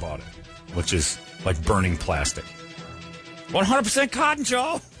day I bought it, which is like burning plastic. 100% cotton,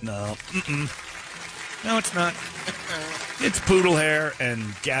 Joe? No. No, it's not. It's poodle hair and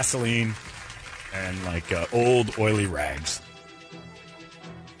gasoline and like old oily rags.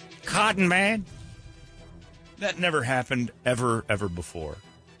 Cotton, man. That never happened ever before.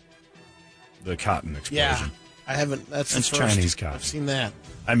 The cotton explosion. Yeah. I haven't. That's It's the first. Chinese cotton. I've seen that.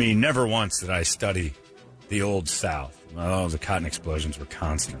 I mean, never once did I study the old South. Oh, the cotton explosions were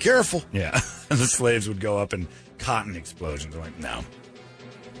constant. Careful. Yeah. The slaves would go up in cotton explosions. I'm like, no.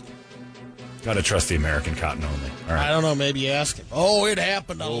 Got to trust the American cotton only. All right. I don't know. Maybe ask him. Oh, it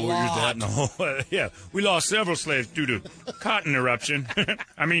happened a lot. Yeah, we lost several slaves due to cotton eruption.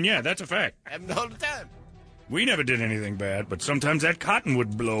 I mean, yeah, that's a fact. Happened all the time. We never did anything bad, but sometimes that cotton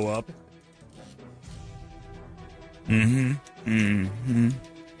would blow up. What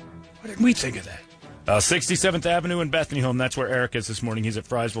did we think of that? 67th Avenue in Bethany Home. That's where Eric is this morning. He's at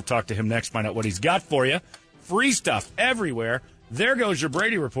Fry's. We'll talk to him next, find out what he's got for you. Free stuff everywhere. There goes your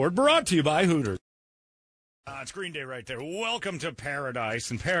Brady Report, brought to you by Hooters. It's Green Day right there. Welcome to Paradise.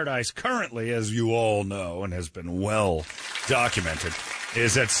 And Paradise currently, as you all know and has been well documented,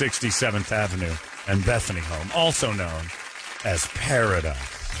 is at 67th Avenue and Bethany Home, also known as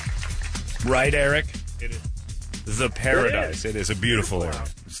Paradise. Right, Eric? It is the Paradise. It is a beautiful area.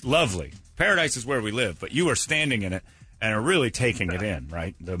 It's lovely. Paradise is where we live, but you are standing in it and are really taking it in,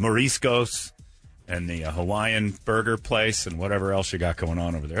 right? The Moriscos and the Hawaiian burger place and whatever else you got going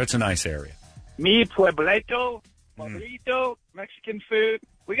on over there. It's a nice area. Mi Pueblito, Mexican food.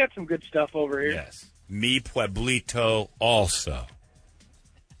 We got some good stuff over here. Yes. Mi Pueblito also.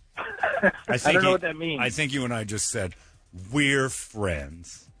 I don't know what that means. I think you and I just said, we're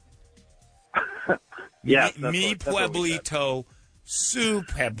friends. Yes, Mi that's what we said. Pueblito, su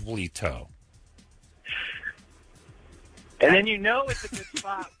Pueblito. And then you know it's a good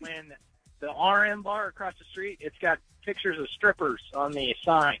spot when the RM bar across the street, it's got pictures of strippers on the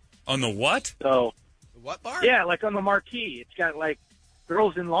sign. On the what? So, The what bar? yeah, like on the marquee. It's got like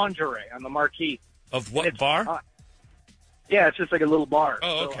girls in lingerie on the marquee. Of what bar? Yeah, it's just like a little bar.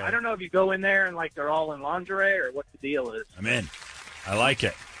 Oh, okay. So I don't know if you go in there and like they're all in lingerie or what the deal is. I'm in. I like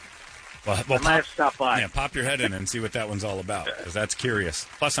it. I might have to stop by. Yeah, pop your head in and see what that one's all about, because that's curious.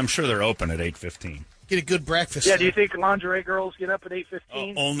 Plus, I'm sure they're open at 8:15. Get a good breakfast. Yeah, do you think lingerie girls get up at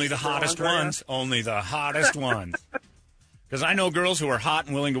 8:15? Only the hottest ones. Only the hottest ones. Because I know girls who are hot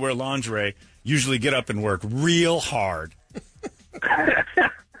and willing to wear lingerie usually get up and work real hard.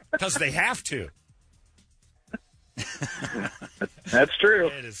 Because they have to. That's true.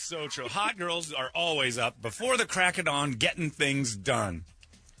 It is so true. Hot girls are always up before the crack of dawn getting things done.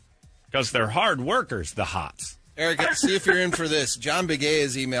 Because they're hard workers, the hots. Eric, see if you're in for this. John Begay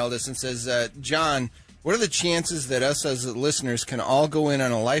has emailed us and says, John, what are the chances that us as listeners can all go in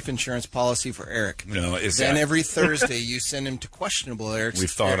on a life insurance policy for Eric? Then every Thursday you send him to questionable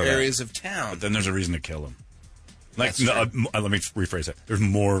areas of town. But then there's a reason to kill him. Let me rephrase that. There's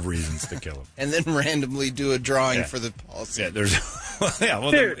more reasons to kill him. And then randomly do a drawing for the policy. Yeah, there's. Dude, that's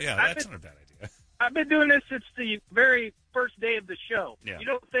not a bad idea. I've been doing this since the very first day of the show. Yeah. You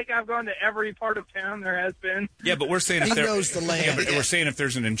don't think I've gone to every part of town there has been? Yeah, but we're saying He knows the land. Yeah, but we're saying if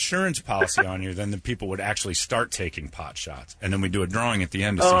there's an insurance policy on you, then the people would actually start taking pot shots, and then we do a drawing at the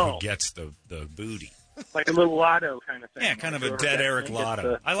end to see who gets the booty. Like a little lotto kind of thing. Yeah, kind of a dead Eric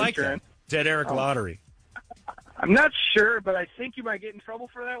lotto. I like that. Dead Eric lottery. I'm not sure, but I think you might get in trouble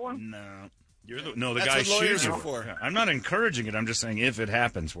for that one. No. The That's guy what lawyers shoots you are for. Yeah, I'm not encouraging it. I'm just saying if it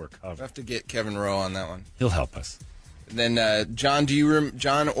happens, we're covered. We'll have to get Kevin Rowe on that one. He'll help us. Then, John,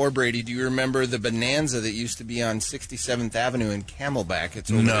 John or Brady, do you remember the Bonanza that used to be on 67th Avenue in Camelback?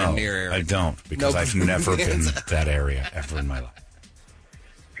 It's over there near Eric. I don't, because I've never been that area ever in my life.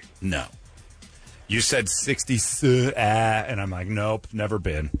 No. You said 60, and I'm like, nope, never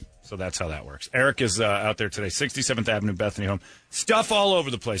been. So that's how that works. Eric is out there today, 67th Avenue, Bethany Home. Stuff all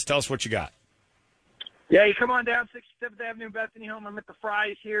over the place. Tell us what you got. Yeah, you come on down 67th Avenue, Bethany Home. I'm at the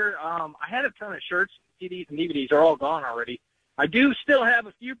Fry's here. I had a ton of shirts, CDs, and DVDs. They're all gone already. I do still have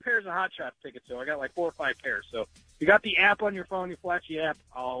a few pairs of Hot Shots tickets, though. I got like 4 or 5 pairs. So if you got the app on your phone, you flash the app,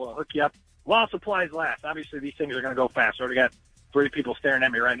 I'll hook you up. While supplies last. Obviously, these things are going to go fast. I already got 3 people staring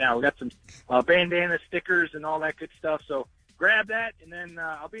at me right now. We got some bandana stickers and all that good stuff. So grab that, and then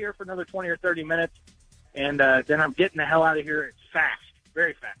I'll be here for another 20 or 30 minutes, and then I'm getting the hell out of here. It's fast,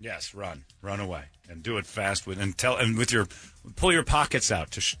 very fast. Yes, run away, and do it fast pull your pockets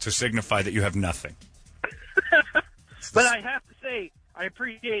out to signify that you have nothing. But I have to say, I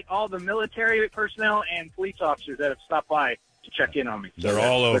appreciate all the military personnel and police officers that have stopped by to check in on me. They're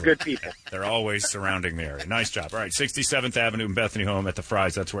all over. They're good people. They're always surrounding the area. Nice job. All right, 67th Avenue in Bethany Home at the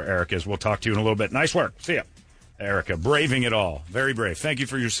Fry's. That's where Eric is. We'll talk to you in a little bit. Nice work. See ya. Erica, braving it all. Very brave. Thank you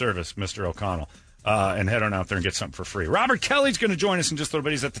for your service, Mr. O'Connell. And head on out there and get something for free. Robert Kelly's going to join us in just a little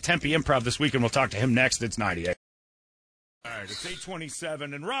bit. He's at the Tempe Improv this week, and we'll talk to him next. It's 98. All right, it's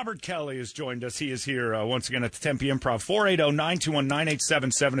 8:27, and Robert Kelly has joined us. He is here once again at the Tempe Improv,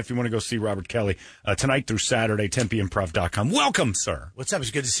 480-921-9877 if you want to go see Robert Kelly tonight through Saturday, TempeImprov.com. Welcome, sir. What's up? It's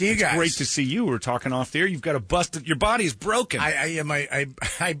good to see you guys. Great to see you. We're talking off there. You've got a busted. Your body is broken.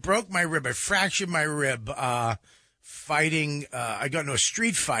 I broke my rib. I fractured my rib. Fighting, I got into a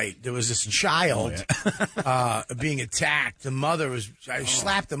street fight. There was this child being attacked. The mother I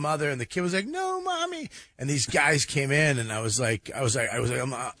slapped the mother, and the kid was like, "No, mommy!" And these guys came in, and I was like,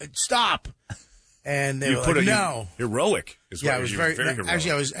 "Stop!" And they were like, "No." Heroic. Yeah, it was very heroic.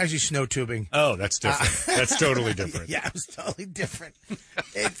 Actually, I was actually snow tubing. Oh, that's different. That's totally different. Yeah, it was totally different.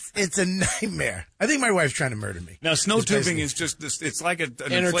 It's a nightmare. I think my wife's trying to murder me. Now, snow tubing is just this. It's like an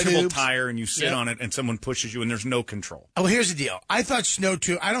inflatable tire, and you sit on it, and someone pushes you, and there's no control. Oh, here's the deal. I thought snow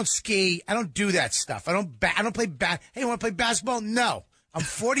tube. I don't ski. I don't do that stuff. I don't play Hey, you want to play basketball? No. I'm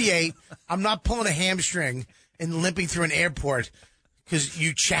 48. I'm not pulling a hamstring and limping through an airport because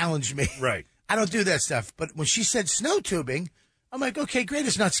you challenged me. Right. I don't do that stuff. But when she said snow tubing, I'm like, okay, great.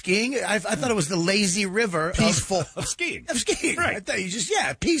 It's not skiing. I thought it was the lazy river peaceful of skiing. Of skiing. Right. I thought you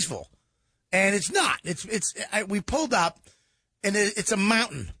peaceful. And it's not. We pulled up, and it's a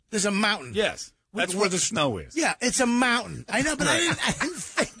mountain. There's a mountain. Yes. That's where the snow is. Yeah, it's a mountain. I know, but I didn't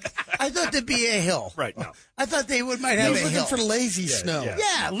think. I thought there'd be a hill. Right. No. I thought they might have a hill. Looking for lazy snow.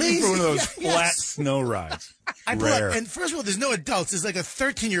 Yeah, lazy. For one of those flat snow rides. Rare. And first of all, there's no adults. There's like a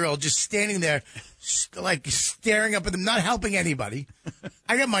 13-year-old just standing there, like staring up at them, not helping anybody.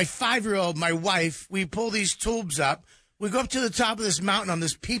 I got my 5-year-old, my wife. We pull these tubes up. We go up to the top of this mountain on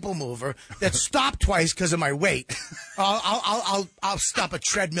this people mover that stopped twice because of my weight. I'll stop a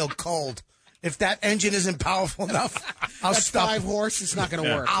treadmill cold. If that engine isn't powerful enough, I'll stop. 5 horse, it's not going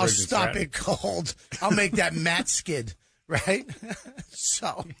to work. I'll stop it cold. I'll make that mat skid, right?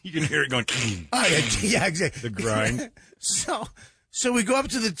 So you can hear it going. Oh yeah, exactly. The grind. So we go up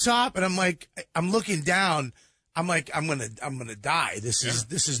to the top, and I'm looking down. I'm like, I'm gonna die. This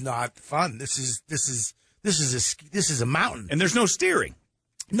is not fun. This is a mountain. And there's no steering.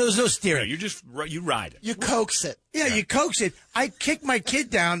 No, there's no steering. No, you ride it. You coax it. Yeah, you coax it. I kick my kid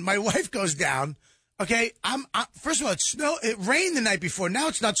down. My wife goes down. Okay, first of all, it rained the night before. Now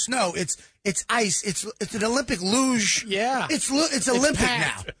it's not snow. It's ice. It's an Olympic luge. Yeah. It's Olympic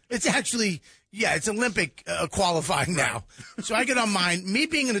packed. now. It's actually, it's Olympic qualifying now. So I get on mine. Me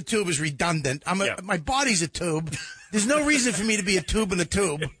being in a tube is redundant. My body's a tube. There's no reason for me to be a tube in a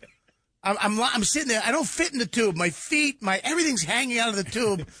tube. I'm sitting there. I don't fit in the tube. My feet, everything's hanging out of the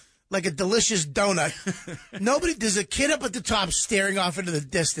tube like a delicious donut. There's a kid up at the top staring off into the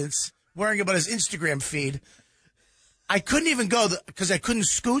distance, worrying about his Instagram feed. I couldn't even go because I couldn't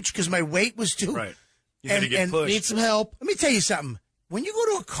scooch because my weight was too. Right. You had to get pushed. Need some help. Let me tell you something. When you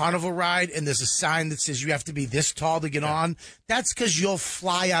go to a carnival ride and there's a sign that says you have to be this tall to get on, that's because you'll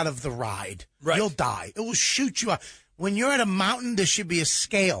fly out of the ride. Right. You'll die. It will shoot you up. When you're at a mountain, there should be a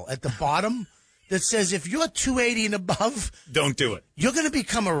scale at the bottom that says if you're 280 and above, don't do it. You're going to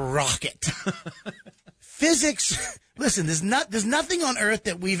become a rocket. Physics. Listen, there's nothing on Earth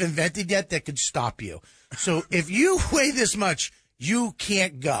that we've invented yet that could stop you. So if you weigh this much, you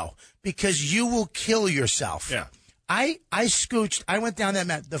can't go because you will kill yourself. Yeah. I scooched. I went down that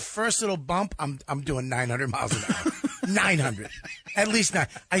mountain. The first little bump, I'm doing 900 miles an hour. 900. At least 9.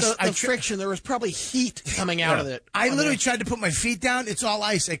 The friction, there was probably heat coming out of it. I literally tried to put my feet down. It's all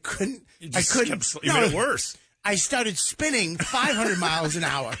ice. I couldn't. You made it worse. I started spinning 500 miles an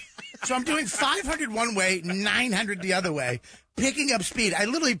hour. So I'm doing 500 one way, 900 the other way, picking up speed. I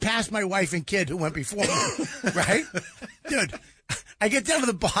literally passed my wife and kid who went before me, right? Dude, I get down to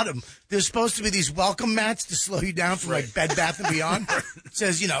the bottom. There's supposed to be these welcome mats to slow you down from like Bed Bath & Beyond. It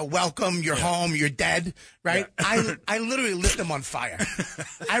says, welcome, you're home, you're dead, right? Yeah. I literally lit them on fire.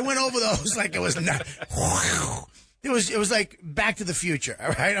 I went over those like it was not. It was like Back to the Future, all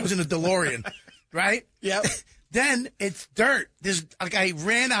right? I was in a DeLorean, right? Yep. Then it's dirt. I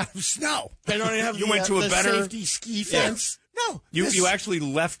ran out of snow. They don't even have went to a better safety ski fence. No. You actually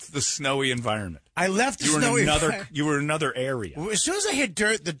left the snowy environment. I left the snowy environment. You were in another area. As soon as I hit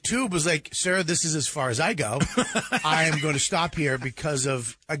dirt, the tube was like, sir, this is as far as I go. I am going to stop here because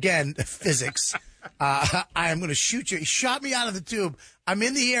of, again, physics. I am going to shoot you. He shot me out of the tube. I'm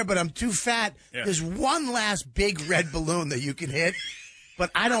in the air, but I'm too fat. Yeah. There's one last big red balloon that you can hit,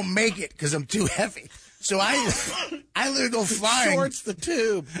 but I don't make it because I'm too heavy. So I literally go flying. Shorts the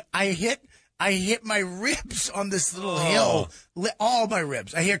tube. I hit my ribs on this little hill. All my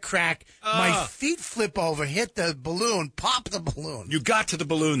ribs. I hear crack. My feet flip over, hit the balloon, pop the balloon. You got to the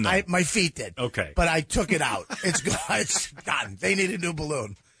balloon, though. My feet did. Okay. But I took it out. It's gone. It's done. They need a new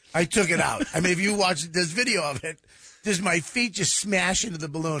balloon. I took it out. I mean, if you watch this video of it, there's my feet just smash into the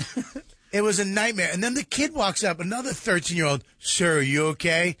balloon. It was a nightmare. And then the kid walks up, another 13-year-old. Sir, are you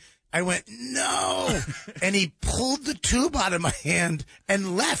okay? I went, no. And he pulled the tube out of my hand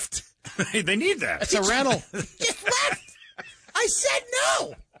and left. They need that. It's a rental. Just left. I said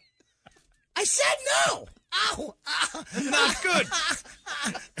no. Ow. Not good.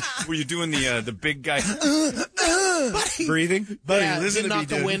 Were you doing the big guy breathing? Buddy, Yeah, listen didn't to me, knock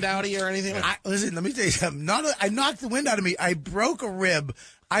the dude. wind out of you or anything? Listen, let me tell you something. I knocked the wind out of me. I broke a rib.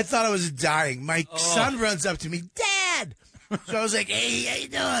 I thought I was dying. My son runs up to me, Dad. So I was like, hey, how you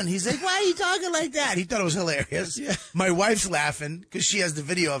doing? He's like, why are you talking like that? He thought it was hilarious. Yeah. My wife's laughing because she has the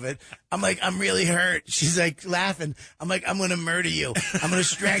video of it. I'm like, I'm really hurt. She's like laughing. I'm like, I'm going to murder you. I'm going to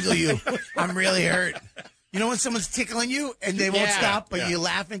strangle you. I'm really hurt. You know when someone's tickling you and they won't stop, but you're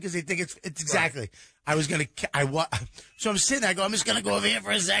laughing because they think it's exactly. Right. So I'm sitting there. I go, I'm just going to go over here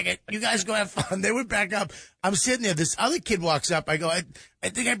for a second. You guys go have fun. They went back up. I'm sitting there. This other kid walks up. I go, I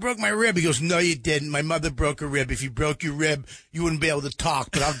think I broke my rib. He goes, no, you didn't. My mother broke a rib. If you broke your rib, you wouldn't be able to talk,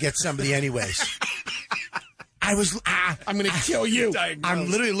 but I'll get somebody anyways. I was, I'm going to kill you. I'm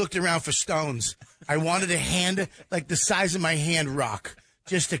literally looking around for stones. I wanted a hand, like the size of my hand rock.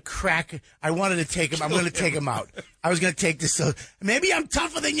 Just to crack. I wanted to take him. I'm going to take him out. I was going to take this. Maybe I'm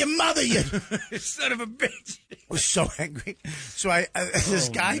tougher than your mother, you son of a bitch. I was so angry. So this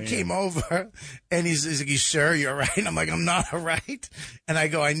guy came over, and he's like, sir, you're right. I'm like, I'm not all right. And I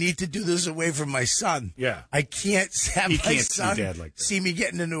go, I need to do this away from my son. Yeah. I can't have my son see Dad like that. see me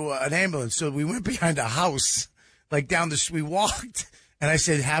getting into an ambulance. So we went behind a house, like down the street. We walked. And I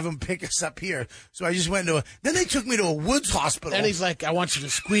said, have him pick us up here. So I just went then they took me to a woods hospital. And he's like, I want you to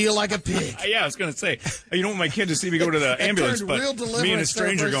squeal like a pig. Yeah, I was going to say, you don't want my kid to see me go to the ambulance, but me and a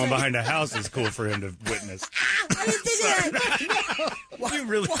stranger going behind a house is cool for him to witness. I didn't think that. No. You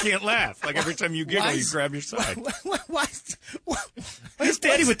really can't laugh. Like every time you giggle, you grab your side. Why Why is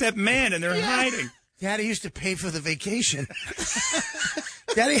Daddy with that man and they're hiding? Daddy used to pay for the vacation.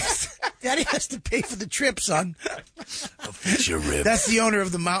 Daddy has to pay for the trip, son. I'll fix your rib. That's the owner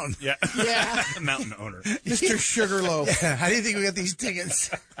of the mountain. Yeah. Yeah. Mountain owner. Mr. Sugarloaf. Yeah. How do you think we got these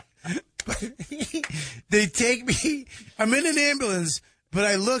tickets? They take me. I'm in an ambulance, but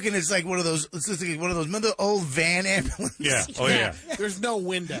I look and it's like one of those. It's just like one of those. Remember the old van ambulance? Yeah. Oh yeah. There's no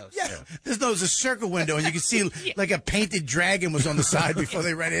windows. Yeah. There's a circle window, and you can see like a painted dragon was on the side before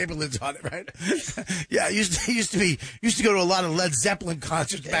they ran ambulance on it, right? Yeah. Used to go to a lot of Led Zeppelin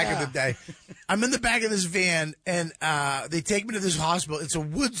concerts back in the day. I'm in the back of this van, and they take me to this hospital.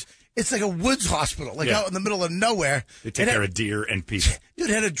 It's like a woods hospital, like out in the middle of nowhere. They take care of deer and people. Dude,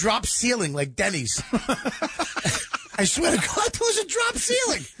 it had a drop ceiling like Denny's. I swear to God, there was a drop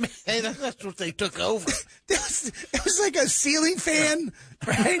ceiling. Hey, that's what they took over. It was like a ceiling fan,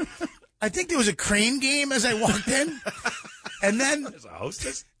 right? I think there was a crane game as I walked in. And then There's a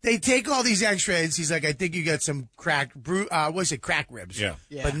hostess? they take all these x-rays. He's like, I think you got some crack ribs. Yeah.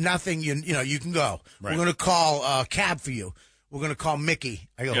 But nothing, you can go. Right. We're going to call a cab for you. We're going to call Mickey.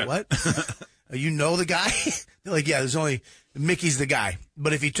 I go, what? You know the guy? They're like, yeah, Mickey's the guy.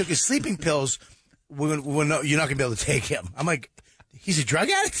 But if he took his sleeping pills, you're not going to be able to take him. I'm like, he's a drug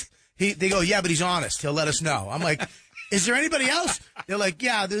addict? They go, yeah, but he's honest. He'll let us know. I'm like, is there anybody else? They're like,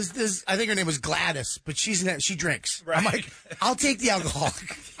 yeah, there's I think her name was Gladys, but she drinks. Right. I'm like, I'll take the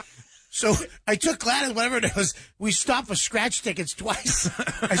alcoholic. So I took Gladys, whatever it was. We stopped for scratch tickets twice.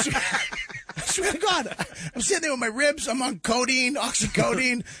 I swear to God, I'm sitting there with my ribs. I'm on codeine,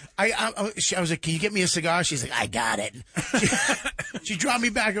 oxycodone. I was like, can you get me a cigar? She's like, I got it. She dropped me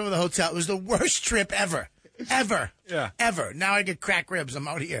back over the hotel. It was the worst trip ever. Ever. Now I get crack ribs. I'm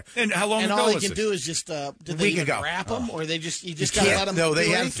out here. And how long And ago all you was can this? do is just did A they week even ago. wrap them, or you just can't- gotta let them no, they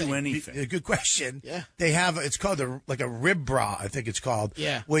do have anything? do anything. A good question. Yeah. They have, it's called like a rib bra, I think it's called.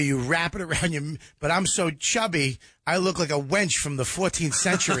 Yeah. Where you wrap it around your, but I'm so chubby, I look like a wench from the 14th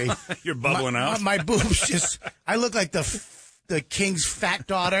century. You're bubbling out. My boobs I look like the king's fat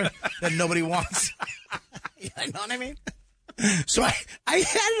daughter that nobody wants. You know what I mean? So I had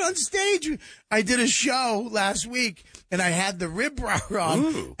it on stage. I did a show last week, and I had the rib bra on,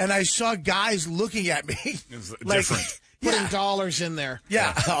 Ooh. and I saw guys looking at me. It's like, different. Putting dollars in there.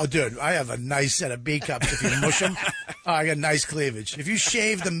 Yeah. Oh, dude, I have a nice set of B cups if you mush them. Oh, I got nice cleavage. If you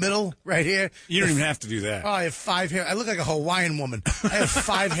shave the middle right here. You don't even have to do that. Oh, I have 5 hairs. I look like a Hawaiian woman. I have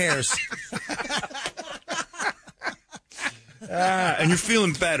 5 hairs. And you're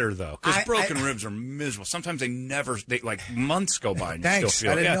feeling better, though, because I- broken ribs are miserable. Sometimes they like months go by and you Thanks. still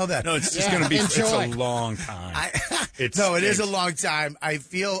feel I didn't yeah. know that. No, it's just Yeah, going to be, it's enjoy. a long time. It is a long time. I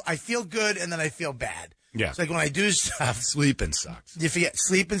feel good, and then I feel bad. Yeah. It's like when I do stuff. Sleeping sucks. You forget,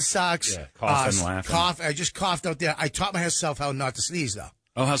 sleeping sucks. Yeah, coughing, laughing. I just coughed out there. I taught myself how not to sneeze, though.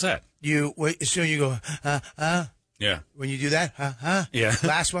 Oh, how's that? You wait, so you go, Yeah. when you do that, Yeah.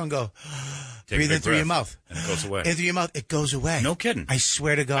 Last one, go, Take a breathe big in through your breath, mouth. and it goes away. In through your mouth, it goes away. No kidding. I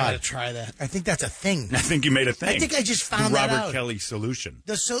swear to I gotta God. try that. I think that's a thing. I think you made a thing. I think I just found the that Robert out. Kelly solution.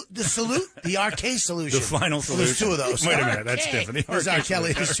 The salute, the RK solution. The final solution. There's 2 of those. Wait a minute, that's RK. different. There's R.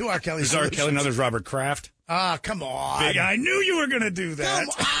 Kelly. There's 2 R. Kelly There's R. solutions. Kelly, now there's Robert Kraft. Ah, come on. Big, I knew you were going to do that.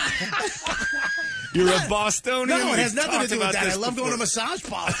 Come on. You're a Bostonian. No, it has We've nothing to talked do with about that. I this love going to before. massage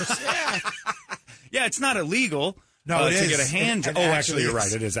parlors. Yeah. Yeah, it's not illegal. No, it to is. get a hand job. It Oh, actually actually, you're is.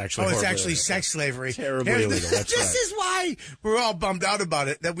 right. It is actually. Oh, it's horribly actually illegal. sex slavery. Terribly Here's illegal. That's this right. is why we're all bummed out about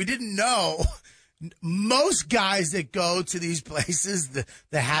it, that we didn't know. Most guys that go to these places,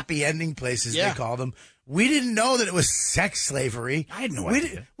 the happy ending places they call them, we didn't know that it was sex slavery. I had no we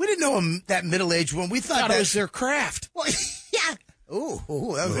idea. We didn't know that middle-aged woman. We thought Thought that it was their craft. Well, yeah. Ooh,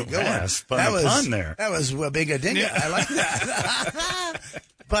 that was a good Yes, one. but That a was pun there. That was a big dinga. Yeah. I like that.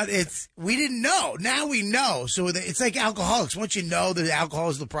 But we didn't know. Now we know. So it's like alcoholics. Once you know that alcohol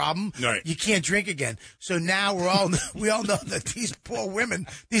is the problem, Right. you can't drink again. So now we all know that these poor women,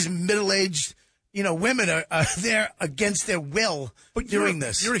 these middle-aged, women are there against their will doing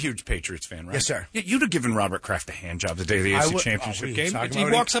this. You're a huge Patriots fan, right? Yes, sir. You'd have given Robert Kraft a hand job the day of the AFC Championship what are you game. talking He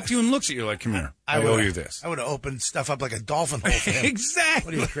about? walks up to you and looks at you like, come here. I owe you this. I would have opened stuff up like a dolphin hole for him.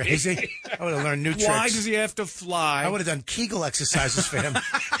 Exactly. What are you, crazy? I would have learned new tricks. Why does he have to fly? I would have done Kegel exercises for him.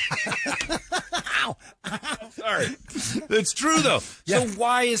 Ow. Sorry. It's true, though. Yeah. So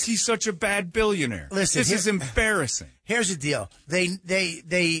why is he such a bad billionaire? Listen, this is embarrassing. Here's the deal.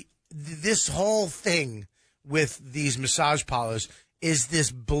 This whole thing with these massage parlors is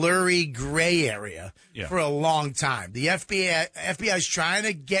this blurry gray area for a long time. The FBI's trying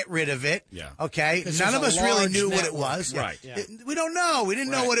to get rid of it. Yeah. Okay. 'Cause None of there's us a really large knew what it network. was. Right. Yeah. We don't know. We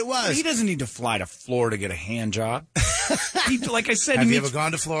didn't know what it was. He doesn't need to fly to Florida to get a hand job. like I said, have you ever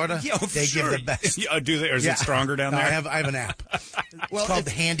gone to Florida? Yeah, they sure. give the best. Do they? Or is it stronger down there? I have an app. It's called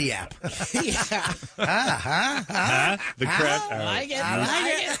the Handy app. The crap. I like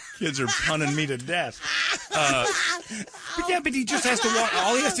it. Kids are punning me to death. But he just has to walk.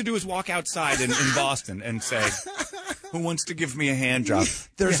 All he has to do is walk outside in Boston and say, "Who wants to give me a hand job?"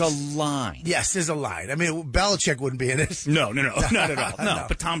 There's a line. Yes, there's a line. I mean, Belichick wouldn't be in it. No, not at all. No,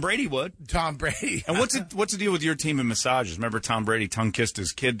 but Tom Brady would. Tom Brady. And what's the deal with your team in massages? Remember Tom Brady tongue kissed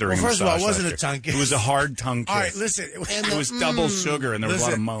his kid during Well, first of all, massage it wasn't last a tongue year. kiss. It was a hard tongue kiss. All right, listen. It was double sugar, and there was a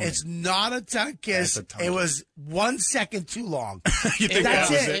lot of moaning. It's not a tongue kiss. Tongue it kiss. was 1 second too long. You think That's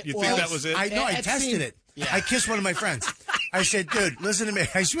that was it. it? You think that was it? I know. I tested it. I kissed one of my friends. I said, dude, listen to me.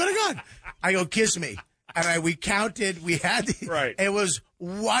 I swear to God. I go, kiss me. And we counted. We had right. It was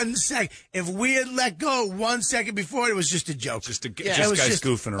 1 second. If we had let go 1 second before, it was just a joke. Just guys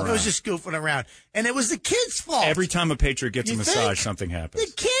goofing around. It was just goofing around. And it was the kid's fault. Every time a Patriot gets a massage, something happens.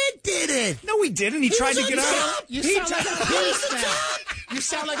 The kid did it. No, he didn't. He tried to get out. You sound like a priest now. You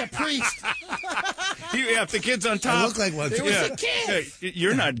sound like a priest. If the kid's on top. I look like one. It was a kid. Hey,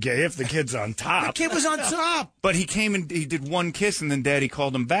 you're not gay if the kid's on top. The kid was on top. But he came and he did one kiss, and then Daddy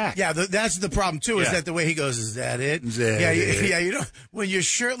called him back. Yeah, that's the problem, too, is that the way he goes, is that it? You know, when you're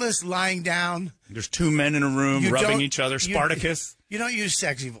shirtless, lying down. There's two men in a room rubbing each other. Spartacus. You don't use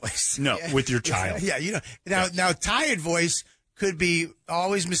sexy voice. No, with your child. Yeah, you know. Now, tired voice could be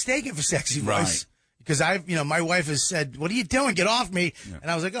always mistaken for sexy voice. Right. Because my wife has said, "What are you doing? Get off me!" Yeah.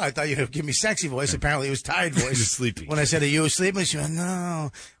 And I was like, "Oh, I thought you would give me sexy voice." Yeah. Apparently, it was tired voice. You're sleepy. When I said, "Are you sleeping?" She went,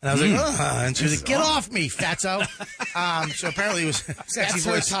 "No," and I was like, "Oh," and she was like, "Get off me, fatso." So apparently, it was sexy That's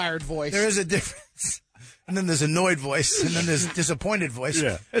voice. Her tired voice. There is a difference. And then there's annoyed voice, and then there's disappointed voice.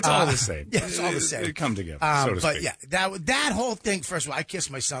 Yeah, it's all the same. Yeah, it's all the same. They come together, so to but speak. yeah, that whole thing. First of all, I kiss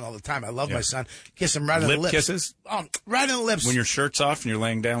my son all the time. I love my son. Kiss him right on the lips. Kisses? Right on the lips. When your shirt's off and you're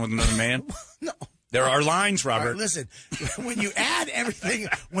laying down with another man? No. There are lines, Robert. Right, listen, when you add everything,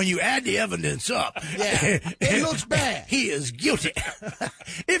 when you add the evidence up, it looks bad. He is guilty.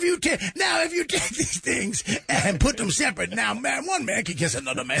 If you take these things and put them separate, now one man can kiss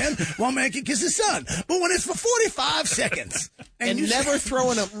another man, one man can kiss his son, but when it's for 45 seconds and you never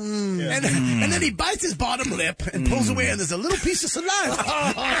throwing a and then he bites his bottom lip and pulls away, and there's a little piece of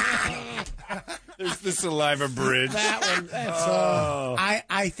saliva. There's the saliva bridge. That one.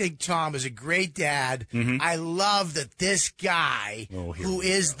 I think Tom is a great dad. Mm-hmm. I love that this guy, who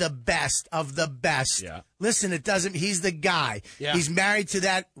is the best of the best. Yeah. Listen, he's the guy. Yeah. He's married to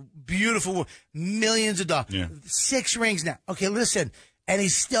that beautiful woman, millions of dollars. Yeah. 6 rings now. Okay, listen. And he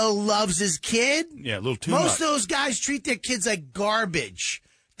still loves his kid? Yeah, a little too much. Most of those guys treat their kids like garbage.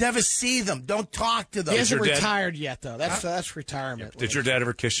 Never see them. Don't talk to them. He hasn't retired yet, though. That's retirement. Did your dad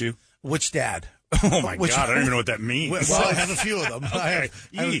ever kiss you? Which dad? Oh, my God. I don't even know what that means. Well, I have a few of them. Okay.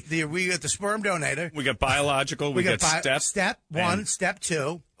 We got the sperm donator. We got biological. We got step. Step 1, step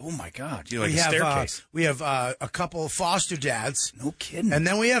 2. Oh, my God. You're like a staircase. We have a couple of foster dads. No kidding. And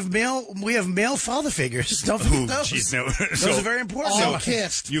then we have male father figures. Don't forget those. Geez, no. Those are very important. All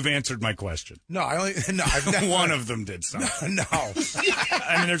kissed. You've answered my question. No, I've never. One of them did something. No.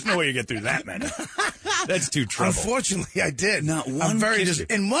 I mean, there's no way you get through that many. That's too trouble. Unfortunately, I did. Not one I'm very kissed you.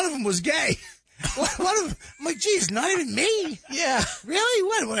 and one of them was gay. One of them, I'm like, geez, not even me. Yeah.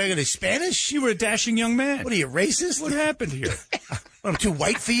 Really? What are you going to Spanish? You were a dashing young man. What are you, racist? What happened here? I'm too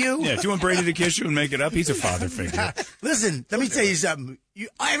white for you? Yeah, do you want Brady to kiss you and make it up? He's a father figure. Listen, let me tell you something.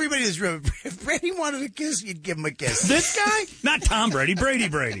 Everybody in this room, if Brady wanted a kiss, you'd give him a kiss. This guy? Not Tom Brady. Brady.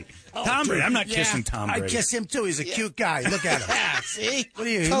 Tom Brady. I'm not kissing Tom Brady. I'd kiss him, too. He's a cute guy. Look at him. Yeah, see? What are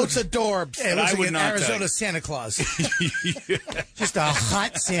you? Totes adorbs. Yeah, he looks like an Arizona Santa Claus. Just a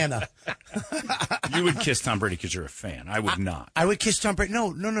hot Santa. You would kiss Tom Brady because you're a fan. I would not. I would kiss Tom Brady. No.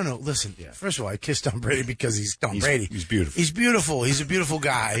 Listen, first of all, I kiss Tom Brady because he's Tom Brady. He's beautiful. He's beautiful. He's a beautiful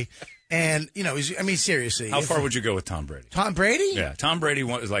guy. And, seriously. How far would you go with Tom Brady? Tom Brady? Yeah, Tom Brady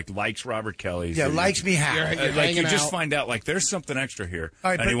likes Robert Kelly. Yeah, likes me how? You just find out, there's something extra here,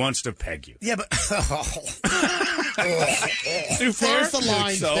 and he wants to peg you. Yeah, but... Too far? There's the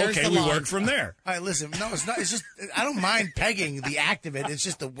line. So, we work from there. All right, listen. No, it's not. It's just, I don't mind pegging the act of it. It's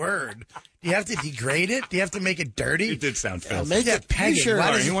just the word. Do you have to degrade it? Do you have to make it dirty? It did sound filthy. Make it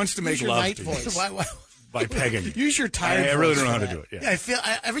pegging. He wants to make love to you. Why? By pegging. Use your tired I really voice don't know how for to do it. Yeah, I feel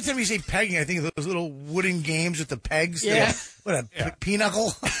every time you say pegging, I think of those little wooden games with the pegs. Yeah.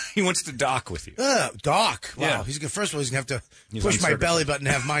 Pinochle. He wants to dock with you. Dock. Wow. Yeah. First of all, he's going to have to push my belly button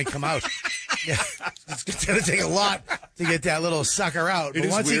and have mine come out. Yeah. It's going to take a lot to get that little sucker out. But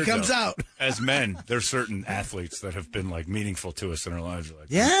once he comes out. as men, there's certain athletes that have been like meaningful to us in our lives. Like,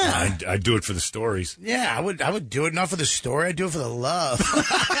 Yeah. I'd do it for the stories. Yeah, I would do it not for the story. I'd do it for the love.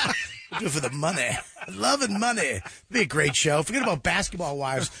 I'd do it for the money. Love and money. It'd be a great show. Forget about basketball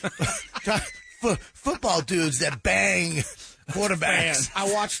wives. Football dudes that bang quarterbacks.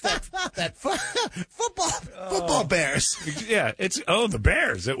 I watched that football bears. Yeah, the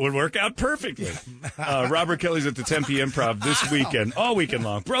Bears. It would work out perfectly. Robert Kelly's at the Tempe Improv this weekend, all weekend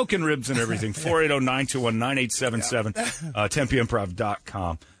long. Broken ribs and everything. 480-921-9877.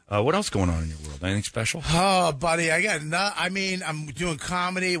 TempeImprov.com. What else going on in your world? Anything special? Oh, buddy, I'm doing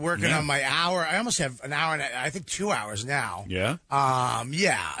comedy, working on my hour. I almost have an hour and I think 2 hours now. Yeah?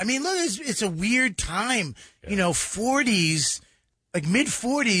 Yeah. I mean, look, it's a weird time. Yeah. 40s, like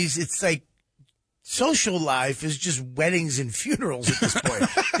mid-40s, it's like social life is just weddings and funerals at this point.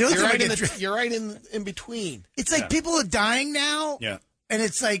 You're right in between. It's like people are dying now. Yeah. And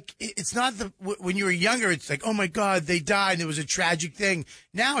it's like, it's not when you were younger, it's like, oh my God, they died and it was a tragic thing.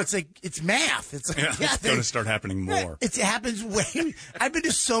 Now it's like, it's math. It's like, it's going to start happening more. It happens way. I've been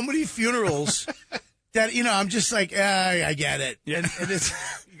to so many funerals that, I'm just like, I get it. Yeah. And it's,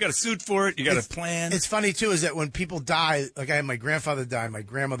 you got a suit for it. You got a plan. It's funny too, is that when people die, like I had my grandfather died, my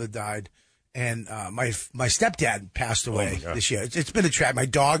grandmother died, and my stepdad passed away this year. It's been a trap. My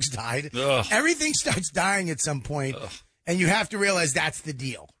dogs died. Ugh. Everything starts dying at some point. Ugh. And you have to realize that's the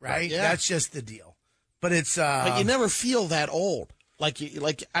deal, right? Yeah. That's just the deal. But it's but you never feel that old. I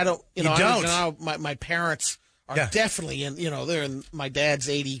don't. You don't. My parents are definitely in. They're in. My dad's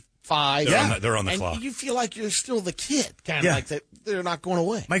 85. They're on the clock. And you feel like you're still the kid, kind of like that. They're not going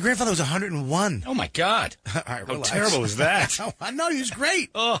away. My grandfather was 101. Oh my God! Right, how terrible was that? I know he was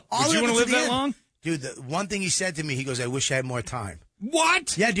great. Oh, did you want to live that long? Dude, the one thing he said to me, he goes, "I wish I had more time."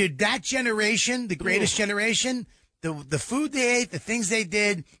 What? Yeah, dude, that generation, the greatest generation. The food they ate, the things they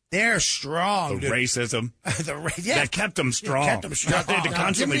did, they're strong. The racism. That kept them strong. They had to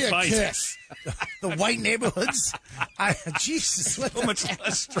constantly fight. The white neighborhoods. Jesus. So much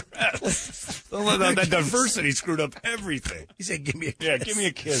less stress. That diversity screwed up everything. He said, give me a kiss. Yeah, give me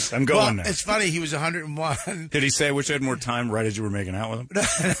a kiss. I'm going now. It's funny. He was 101. Did he say, I wish I had more time right as you were making out with him? No.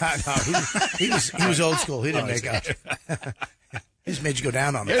 He was old school. He didn't make out. He just made you go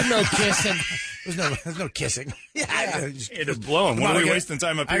down on him. There's no kissing. There's no kissing. You had to blow him. What are we wasting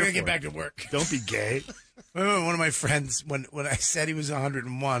time up here I gotta for? get back to work. Don't be gay. Remember one of my friends, when I said he was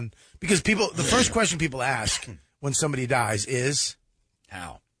 101, because the first question people ask when somebody dies is,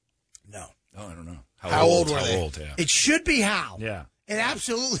 how? No. Oh, I don't know. How old were they? Yeah. It should be how. Yeah. It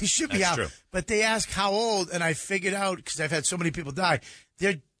absolutely should be how. True. But they ask how old, and I figured out, because I've had so many people die,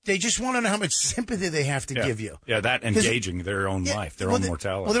 they just want to know how much sympathy they have to give you. Yeah, that engaging their own life, their own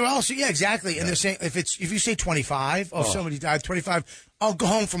mortality. Well, they're also, exactly. And they're saying, if you say 25, somebody died 25, I'll go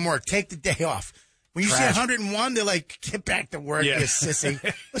home from work, take the day off. When you say 101, they're like, get back to work, you sissy.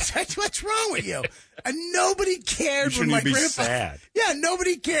 What's wrong with you? And nobody cared when my grandfather. Sad. Yeah,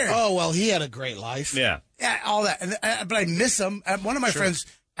 nobody cared. Oh, well, he had a great life. Yeah. Yeah, all that. But I miss him. One of my friends,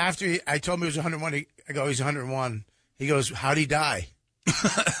 after I told him he was 101, I go, he's 101. He goes, how'd he die?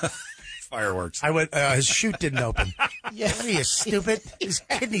 Fireworks. I went, his chute didn't open. Yeah, are you stupid? His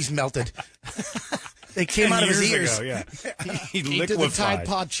kidneys melted. They came out of his ears. Ago, he liquefied. Did the Tide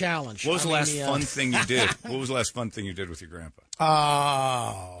Pod Challenge. What was the last fun thing you did? What was the last fun thing you did with your grandpa?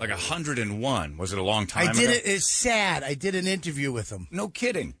 Oh. Like 101. Was it a long time ago? I did it. It's It's sad. I did an interview with him. No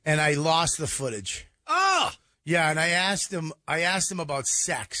kidding. And I lost the footage. Oh. Yeah, and I asked him about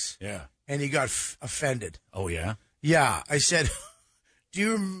sex. Yeah. And he got offended. Oh, yeah? Yeah. I said,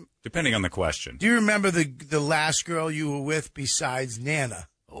 depending on the question. Do you remember the last girl you were with besides Nana?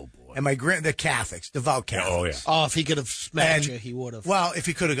 Oh, boy. And the Catholics, devout Catholics. Oh, yeah. Oh, if he could have smacked you, he would have. Well, if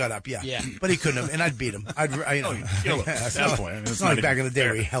he could have got up, yeah. But he couldn't have, and I'd beat him. You'd kill him at that point. It's not like back in the day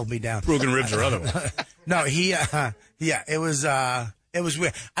where he held me down. Broken ribs or otherwise. No, it was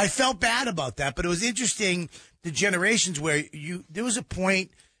weird. I felt bad about that, but it was interesting, the generations where there was a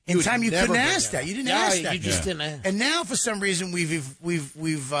point in time you couldn't ask that. You didn't ask that. You just didn't ask. And now, for some reason, you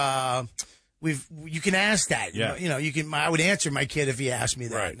can ask that. Yeah. You can. I would answer my kid if he asked me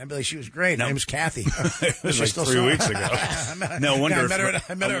that. Right. And I'd be like, she was great. Her name was Kathy. It was like 3 weeks ago. No wonder. I met her at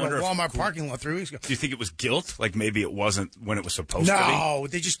a Walmart parking lot 3 weeks ago. Do you think it was guilt? Like maybe it wasn't when it was supposed to be? No,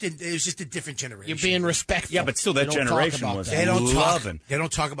 they just didn't. It was just a different generation. You're being respectful. Yeah, but still, that generation was They don't loving. They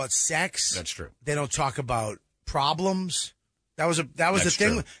don't talk about sex. That's true. They don't talk about problems. That was the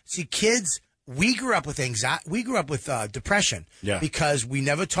thing. True. See, kids. We grew up with anxiety. We grew up with depression because we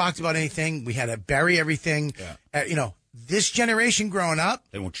never talked about anything. We had to bury everything. Yeah. This generation growing up,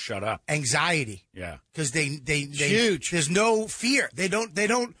 they won't shut up. Anxiety. Yeah. Because they huge. There's no fear. They don't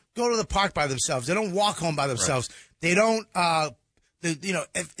go to the park by themselves. They don't walk home by themselves. They don't. At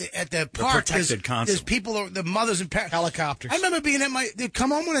the park, there's people, the mothers and parents. Helicopters. I remember being they'd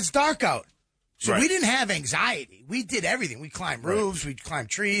come home when it's dark out. So we didn't have anxiety. We did everything. We climbed roofs. We climbed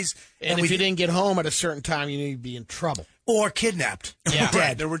trees. And if you didn't get home at a certain time, you knew you'd be in trouble. Or kidnapped. Yeah.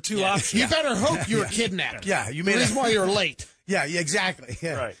 Dead. There were two options. You better hope you were kidnapped. Yeah. You made the reason why you were late. Yeah, exactly.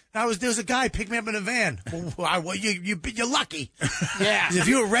 Yeah. Right. There was a guy picked me up in a van. Well, you're lucky. Yeah. If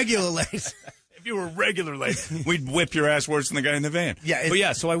you were regular late. If you were regular late, we'd whip your ass worse than the guy in the van. Yeah. But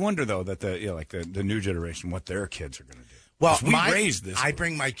yeah, so I wonder though that the new generation, what their kids are going to do. Well, we raised this. I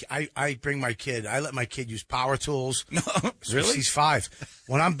bring my kid. I let my kid use power tools. No, really? He's 5.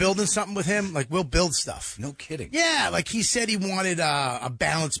 When I'm building something with him, like we'll build stuff. No kidding. Yeah, like he said he wanted a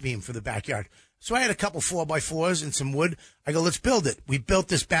balance beam for the backyard. So I had a couple 4x4s and some wood. I go, let's build it. We built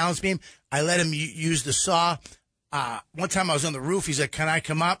this balance beam. I let him use the saw. One time I was on the roof. He's like, can I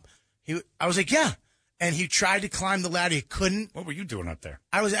come up? I was like, yeah. And he tried to climb the ladder. He couldn't. What were you doing up there?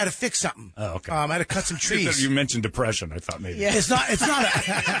 I had to fix something. Oh, okay. I had to cut some trees. You mentioned depression. I thought maybe. Yeah, it's not.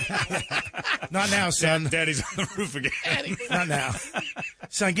 Not now, son. Daddy's on the roof again. Not now.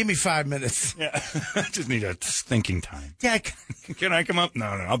 Son, give me 5 minutes. Yeah. I just need a thinking time. Yeah. Can I come up? No.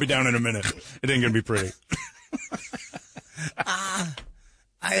 I'll be down in a minute. It ain't going to be pretty.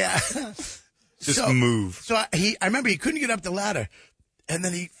 Just move. So I remember he couldn't get up the ladder. And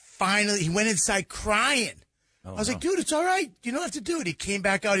then he went inside crying. I was like, dude, it's all right. You don't have to do it. He came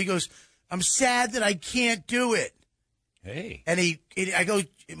back out. He goes, I'm sad that I can't do it. Hey. And I go,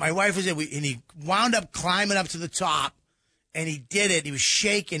 my wife was there, and he wound up climbing up to the top, and he did it. He was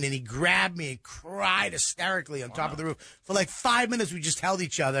shaking, and he grabbed me and cried hysterically on top of the roof. For like 5 minutes, we just held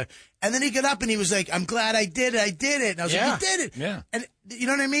each other. And then he got up, and he was like, I'm glad I did it. I did it. And I was like, you did it. Yeah. And you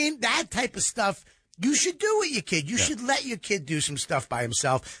know what I mean? That type of stuff. You should do with your kid. You should let your kid do some stuff by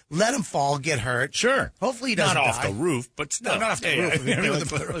himself. Let him fall, get hurt. Sure. Hopefully he doesn't Not die. off the roof, but still. No, not off the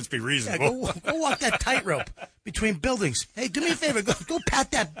roof. Let's be reasonable. Yeah, go walk that tightrope between buildings. Hey, do me a favor. Go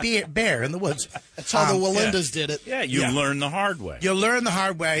pat that bear in the woods. That's how the Walindas did it. Yeah, you learn the hard way. You learn the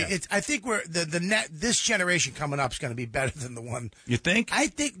hard way. Yeah. I think this generation coming up is going to be better than the one. You think? I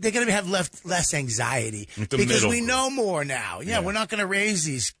think they're going to have less anxiety because we know more now. Yeah, we're not going to raise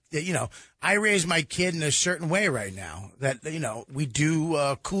these. I raise my kid in a certain way right now that, we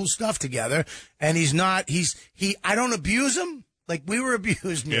do cool stuff together, and I don't abuse him like we were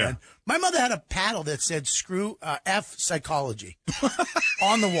abused, man. Yeah. My mother had a paddle that said screw F psychology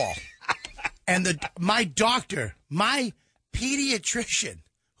on the wall. And my doctor, my pediatrician,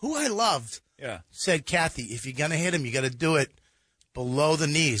 who I loved, said, Kathy, if you're going to hit him, you got to do it below the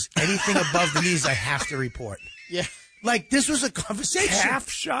knees. Anything above the knees, I have to report. Yeah. Like, this was a conversation. Calf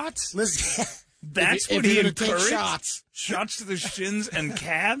shots? Listen, that's what he encouraged? Shots. Shots to the shins and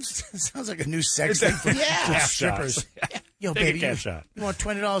calves? Sounds like a new sex thing for calf strippers. Yo, Take baby, a calf shot. You want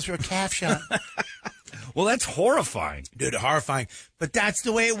 $20 for a calf shot? Well, that's horrifying. Dude, horrifying. But that's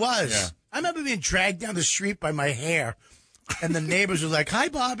the way it was. Yeah. I remember being dragged down the street by my hair, and the neighbors were like, hi,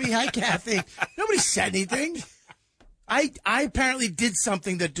 Bobby. Hi, Kathy. Nobody said anything. I apparently did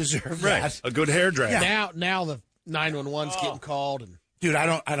something that deserved that. A good hair drag. Yeah. Now the 911's getting called. And dude, I'm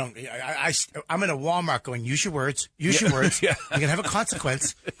in a Walmart going, use your words. Use your words. You're going to have a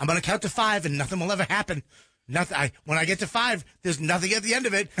consequence. I'm going to count to 5 and nothing will ever happen. Nothing. When I get to 5, there's nothing at the end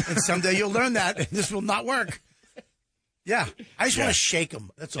of it. And someday you'll learn that and this will not work. Yeah. I just want to shake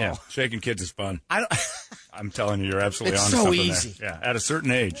them. That's all. Yeah. Shaking kids is fun. I'm telling you, you're absolutely it's on so something easy. There. Yeah. At a certain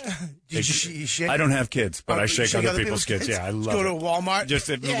age. Did you shake? I don't have kids, but I shake other people's kids. Yeah, I love it. Go to Walmart. Just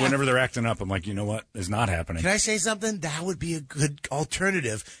whenever they're acting up, I'm like, you know what? It's not happening. Can I say something? That would be a good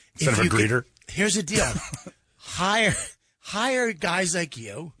alternative. Instead of a greeter? Here's the deal. Hire guys like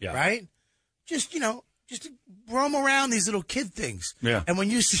you, right? Just to roam around these little kid things. Yeah. And when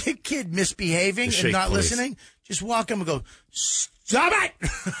you see a kid misbehaving and not listening, just walk him and go, stop it!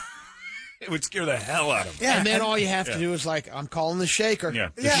 It would scare the hell out of him. Yeah. And then all you have to do is I'm calling the shaker. Yeah.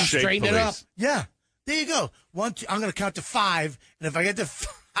 Straighten it up. Yeah. There you go. 1, 2, I'm going to count to 5, and if I get to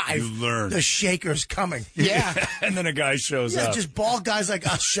 5, you learn. The shaker's coming. Yeah. And then a guy shows up. Yeah, just bald guys like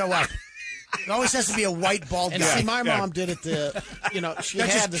us show up. It always has to be a white bald and guy. See, my mom did it she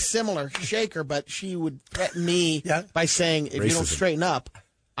had the similar shaker, but she would threaten me by saying, if you don't straighten up,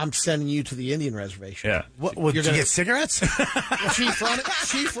 I'm sending you to the Indian reservation. Yeah. What did you get cigarettes?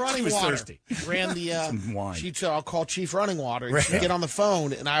 Chief Running Water thirsty. ran the wine. She said, I'll call Chief Running Water. And she'd get on the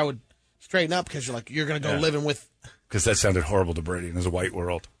phone, and I would straighten up because you're going to go living with. Because that sounded horrible to Brady in his white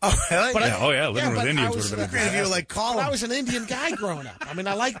world. Oh, really? Living with Indians would have been great if you were like, call him. I was an Indian guy growing up. I mean,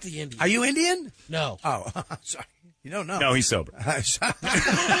 I liked the Indians. Are you Indian? No. Oh, sorry. You don't know. No, he's sober.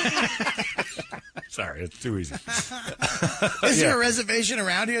 Sorry, it's too easy. Is there a reservation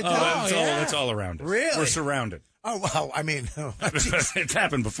around here? It's all around us. Really? We're surrounded. Oh, well, I mean... It's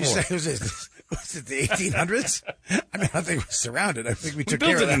happened before. Was it the 1800s? I mean, I don't think we're surrounded. I think we took built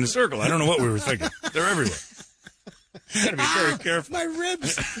care of it that. in a circle. I don't know what we were thinking. They're everywhere. You gotta be very careful. My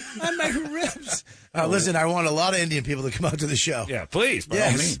ribs. My ribs. Listen, I want a lot of Indian people to come out to the show. Yeah, please. By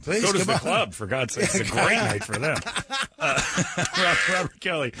all means. Please, go to come the on. club, for God's sake. It's a great night for them. Robert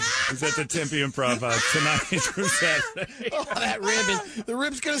Kelly is at the Tempe Improv tonight through Saturday. Oh, that rib the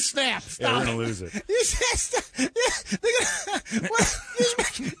rib's going to snap. Stop. Yeah, we're going to lose it.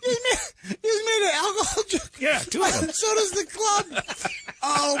 He's made an alcohol joke. Yeah, 2 of them. So does the club.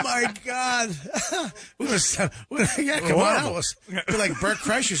 Oh, my God. Come on. We're like Bert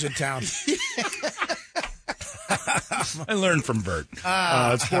Kreischer's in town. I learned from Bert.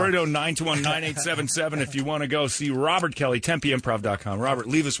 It's 480-921-9877 if you want to go see Robert Kelly, TempeImprov.com. Robert,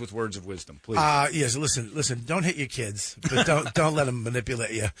 leave us with words of wisdom, please. Yes, listen, don't hit your kids, but don't let them manipulate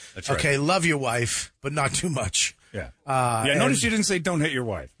you. That's right. Okay, love your wife, but not too much. Yeah. Notice you didn't say don't hit your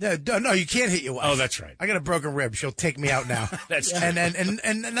wife. No, you can't hit your wife. Oh, that's right. I got a broken rib. She'll take me out now. That's true. And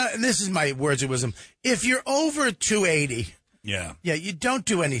this is my words of wisdom. If you're over 280... Yeah, you don't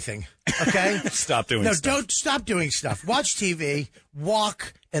do anything, okay? Stop doing stuff. No, don't stop doing stuff. Watch TV,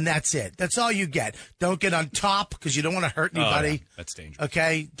 walk, and that's it. That's all you get. Don't get on top because you don't want to hurt anybody. Oh, yeah. That's dangerous.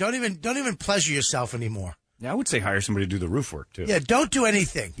 Okay? Don't even pleasure yourself anymore. Yeah, I would say hire somebody to do the roof work, too. Yeah, don't do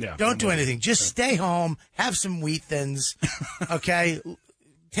anything. Yeah, don't do anything. Just stay home, have some wheat thins, okay?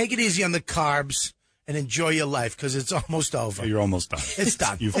 Take it easy on the carbs. And enjoy your life because it's almost over. You're almost done. It's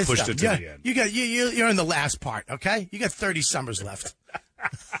done. You've It's pushed done. it to the end. You're in the last part, okay? You got 30 summers left.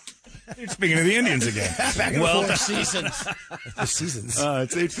 Speaking of the Indians again. Well, the seasons. The seasons.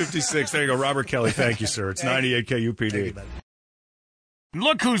 It's 8:56. There you go. Robert Kelly. Thank you, sir. It's 98 KUPD.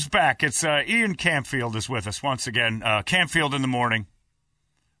 Look who's back. It's Ian Campfield is with us once again. Campfield in the morning.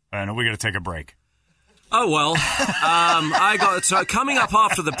 And we got to take a break. Oh, well, so coming up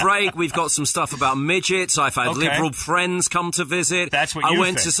after the break, we've got some stuff about midgets. I've had liberal friends come to visit. That's what you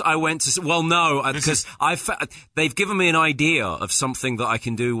think. Well, no, because they've given me an idea of something that I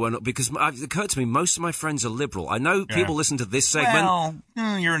can do because it occurred to me most of my friends are liberal. I know people listen to this segment.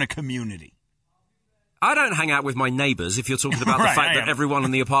 Well, you're in a community. I don't hang out with my neighbours if you're talking about the fact that everyone in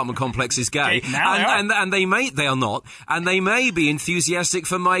the apartment complex is gay. And they are not. And they may be enthusiastic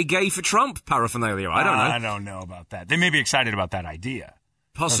for my gay for Trump paraphernalia. I don't know. I don't know about that. They may be excited about that idea.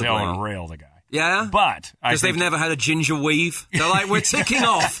 Possibly. They all want to rail the guy. Yeah? But because they've never had a ginger weave. They're like, we're ticking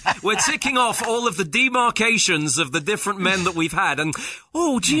off all of the demarcations of the different men that we've had. And,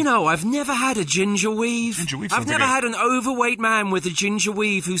 do you know, I've never had a ginger weave. I've never had an overweight man with a ginger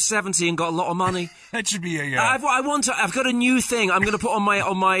weave who's 70 and got a lot of money. That should be a... I've got a new thing I'm going to put on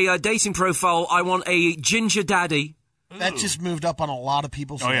my dating profile. I want a ginger daddy. That just moved up on a lot of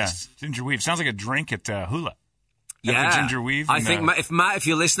people's lists. Ginger weave. Sounds like a drink at Hula. Yeah, ginger weave. I think Matt, if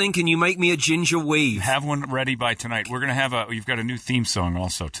you're listening, can you make me a ginger weave? Have one ready by tonight. We're gonna have you've got a new theme song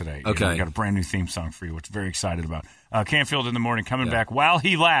also today. Okay, we've got a brand new theme song for you, which we're very excited about. Campfield in the morning coming back while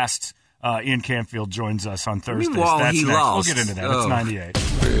he lasts. Ian Campfield joins us on Thursdays. That's next. We'll get into that. It's 98.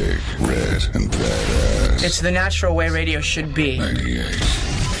 Big, red, and badass. It's the natural way radio should be. 98.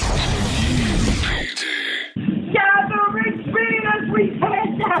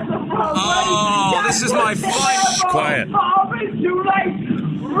 Oh, this is my fight. Quiet. Too late.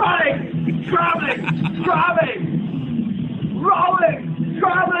 Running, traveling,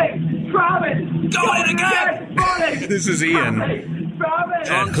 Going again. This is Ian.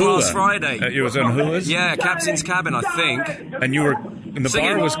 On Last Friday. It was on Hula's? Yeah, Captain's Cabin, I think. And the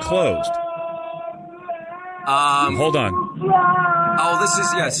bar was closed. Hold on. Oh, this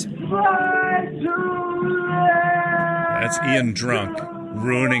is, yes. That's Ian drunk,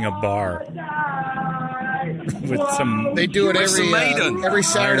 ruining a bar. With some... They do it every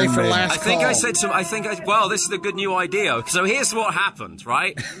Saturday for last call. Well, this is a good new idea. So here's what happened,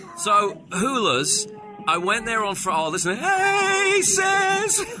 right? So, Hula's, I went there on Friday. Oh, listen. Hey,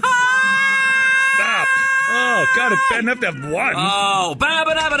 says... Stop. Oh, God, it's bad enough to have one. Oh, Settle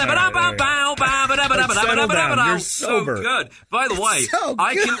down. You're so sober. good. By the way,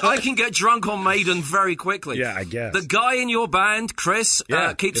 I can get drunk on Maiden very quickly. Yeah, I guess. The guy in your band, Chris,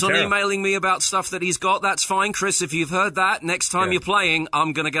 keeps on emailing me about stuff that he's got. That's fine, Chris. If you've heard that, next time you're playing,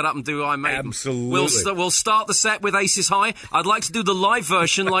 I'm going to get up and do Iron Maiden. Absolutely. We'll start the set with Aces High. I'd like to do the live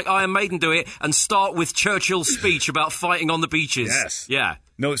version like Iron Maiden do it and start with Churchill's speech about fighting on the beaches. Yes. Yeah.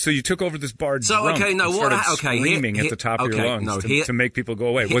 No, so you took over this bar drunk okay, no, and what? started Okay, screaming at the top of your lungs to make people go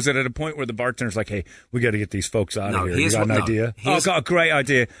away. Was it at a point where the bartender's like, "Hey, we got to get these folks out of here. You got an idea? Oh, I've got a great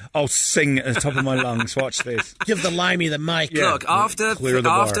idea. I'll sing at the top of my lungs. Watch this. Give the limey the mic. Yeah. Look, after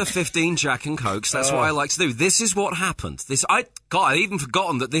 15 Jack and Cokes, that's what I like to do. This is what happened. I'd even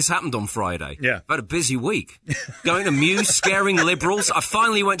forgotten that this happened on Friday. Yeah. I've had a busy week. Going to Muse, scaring liberals. I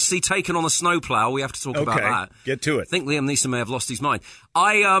finally went to see Taken on a Snowplow. We have to talk about that. Get to it. I think Liam Neeson may have lost his mind.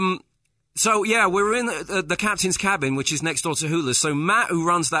 So, yeah, we were in the captain's cabin, which is next door to Hula's. So Matt, who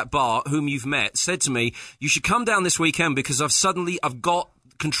runs that bar, whom you've met, said to me, you should come down this weekend because I've got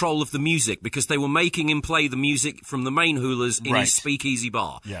control of the music because they were making him play the music from the main Hula's in his speakeasy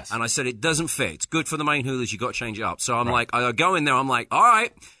bar. Yes. And I said, it doesn't fit. It's good for the main Hula's. You've got to change it up. So I'm like, I go in there. I'm like, all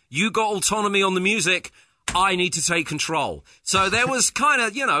right, you got autonomy on the music. I need to take control. So there was kind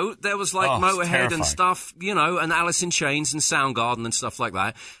of, there was like Motorhead and stuff, and Alice in Chains and Soundgarden and stuff like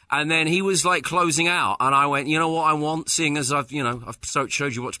that. And then he was like closing out, and I went, you know what I want, seeing as I've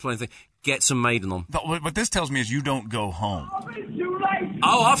showed you what to play and thing, get some Maiden on. But what this tells me is you don't go home.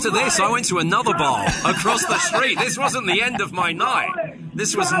 Oh, after this, I went to another bar across the street. This wasn't the end of my night.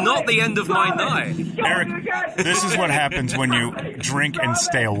 This was not the end of my night. Eric, this is what happens when you drink and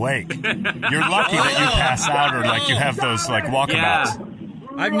stay awake. You're lucky that you pass out or like you have those like walkabouts. Yeah.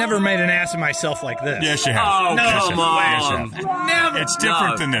 I've never made an ass of myself like this. Yes, you have. Oh, yes, come on. Never. It's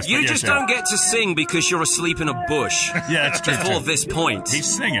different than this. You just don't get to sing because you're asleep in a bush. Yeah, it's true. Before this point.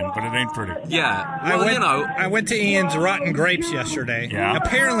 He's singing, but it ain't pretty. Yeah. Well, I went to Ian's Rotten Grapes yesterday. Yeah.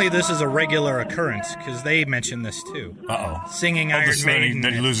 Apparently this is a regular occurrence because they mentioned this too. Uh-oh. Singing Iron Maiden.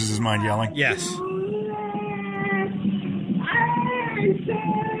 That he loses his mind yelling? Yes.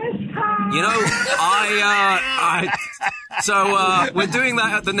 So we're doing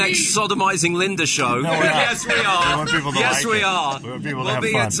that at the next Sodomizing Linda show. No, we're not. Yes, we are. We want people to yes, like we it. are. We want people to we'll have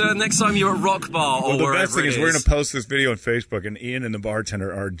be fun. at next time you're at Rock Bar or Well, the wherever best thing it is we're going to post this video on Facebook, and Ian and the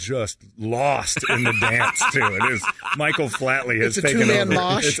bartender are just lost in the dance too. It is Michael Flatley has taken over.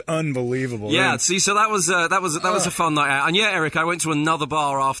 Mosh. It's unbelievable. Yeah, see, so that was a fun night out. And yeah, Eric, I went to another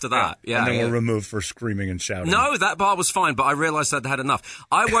bar after that. Yeah, and then we're removed for screaming and shouting. No, that bar was fine, but I realised I'd had enough.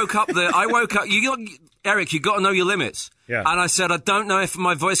 I woke up. Eric, you got to know your limits. Yeah. And I said, I don't know if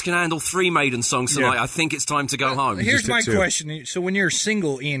my voice can handle 3 Maiden songs tonight. Yeah. I think it's time to go home. Here's my question. So when you're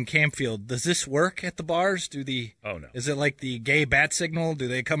single, Ian Campfield, does this work at the bars? Oh, no. Is it like the gay bat signal? Do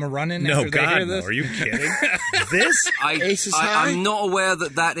they come a-running No, after they God, hear this? no. Are you kidding? I'm not aware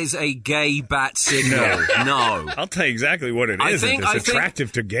that is a gay bat signal. No. I'll tell you exactly what it is. It's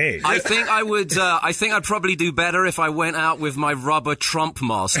attractive to gays. I think I'd probably do better if I went out with my rubber Trump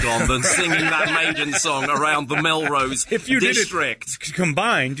mask on than singing that Maiden song around the Melrose district. Did it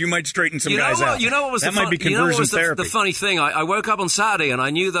combined, you might straighten some guys out. You know what was that might be conversion therapy. The funny thing? I woke up on Saturday and I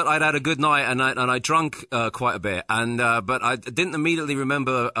knew that I'd had a good night and I drunk quite a bit, but I didn't immediately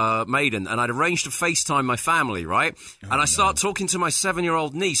remember Maiden, and I'd arranged to FaceTime my family, right? And I start talking to my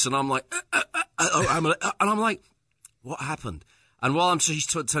 7-year-old niece, and I'm like, I'm like, what happened? And while she's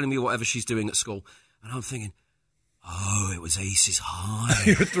telling me whatever she's doing at school, and I'm thinking, oh, it was Ace's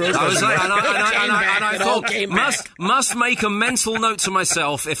High. I was like, and I thought, must make a mental note to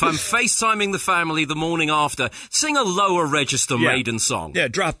myself if I'm FaceTiming the family the morning after, sing a lower register Maiden song. Yeah,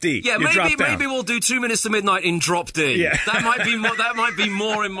 drop D. Yeah, maybe we'll do 2 minutes to midnight in drop D. Yeah. That might be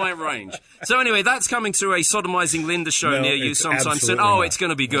more in my range. So anyway, that's coming to a Sodomizing Linda show near you sometime soon. Oh, it's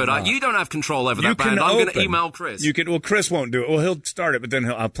going to be good. You don't have control over that band. I'm going to email Chris. Well, Chris won't do it. Well, he'll start it, but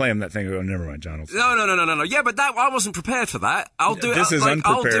then I'll play him that thing. Oh, never mind, John. No. Yeah, but I wasn't prepared for that. I'll do it. This is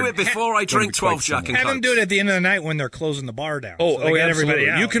unprepared. I'll do it before I drink 12 Jack and Cokes. Have him do it at the end of the night when they're closing the bar down. Oh, get everybody absolutely.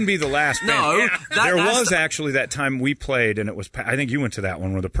 out. You can be the last band. No, there was actually that time we played, and it was. I think you went to that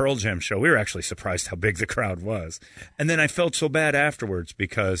one with the Pearl Jam show. We were actually surprised how big the crowd was, and then I felt so bad afterwards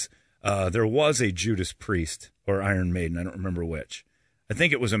because there was a Judas Priest or Iron Maiden. I don't remember which. I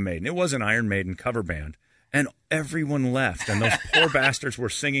think it was a Maiden. It was an Iron Maiden cover band. And everyone left, and those poor bastards were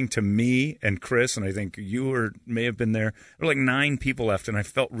singing to me and Chris, and I think you may have been there. There were like 9 people left, and I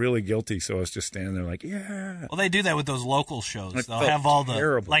felt really guilty, so I was just standing there like, yeah. Well, they do that with those local shows. They'll have all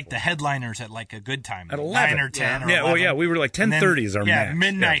the headliners at like a good time. At 11. 9 or 10 or 11. Well, yeah, we were like 10:30 is our max. Yeah,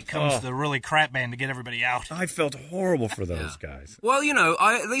 midnight comes the really crap band to get everybody out. I felt horrible for those guys. Well,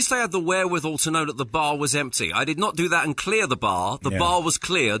 at least I had the wherewithal to know that the bar was empty. I did not do that and clear the bar. The bar was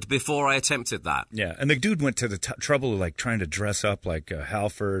cleared before I attempted that. Yeah, and the dude went to the trouble of like trying to dress up like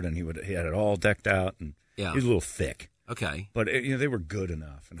Halford, and he had it all decked out, and he was a little thick. Okay, but they were good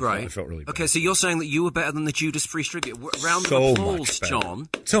enough. And I felt really bad. Okay, so you're saying that you were better than the Judas Priest tribute? Round of applause, John.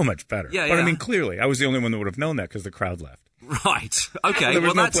 So much better. Yeah, but I mean, clearly, I was the only one that would have known that because the crowd left. Right. Okay. There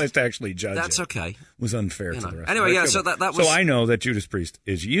was no that's, place to actually judge That's it. okay. It was unfair to the rest. Anyway, yeah, so that was... So I know that Judas Priest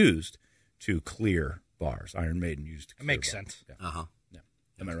is used to clear bars. Iron Maiden used to clear makes bars. sense. Yeah. Uh-huh. Yeah.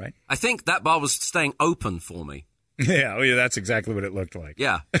 Am I right? I think that bar was staying open for me. Yeah, well, yeah, that's exactly what it looked like.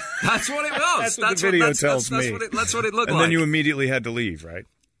 Yeah. That's what it was. That's what the video tells me. That's what it looked like. And then you immediately had to leave, right?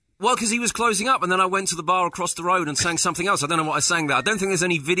 Well, because he was closing up, and then I went to the bar across the road and sang something else. I don't know what I sang there. I don't think there's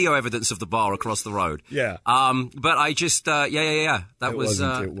any video evidence of the bar across the road. Yeah. But I just, That it was.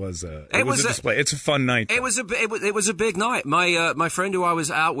 It was a display. It's a fun night. It was a big night. My friend who I was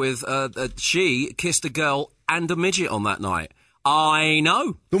out with, she kissed a girl and a midget on that night. I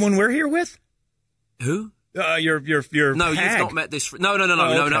know. The one we're here with? Who? Your No, hag. you've not met this. No. Okay, No.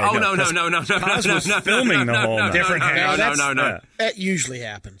 Kaz was filming the whole night. Different hag. No. That usually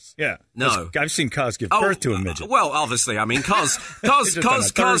happens. Yeah. No. I've seen Kaz give birth to a midget. Well, obviously, I mean, Kaz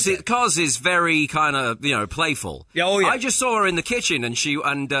is very kind of, playful. Yeah, oh, yeah. I just saw her in the kitchen and she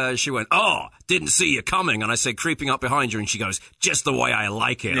went, "Oh, didn't see you coming." And I said, creeping up behind her, and she goes, "Just the way I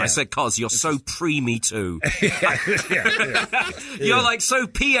like it." Yeah. I said, "Kaz, you're so pre-me too." Yeah. You're like so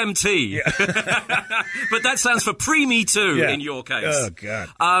PMT. But that stands for pre-me too in your case. Oh,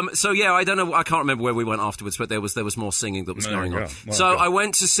 God. So yeah, I don't know. I can't remember where we went afterwards, but there was more singing that was going on. Well, I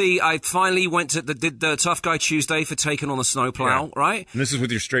went to see. I finally went to did the Tough Guy Tuesday for Taken on the Snowplow, right? And this is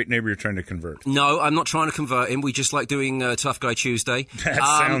with your straight neighbor you're trying to convert. No, I'm not trying to convert him. We just like doing Tough Guy Tuesday. That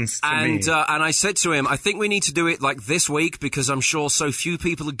sounds to me. And I said to him, I think we need to do it like this week because I'm sure so few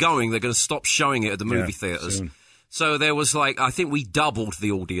people are going. They're going to stop showing it at the movie theaters. Soon. So there was I think we doubled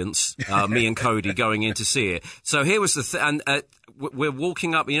the audience, me and Cody going in to see it. So here was the and we're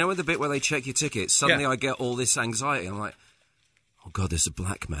walking up, with the bit where they check your tickets. Suddenly I get all this anxiety. I'm like, oh God, there's a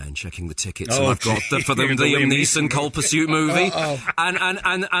black man checking the tickets, and I've got for the Liam Neeson Cold Pursuit movie, and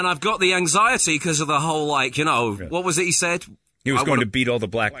I've got the anxiety because of the whole what was it he said? He was going to beat all the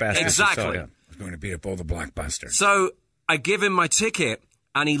black bastards. Exactly. I was going to beat up all the black bastards. So I give him my ticket.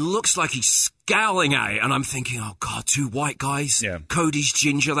 And he looks like he's scowling at it, and I'm thinking, oh, God, 2 white guys. Yeah. Cody's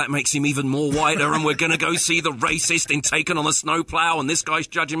ginger, that makes him even more whiter, and we're going to go see the racist in Taken on the Snowplow, and this guy's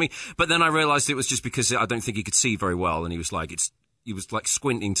judging me. But then I realised it was just because I don't think he could see very well, and he was like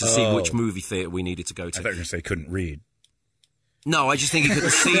squinting to see which movie theatre we needed to go to. I thought you were going to say couldn't read. No, I just think he couldn't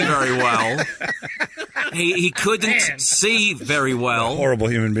see very well. He couldn't see very well. Horrible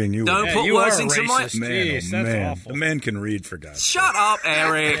human being you Don't are. put you words are into racist. my... Jeez, that's awful. The man can read, for God's sake. Shut up,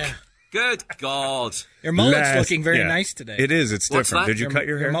 Eric. Good God. Your mullet's looking very nice today. It is. It's What's different. that? Did you cut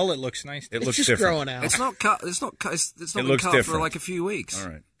your hair? Your mullet looks nice. It looks just different. growing out. It's not cut. It's not been looks cut for different. like a few weeks. All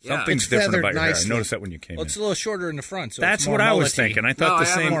right. Yeah. Something's It's different feathered about your hair. I nicely. noticed that when you came Well, in. it's a little shorter in the front, so That's it's more what I was mullety. thinking. I thought No, the I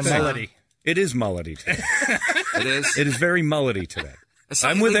have same more thing. mullety. It is mullety today. It is. It is very mullety today. It's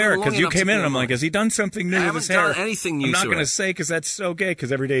like I'm with leave it Eric long because you enough came to in be and I'm alone. like, has he done something new I with haven't his hair? done anything new I'm not to going to it. say because that's so gay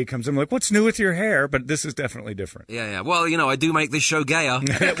because every day he comes in, I'm like, what's new with your hair? But this is definitely different. Yeah. Well, I do make this show gayer.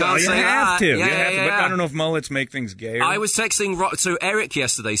 Can't Well, you say have that. to. Yeah, You have to. But yeah. I don't know if mullets make things gayer. I was texting. So Eric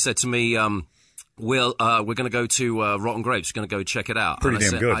yesterday said to me, we're going to go to Rotten Grapes. We're going to go check it out. Pretty And I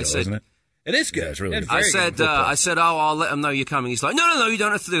damn said, good, I though, said, isn't it? It is good. Yeah, it's really good. I said, oh, I'll let him know you're coming. He's like, no, you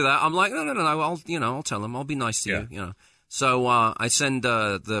don't have to do that. I'm like, no. I'll tell him. I'll be nice to you. So I send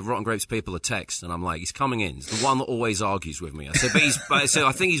the Rotten Grapes people a text, and I'm like, he's coming in. He's the one that always argues with me. I said,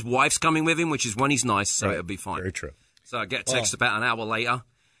 I think his wife's coming with him, which is when he's nice, so it'll be fine. Very true. So I get a text about an hour later.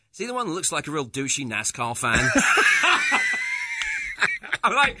 Is he the one that looks like a real douchey NASCAR fan?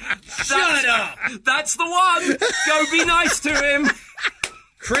 I'm like, shut up! That's the one! Go be nice to him!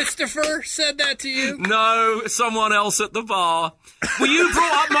 Christopher said that to you? No, someone else at the bar. Well, you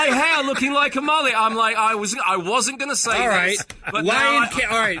brought up my hair looking like a mullet. I'm like, I wasn't going to say all right. this. But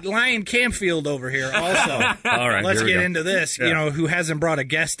Lion Campfield over here also. All right, Let's here we get go. into this, who hasn't brought a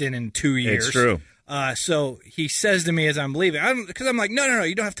guest in 2 years. It's true. So he says to me as I'm leaving, because I'm like, no,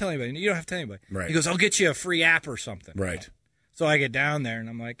 you don't have to tell anybody. You don't have to tell anybody. Right. He goes, I'll get you a free app or something. Right. So I get down there, and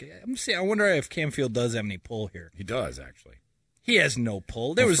I'm like, I wonder if Campfield does have any pull here. He does, actually. He has no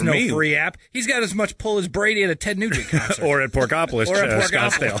pull. There Well, was for no me- free app. He's got as much pull as Brady at a Ted Nugent concert. Or at Porkopolis, Or at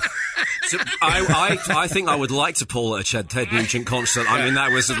Scottsdale. So I think I would like to pull at a Ted Nugent concert. I mean,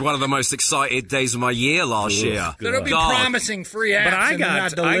 that was one of the most excited days of my year last year. There'll be God. promising free apps, But I and they're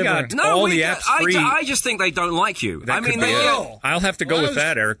not delivering. got all the apps free. I just think they don't like you. That I mean, could be they, it. I'll have to go Well, with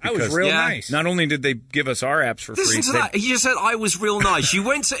that, Eric. I was because real nice. Not only did they give us our apps for free, listen to that. He just said I was real nice. You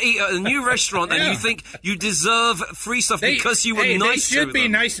went to eat at a new restaurant and you think you deserve free stuff because you were nice to them. They should be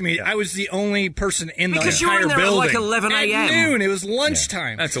nice to me. I was the only person in Because the you were entire in there at building. like 11 At a.m. noon. It was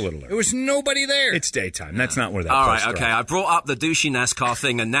lunchtime. That's a little early. It was nobody there. It's daytime. That's not where that. All post right, okay. dropped. I brought up the douchey NASCAR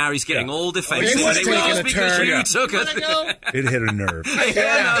thing, and now he's getting all defensive. It was And it was taking a because turn. you took it. It hit a nerve.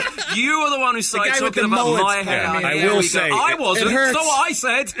 Yeah. You were the one who started guy with talking the about mullet. my hair. Yeah, I Here will we say, go. I it wasn't. hurts. So I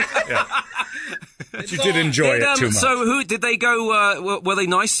said. You did enjoy it too much. So who did they go? Were they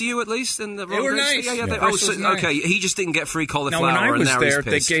nice to you at least? In the They were nice. Yeah. Yeah. Oh, so, Nice. okay. He just didn't get free Now, cauliflower. when I and was now there, he's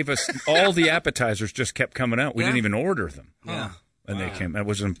they pissed. gave us all the appetizers. Just kept coming out. We Yeah. didn't even order them. Yeah. And they came. I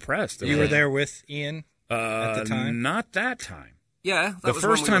was impressed. You were there with Ian at the time? Not that time. Yeah, The was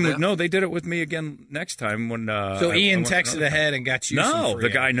first when time, we were there. no, they did it with me again next time when. So Ian texted ahead and got you. No, some free the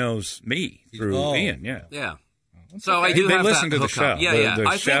guy knows me through Ian. Yeah. Yeah. So I do They have listen that to the hookup. show. Yeah. The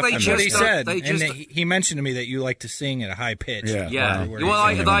I chef think they and just. What he said, They just. and he mentioned to me that you like to sing at a high pitch. Yeah. Yeah. Wow.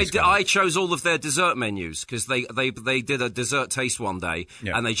 Well, I chose all of their dessert menus because they did a dessert taste one day,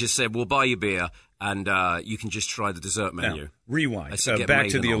 Yeah. and they just said, "We'll buy you beer, and you can just try the dessert menu." Now, rewind. I said, get Back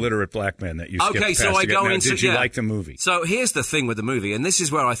made to the and all. illiterate black man that you skipped Okay, past so I to get- go now, into. Did you yeah. like the movie? So here's the thing with the movie, and this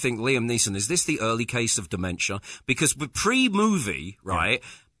is where I think Liam Neeson is this the early case of dementia? Because with pre-movie, right?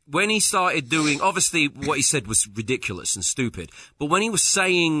 When he started doing, obviously, what he said was ridiculous and stupid. But when he was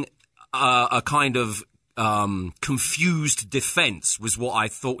saying a kind of confused defense was what I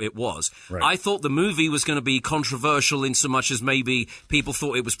thought it was. Right. I thought the movie was going to be controversial in so much as maybe people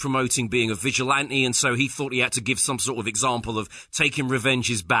thought it was promoting being a vigilante, and so he thought he had to give some sort of example of taking revenge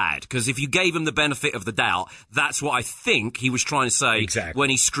is bad. Because if you gave him the benefit of the doubt, that's what I think he was trying to say when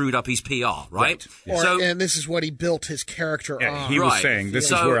he screwed up his PR, right? And this is what he built his character on. He was saying, this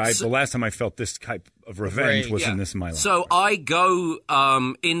is where the last time I felt this type of revenge was Yeah. in this in my life. So I go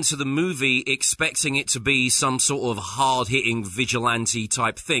into the movie expecting it to be some sort of hard-hitting vigilante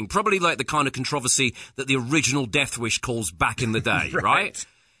type thing, probably like the kind of controversy that the original Death Wish calls back in the day, right?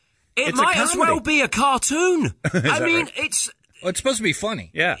 It It's a might as well comedy. be a cartoon. I that mean, right? it's supposed to be funny.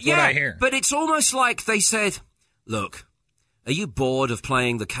 Yeah, what I hear. but it's almost like they said, "Look, are you bored of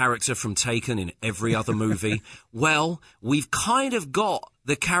playing the character from Taken in every other movie? Well, we've kind of got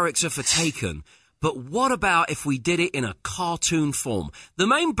the character for Taken." But what about if we did it in a cartoon form? The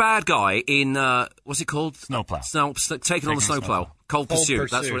main bad guy in, what's it called? Snowplow. Taking on the Snowplow. Cold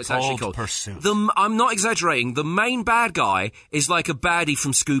Pursuit. That's what it's actually called. Pursuit. I'm not exaggerating. The main bad guy is like a baddie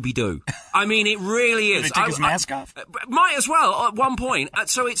from Scooby-Doo. I mean, it really is. Did he take his mask off? Might as well, at one point.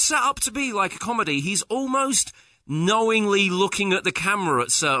 So it's set up to be like a comedy. He's almost knowingly looking at the camera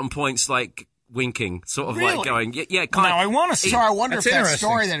at certain points, like winking, sort of like going, yeah, kind Now, I want to see. So I wonder if That's that interesting.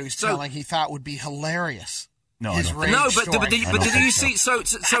 story that he was telling he thought would be hilarious. No, I His don't rage No, but story. did you see? So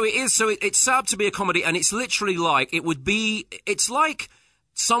it is. So it's set up to be a comedy, and it's literally like it would be. It's like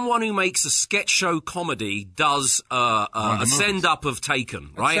someone who makes a sketch show comedy does a send up of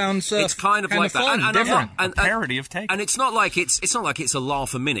Taken, right? sounds, it's kind of kinda like fun, that, and different. and parody of Taken. and it's not like it's a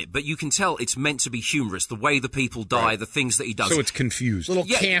laugh a minute, but you can tell it's meant to be humorous. The way the people die, the things that he does. So it's confused. Little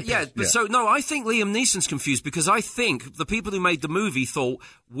Yeah, campy. yeah. But so no, I think Liam Neeson's confused because I think the people who made the movie thought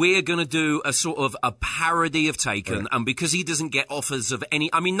we're going to do a sort of a parody of Taken, and because he doesn't get offers of any,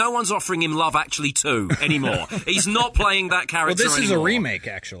 I mean, no one's offering him Love Actually 2 anymore. He's not playing that Well, character this is a anymore. remake,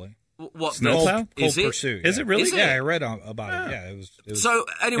 actually. What? Snowplow? Is Cold it? Pursuit. Is it really? Is it? Yeah, I read about it. Yeah, it was. So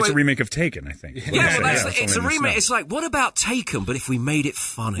anyway, It's a remake of Taken, I think. yeah, well, it's it's a only in the remake. snow. It's like, what about Taken? But if we made it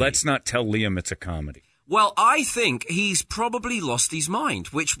funny, Let's not tell Liam it's a comedy. Well, I think he's probably lost his mind.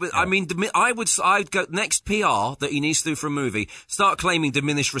 Which, I mean, I'd go next PR that he needs to do for a movie. Start claiming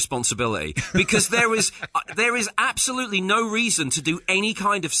diminished responsibility because there is absolutely no reason to do any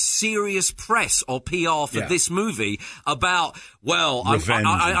kind of serious press or PR for this movie about. Well, Revenge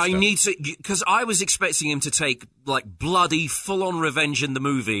I and need to because I was expecting him to take like bloody full-on revenge in the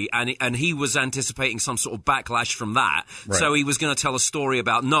movie, and he was anticipating some sort of backlash from that. Right. So he was going to tell a story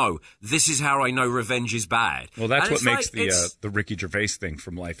about no, this is how I know revenge is bad. Well, that's And what it's makes like, the Ricky Gervais thing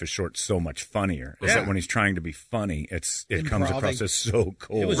from Life is Short so much funnier. Is that when he's trying to be funny, it comes across as so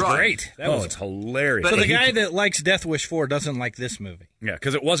cold. It was great. It's hilarious. So the guy that likes Death Wish 4 doesn't like this movie. Yeah,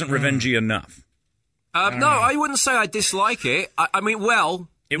 because it wasn't revengey enough. No, I wouldn't say I dislike it. I mean, well,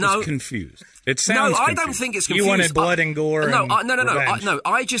 It no. was confused. It sounds No, I confused. don't think it's confused. You wanted blood and gore. No, and no. revenge. No,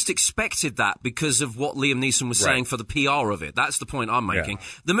 I just expected that because of what Liam Neeson was saying for the PR of it. That's the point I'm making. Yeah.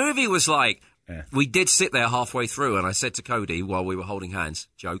 The movie was like, we did sit there halfway through, and I said to Cody while we were holding hands,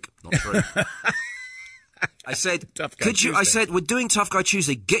 joke, not true. I said, I said, we're doing Tough Guy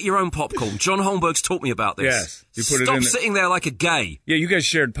Tuesday. Get your own popcorn. John Holmberg's taught me about this. Yes. You put Stop it in sitting there like a gay. Yeah, you guys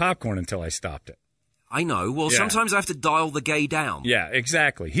shared popcorn until I stopped it. I know. Well, Yeah. sometimes I have to dial the gay down. Yeah,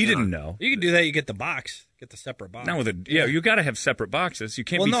 exactly. He didn't know. You can do that. You get the box. Get the separate box. No, you got to have separate boxes. You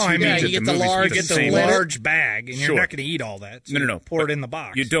can't well, be no, two I mean, dudes you at get the the movies large, with get the the same large bag, and Sure. you're not going to eat all that. So No. pour it in the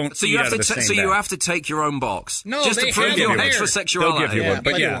box. You don't. So eat you out have of the to. same You bag. have to take your own box. No, just they to prove have your one there. heterosexuality. They'll give you one,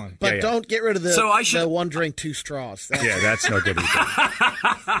 but yeah. But don't get rid of the, So I should- the one drink, two straws. That's no good either.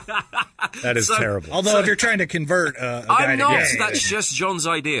 That is terrible. Although if you're trying to convert a guy I'm to not. gay, That's just John's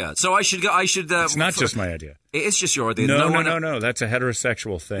idea. So I should go. I should. It's not just my idea. It is just your idea. No. That's a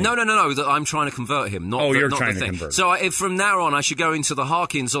heterosexual thing. No. That I'm trying to convert him. Not Oh, the, you're not trying the to thing. convert. So if from now on, I should go into the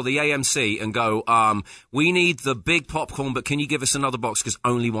Harkins or the AMC and go. We need the big popcorn, but can you give us another box because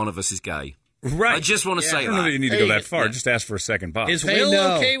only one of us is gay? Right. I just want to say I don't know that you need to go that far. Just ask for a second box. is Will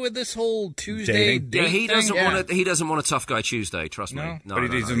okay with this whole Tuesday Dating? date he thing? doesn't want to. He doesn't want a tough guy Tuesday. Trust me. No, But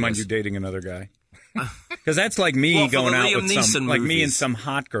he doesn't mind you dating another guy. Because that's like me Well, for going the out Liam with some, Neeson like me and movies. some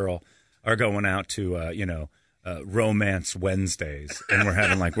hot girl are going out to, Romance Wednesdays, and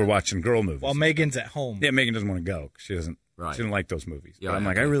we're watching girl movies. While Megan's at home. Yeah, Megan doesn't want to go. She doesn't. Right. She didn't like those movies. Yeah, but I'm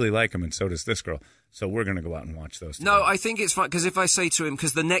like, okay. I really like them, and so does this girl. So we're going to go out and watch those. No, I think it's fine because if I say to him,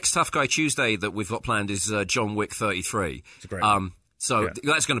 because the next Tough Guy Tuesday that we've got planned is John Wick 33. It's a great. So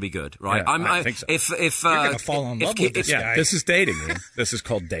that's going to be good, right? Yeah, I think so. If You're going to fall in love with this guy. This is dating. Ian. This is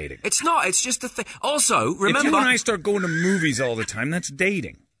called dating. It's not. It's just a thing. Also, remember, if you and I start going to movies all the time, that's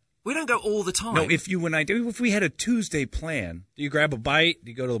dating. we don't go all the time. No, if you and I do, if we had a Tuesday plan, Do you grab a bite?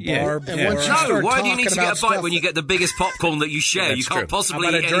 Do you go to the Yeah. bar? And before- once you No, start why do you need to talking get a about bite when you get the biggest popcorn that you share? Yeah, You that's can't true. possibly How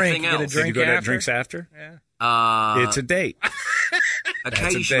about eat a drink? anything Get a else. did you go to have after? drinks after? Yeah. It's a date.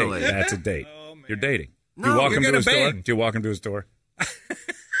 Occasionally. That's a date. You're dating. No, do you walk you're him to gonna his door? bang. Do you walk him to his door?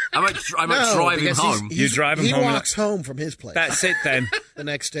 I might drive him because home. You drive him he home. walks home from his place That's it then. the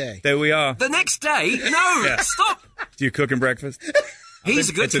next day. There we are. The next day? No, Yeah. stop. Do you cook him breakfast? He's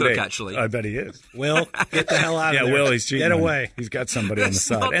a good It's a cook, date. actually. I bet he is. Will, get the hell out of Yeah, there. Will, he's cheating. Get on you. away. He's got somebody on the That's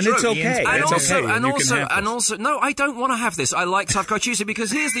side. not And true. it's okay. And It's also, okay. and you can have this. also, no, I don't want to have this. I like Tough Guy Tuesday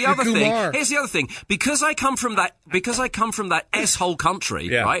because here's the other thing. Kumar. Here's the other thing. Because I come from that S-hole country,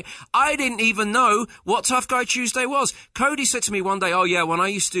 Yeah. right? I didn't even know what Tough Guy Tuesday was. Cody said to me one day, "Oh yeah, when I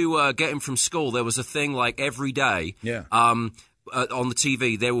used to get him from school, there was a thing like every day." Yeah. On the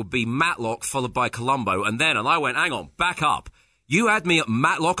TV, there would be Matlock followed by Columbo, and I went, hang on, back up. You had me at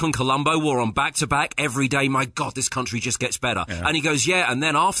Matlock and Columbo were on back-to-back every day. My God, this country just gets better. Yeah. And he goes, yeah, and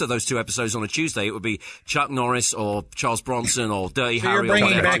then after those two episodes on a Tuesday, it would be Chuck Norris or Charles Bronson or Dirty So Harry. you're bringing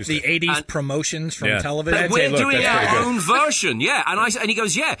or whatever. back the 80s And- promotions from Yeah. television? But we're look, doing that's pretty our good. own version, yeah. And he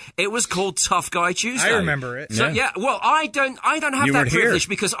goes, yeah, it was called Tough Guy Tuesday. I remember it. So Yeah. well, I don't have You that weren't here. privilege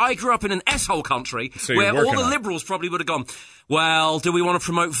because I grew up in an S-hole country So you're where all working the on it. liberals probably would have gone, well, do we want to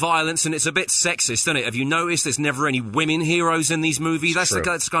promote violence? And it's a bit sexist, isn't it? Have you noticed there's never any women heroes in these movies? That's the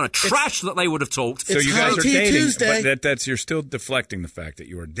true. kind of trash that they would have talked. So It's you guys High are Tea dating, Tuesday. but that's you're still deflecting the fact that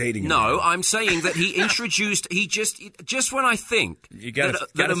you are dating. a No, man. I'm saying that he introduced. He just when I think You gotta- that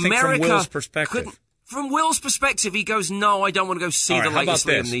gotta think from America Will's perspective. couldn't- From Will's perspective, he goes, "No, I don't want to go see All right, the how about latest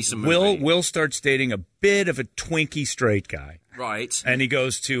Liam this? Neeson movie." Will starts dating a bit of a twinky straight guy, Right. and he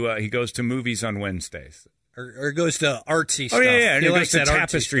goes to movies on Wednesdays. Or goes to artsy Oh stuff. yeah, and he goes likes to that artsy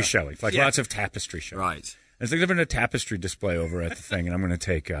tapestry stuff. showing, like Yeah. lots of tapestry showing. Right. And so they're having a tapestry display over at the thing, and I'm going to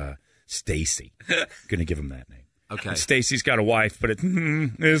take Stacy. Going to give him that name. Okay. And Stacy's got a wife, but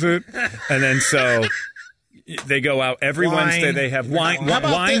is it? And then so they go out every Wine. Wednesday. They have wine How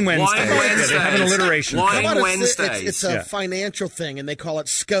about wine the- Wednesdays. Wine Yeah, they have an Wednesdays. alliteration. Wine How about a- Wednesdays. It's a Yeah. financial thing, and they call it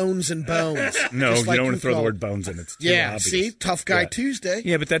scones and bones. No, Just you like don't want to throw the call- word bones in. It's too Yeah, obvious. see? Tough Guy Yeah. Tuesday.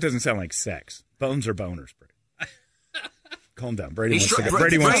 Yeah, but that doesn't sound like sex. Bones are boners, Brady. Calm down. Brady He's wants to try- go.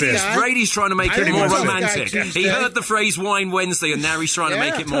 Brady wants Brady's, this. Brady's trying to make I it think more it's Tough Guy romantic. Tuesday. He heard the phrase Wine Wednesday, and now he's trying to Yeah.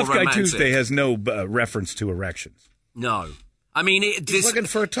 make it more Tough Guy romantic. Tuesday has no reference to erections. No. I mean, He's looking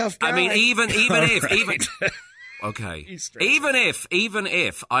for a tough guy. I mean, even if All even right. okay, He's straight. even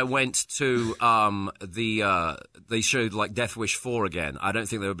if I went to they showed like Death Wish 4 again, I don't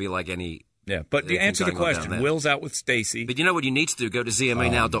think there would be like any. Yeah, but to anything answer the going on down question, there. Will out with Stacy. But you know what you need to do? Go to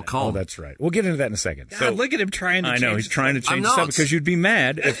ZMAnow.com. Oh, that's right. We'll get into that in a second. God, look at him trying to I know change he's trying to I'm change not. stuff because you'd be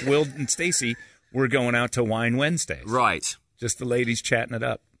mad if Will and Stacy were going out to Wine Wednesdays. Right. Just the ladies chatting it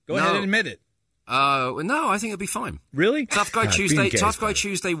up. Go ahead and admit it. No, I think it'd be fine. Really? Tough Guy God, Tuesday. being gay is Tough Guy better.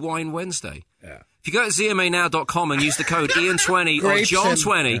 Tuesday. Wine Wednesday. Yeah. If you go to ZMAnow.com and use the code Ian20 or Grapes and-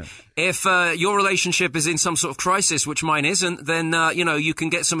 John20, if your relationship is in some sort of crisis, which mine isn't, then you can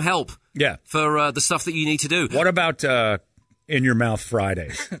get some help. Yeah. For the stuff that you need to do. What about In Your Mouth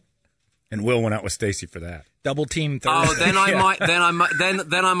Fridays? And Will went out with Stacy for that. Double team Thursday. Oh, then I might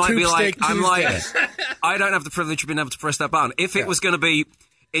be like, Tube steak I'm like, Tuesdays. I don't have the privilege of being able to press that button. If it was going to be,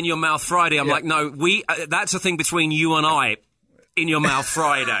 In Your Mouth Friday. I'm like, no, that's a thing between you and I. In Your Mouth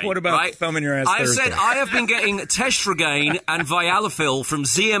Friday. What about Thumb in Your Ass I Thursday? said I have been getting Testragain and Vialafil from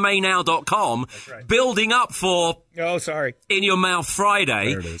ZMAnow.com, building up for In Your Mouth Friday.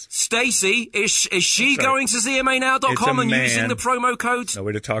 There it is. Stacey, is she going to ZMAnow.com and using the promo code? No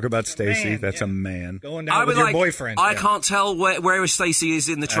way to talk about Stacey. That's a man. Going down with your boyfriend. I can't tell where Stacey is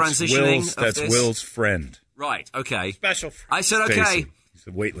in the transitioning of That's this. Will's friend. Right, okay. Special friend. I said, okay. Stacey. He's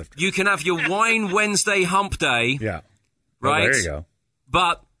a weightlifter. You can have your Wine Wednesday hump day. Yeah. Right? Well, there you go.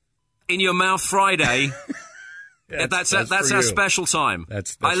 But In Your Mouth Friday, that's our special time.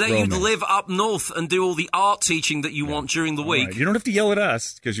 That's I let romance. you live up north and do all the art teaching that you want during the week. Right. You don't have to yell at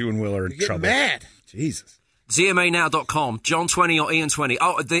us because you and Will are in trouble. Mad. Jesus. ZMAnow.com, John 20 or Ian 20.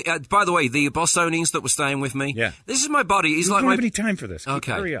 Oh, by the way, the Bostonians that were staying with me. Yeah. This is my buddy. He's We like don't have any time for this.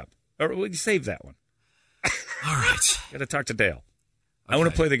 Okay. Hurry up. Or we'll save that one. All right. Got to talk to Dale. I want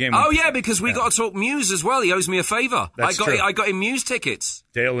to play the game. Oh, yeah, because we got to talk Muse as well. He owes me a favour. That's true. I got him Muse tickets.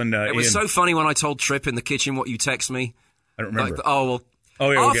 Dale and It was Ian. so funny when I told Tripp in the kitchen what you text me. I don't remember. We'll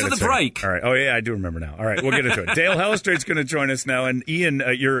we'll after get the it break. All right. Oh, yeah, I do remember now. All right, we'll get into it. Dale Hellestrate's going to join us now, and Ian,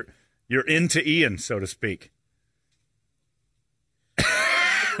 you're into Ian, so to speak.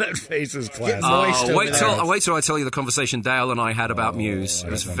 That face is classic. Wait till I tell you the conversation Dale and I had about Muse.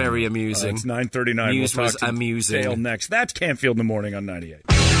 It was very amusing. It's 9:39. Muse We'll was talk to amusing. Dale next. That's Canfield in the Morning on 98.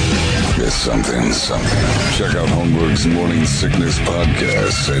 It's something. Check out Holmberg's Morning Sickness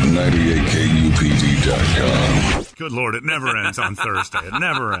Podcast at 98kupd.com. Good Lord, it never ends on Thursday. It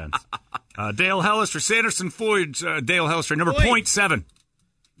never ends. Dale Hellestrate, Sanderson Floyd's Dale Hellestrate, number .7.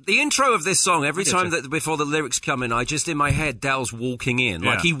 The intro of this song, every time that before the lyrics come in, I just in my head, Dale's walking in.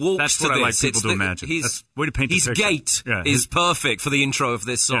 Yeah, Like he walks that's to what this. I like people It's to imagine. His, way to paint the his picture. gait Yeah, is perfect for the intro of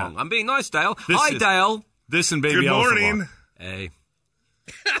this song. Yeah. I'm being nice, Dale. Hi, Dale. This and Baby Good Alpha morning. Walk. Hey.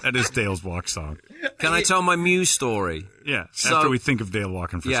 That is Dale's walk song. Can I tell my Muse story? Yeah, So- after we think of Dale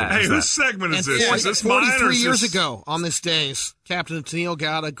walking for Yeah. something. Hey, whose segment is this? Is this 43 mine or is years this... ago on this day, Captain Tennille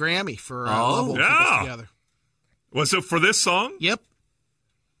got a Grammy for Love Will Keep yeah. Us Together. Was it for this song? Yep.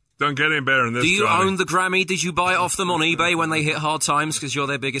 Don't get any better than this, Do you Johnny. own the Grammy? Did you buy it off them on eBay when they hit hard times because you're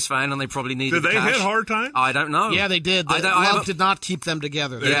their biggest fan and they probably needed Did the they cash? hit hard times? I don't know. Yeah, they did. I Love did not keep them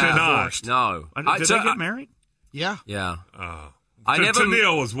together. They did not. No. Did they get married? Yeah. Yeah. I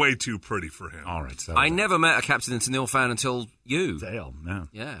Tennille was way too pretty for him. All right. So I never met a Captain and Tennille fan until you. Dale, no.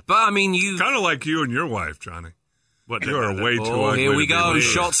 Yeah. But, I mean, you... Kind of like you and your wife, Johnny. What? You are way too ugly. Here we to be go. leaving.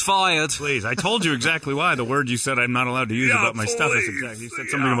 Shots fired. Please, I told you exactly why. The word you said I'm not allowed to use about my stuff. Is exactly. You said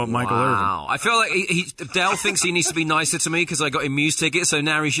something about Michael Irvin. Wow. I feel like Dale thinks he needs to be nicer to me because I got him Muse tickets, so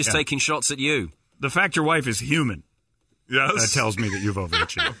now he's just taking shots at you. The fact your wife is human. Yes. That tells me that you've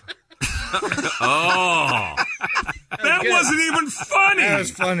overachieved. Oh. That wasn't even funny. That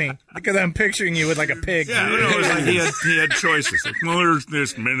was funny because I'm picturing you with like a pig. Yeah, no, it was like he had choices. Like, well, there's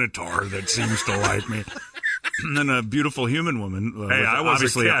this Minotaur that seems to like me. And then a beautiful human woman. Hey, I was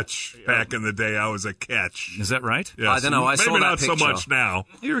obviously a catch back in the day. I was a catch. Is that right? Yes. I don't know. I Maybe saw that not picture. so much now.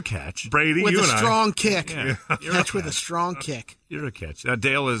 You're a catch. Brady, With you a and strong kick. Yeah. Catch with a strong kick. You're a catch.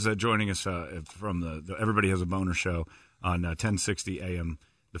 Dale is joining us from the Everybody Has a Boner show on 1060 AM.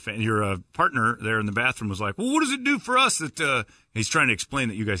 Your partner there in the bathroom was like, well, what does it do for us that he's trying to explain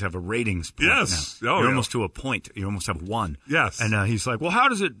that you guys have a ratings point Yes. now. Oh, You're yeah. almost to a point. You almost have one. Yes. And he's like, well, how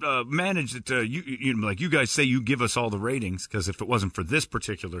does it manage that you guys say you give us all the ratings because if it wasn't for this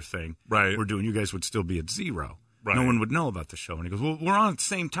particular thing we're doing, you guys would still be at zero. Right. No one would know about the show. And he goes, well, we're on at the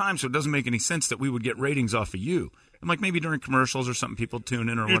same time, so it doesn't make any sense that we would get ratings off of you. I'm like, maybe during commercials or something, people tune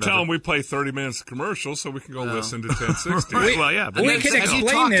in or You whatever. tell him we play 30 minutes of commercials so we can go listen to 1060. Well, yeah. But We can Have you explain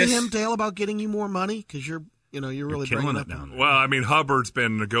talked to this. him, Dale, about getting you more money? Because you're really killing bringing it up down there. Well, I mean, Hubbard's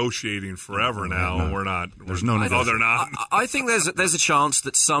been negotiating forever now, and we're not. There's no Oh, they're not. I think there's a chance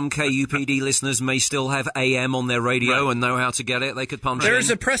that some KUPD listeners may still have AM on their radio and know how to get it. They could punch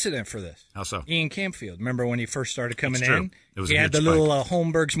There's in. a precedent for this. How so? Ian Campfield. Remember when he first started coming It's true. in? It was he a had the huge little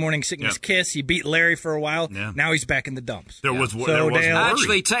Holmberg's Morning Sickness Yep. kiss. He beat Larry for a while. Yeah. Now he's back in the dumps. There was So there was Dale-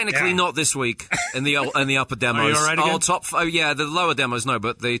 Actually, technically not this week in the upper demos. Are you all right again? The lower demos, no,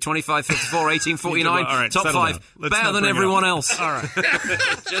 but the 25, 54, 18, 49, All right, top settle five, down. Let's better not than bring it everyone up. else. All right.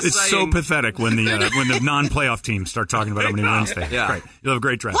 Just It's so saying. pathetic when the non-playoff teams start talking about how many wins they have. Yeah. Great. You'll have a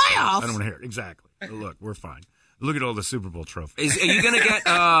great draft. Playoffs? I don't want to hear it. Exactly. Look, we're fine. Look at all the Super Bowl trophies. Are you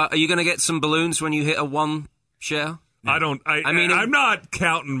going to get some balloons when you hit a one share? I don't. I mean, I'm not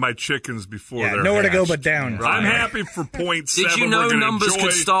counting my chickens before they're nowhere to go hatched. but down. I'm happy for 0.7. Did you know We're gonna numbers enjoy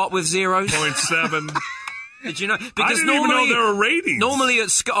could start with zeros? 0.7. Did you know? I didn't even know there were ratings. Normally at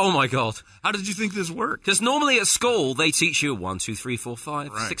school, oh my God. How did you think this worked? Because normally at school, they teach you 1, 2, 3, 4,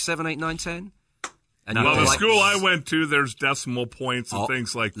 5, 6, 7, 8, 9, 10. And well, the school I went to, there's decimal points and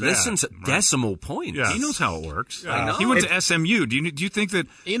things like that. Listen to decimal points. Yes. He knows how it works. Yeah. He went to SMU. Do you think that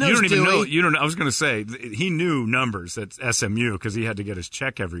he knows you don't even Dewey. know? You don't. I was going to say he knew numbers at SMU because he had to get his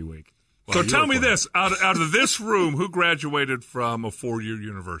check every week. So tell me this: out of this room, who graduated from a 4-year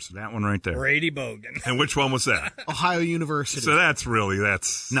university? That one right there. Brady Bogan. And which one was that? Ohio University. So that's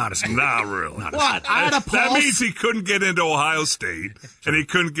not a school. Not really. What? I had a pulse. That means he couldn't get into Ohio State, and he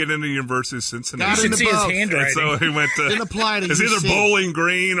couldn't get into the University of Cincinnati. You should see his handwriting. So he went to. Didn't apply to It's UC. either Bowling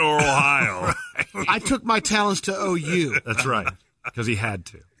Green or Ohio. I took my talents to OU. That's right, because he had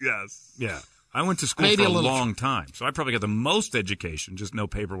to. Yes. Yeah. I went to school Maybe for a a little long time, so I probably got the most education, just no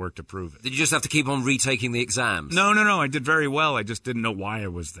paperwork to prove it. Did you just have to keep on retaking the exams? No. I did very well. I just didn't know why I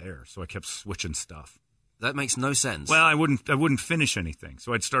was there, so I kept switching stuff. That makes no sense. Well, I wouldn't finish anything.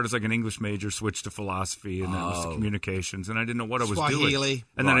 So I'd start as like an English major, switch to philosophy, and then it was to communications, and I didn't know what I was Swahili. doing.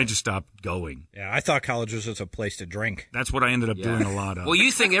 And then I just stopped going. Yeah, I thought college was just a place to drink. That's what I ended up doing a lot of. Well,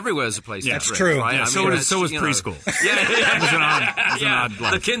 you think everywhere is a place to That's drink, true. right? Yeah, I so mean, was preschool. Yeah. It was an odd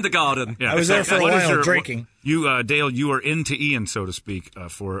life. The kindergarten. Yeah. I was there for a What is while drinking. You, Dale, you are into Ian, so to speak,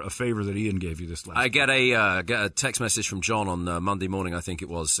 for a favor that Ian gave you this last I get a text message from John on Monday morning, I think it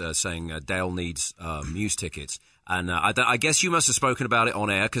was, saying Dale needs Muse tickets. And I guess you must have spoken about it on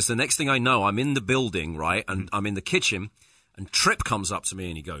air, because the next thing I know, I'm in the building, right, and I'm in the kitchen, and Tripp comes up to me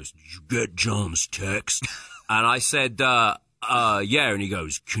and he goes, "Did you get John's text?" And I said, yeah, and he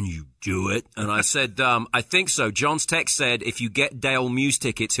goes, "Can you do it?" And I said, I think so. John's text said, "If you get Dale Muse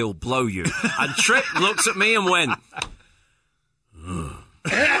tickets, he'll blow you." And Tripp looked at me and went,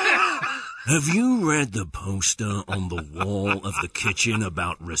 "Have you read the poster on the wall of the kitchen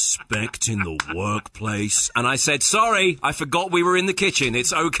about respect in the workplace?" And I said, "Sorry, I forgot we were in the kitchen.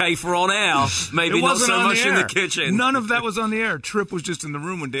 It's okay for on air. Maybe It not wasn't so on much the in the air. kitchen." None of that was on the air. Tripp was just in the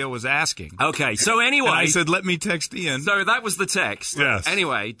room when Dale was asking. Okay, so anyway. And I said, "Let me text Ian." So that was the text. Yes.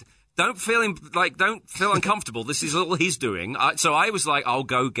 Anyway, don't feel uncomfortable. This is all he's doing. So I was like, I'll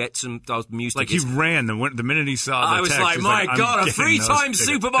go get some Muse Like tickets. he ran the minute he saw the I was text. like, he's my "I'm God, a getting those 3-time tickets."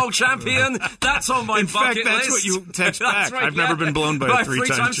 Super Bowl champion. That's on my In fact, bucket that's list. what you text That's back. right, I've never been blown by a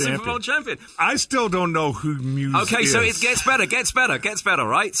 3-time Super Bowl champion. I still don't know who Muse is. Okay, so it gets better,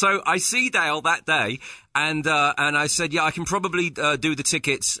 right? So I see Dale that day, and I said, yeah, I can probably do the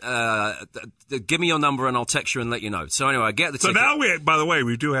tickets. Give me your number and I'll text you and let you know. So anyway, I get the So ticket. now by the way,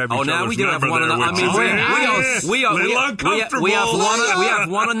 we do have each Oh, now other's we do have number one there, another. I which mean, little uncomfortable. we have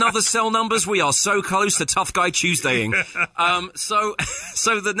one another's cell numbers. We are so close to Tough Guy Tuesdaying. So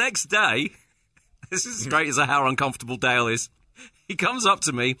the next day, this is great as how uncomfortable Dale is. He comes up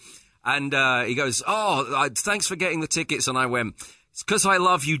to me and he goes, "Oh, thanks for getting the tickets." And I went, "It's because I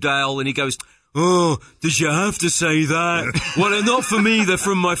love you, Dale." And he goes, "Oh, did you have to say that?" "Well, they're not for me. They're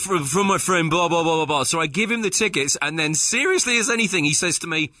from my friend, blah, blah, blah, blah, blah." So I give him the tickets, and then seriously as anything, he says to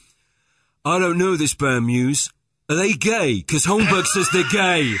me, "I don't know this band, Muse. Are they gay? Because Holmberg says they're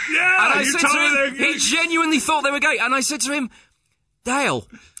gay." Yeah, and I you said told to me him, they're gay. he genuinely thought they were gay. And I said to him, "Dale,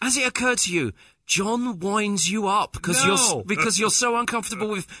 has it occurred to you, John winds you up because you're so uncomfortable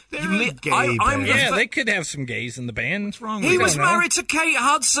with me." They could have some gays in the band. What's wrong He was married to Kate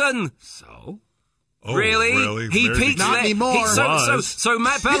Hudson. So? Oh, really? He Very peaked Not there. anymore. So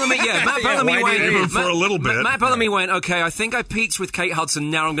Matt Bellamy, Matt Bellamy went Even for a little bit. Matt Bellamy went, "Okay, I think I peaked with Kate Hudson.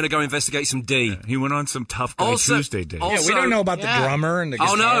 Now I'm going to go investigate some D." Yeah, he went on some Tough Guy Tuesday days. Yeah, we don't know about the drummer and the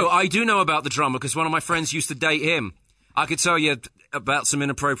guitar. Oh no, I do know about the drummer because one of my friends used to date him. I could tell you about some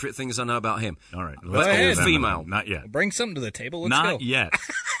inappropriate things I know about him. All right. But ahead. female. Not yet. Bring something to the table. Let's go. Not yet.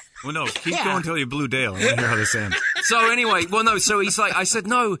 Well, no, keep going until you blew Dale. I want to hear how this ends. So anyway, so he's like, I said,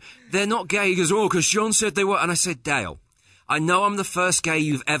 "No, they're not gay." He goes, "Oh, because John said they were." And I said, "Dale, I know I'm the first gay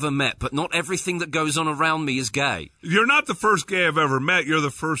you've ever met, but not everything that goes on around me is gay." You're not the first gay I've ever met. You're the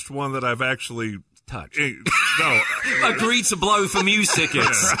first one that I've actually touched. No. Agreed to blow for Muse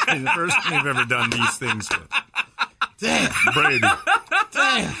tickets. The first thing you've ever done these things with. Damn. Brady.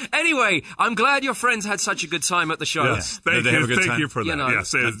 Damn. Anyway, I'm glad your friends had such a good time at the show. Yes, thank you for that. You know, yes,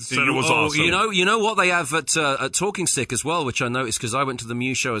 said it was awesome. You know what they have at Talking Stick as well, which I noticed because I went to the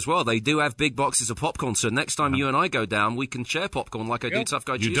Muse show as well. They do have big boxes of popcorn. So next time you and I go down, we can share popcorn like I do Tough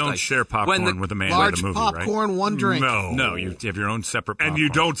Guy Tuesday. You don't share popcorn with a man large at a movie, popcorn, right? one drink. No, you have your own separate popcorn. And you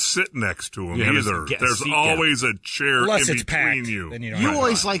don't sit next to him You have either. a There's seat always a chair Unless in it's between packed, you. then you don't You have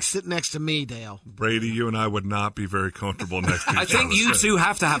always like sitting next to me, Dale. Brady, you and I would not be very comfortable next to each other. I think you two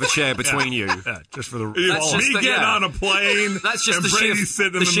have to have a chair between you. Yeah, just for the. That's just me getting on a plane. That's just and the Brady sheer,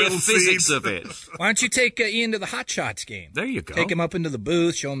 sitting in the the sheer middle physics seat. of it. Why don't you take Ian to the Hot Shots game? There you go. Take him up into the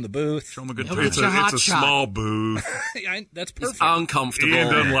booth, show him the booth. Show him a good It's a small booth. That's perfect. It's uncomfortable.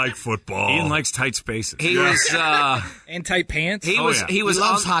 Ian doesn't like football. Ian likes tight spaces. He was and tight pants. He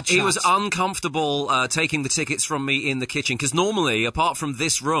was uncomfortable taking the tickets from me in the kitchen because normally, apart from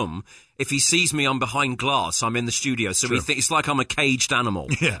this room, if he sees me, I'm behind glass. I'm in the studio, so he thinks it's like I'm a caged animal.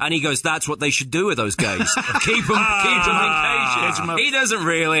 Yeah. And he goes, "That's what they should do with those gays. keep them in cages." He doesn't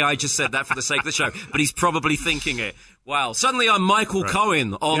really. I just said that for the sake of the show, but he's probably thinking it. Wow! Suddenly I'm Michael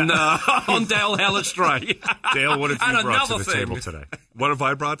Cohen on Dale Hellestrade. Dale, what have you And brought to another the thing. table today? What have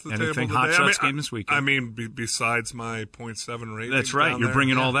I brought to the Anything table today? Hot Shots game this weekend? I mean, besides my .7 rating. That's right. down You're there.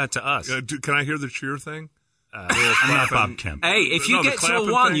 bringing all that to us. Can I hear the cheer thing? I'm not Bob Kemp. Hey, if you get to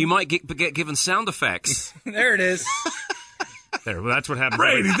a 1, you might get given sound effects. There it is. There, well, that's what happened.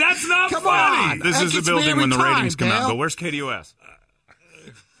 Brady, that's not Come funny. on. This That is the gets me building every when the time, ratings come out. Dale. But where's KDOS?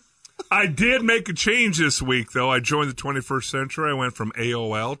 I did make a change this week, though. I joined the 21st century. I went from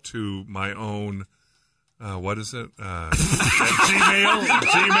AOL to my own, what is it? Gmail.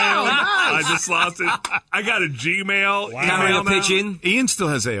 I just lost it. I got a Gmail. Carrier pigeon. Ian still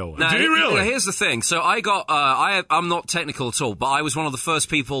has AOL. Now, Do you really? Here's the thing. So I got, I'm not technical at all, but I was one of the first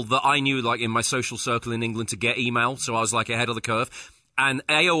people that I knew, like, in my social circle in England to get email. So I was, like, ahead of the curve. And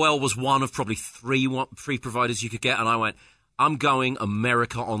AOL was one of probably three providers you could get. And I went, I'm going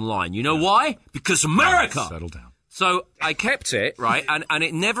America Online. You know why? Because America! Settle down. So I kept it, right? And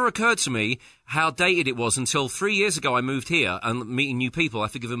it never occurred to me how dated it was until 3 years ago I moved here and meeting new people. I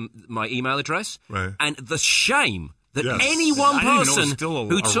have to give them my email address. Right. And the shame that Yes. any one I didn't even know it was person still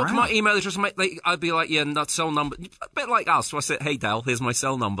who took around. my email address, I'd be like, yeah, that cell number, a bit like us. So I said, hey, Dal, here's my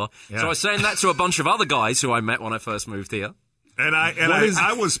cell number. Yeah. So I was saying that to a bunch of other guys who I met when I first moved here. And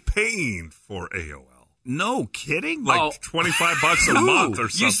I was paying for AOL. No kidding? Like $25 a month or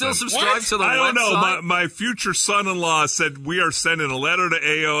something. You still subscribe to the I don't know. website? My future son-in-law said we are sending a letter to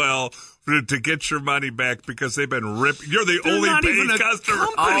AOL to get your money back because they've been ripping. You're the They're only not even paid a customer.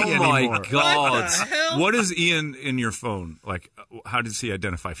 company Oh, my anymore. God. What is Ian in your phone? Like, how does he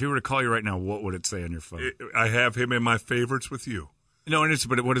identify? If he were to call you right now, what would it say on your phone? I have him in my favorites with you. No,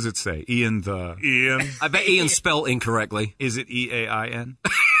 but what does it say? Ian the... Ian. I bet Ian spelled incorrectly. Is it EAIN?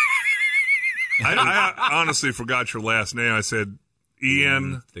 I honestly forgot your last name. I said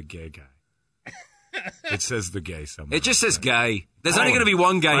Ian. The gay guy. It says the gay somewhere. It just says gay. There's only going to be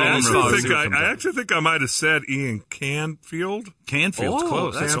one gay on his phone. I actually think I might have said Ian Canfield. Canfield's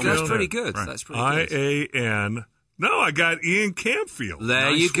close. That's pretty good. Right. That's pretty good. IAN. No, I got Ian Campfield.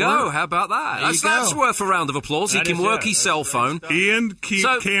 There Nice you go. work. How about that? That's worth a round of applause. That he can is, work yeah, his cell phone. Ian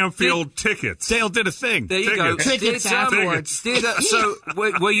Campfield tickets. Dale did a thing. There you go. Tickets afterwards. So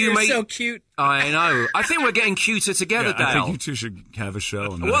were you You're made? so cute. I know. I think we're getting cuter together, Yeah, I Dale. think you two should have a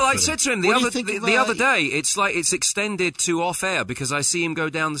show. And Well, I said to him What do you think of, the other day, it's like it's extended to off air because I see him go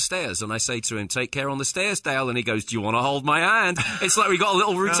down the stairs and I say to him, "Take care on the stairs, Dale," and he goes, "Do you want to hold my hand?" It's like we got a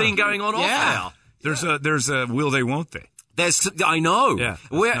little routine going on off air. There's a will they won't they? I know. Yeah,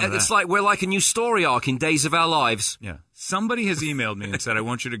 it's like we're like a new story arc in Days of Our Lives. Yeah. Somebody has emailed me and said, I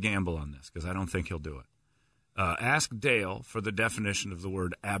want you to gamble on this because I don't think he'll do it. Ask Dale for the definition of the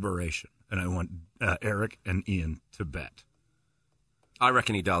word aberration. And I want Eric and Ian to bet. I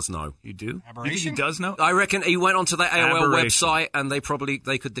reckon he does know. You do? Aberration? You think he does know? I reckon he went onto the AOL Aberration. website and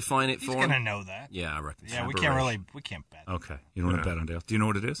they could define it He's for gonna him. know that. Yeah, I reckon. Yeah, we can't bet. Okay. You don't want to bet on Dale. Do you know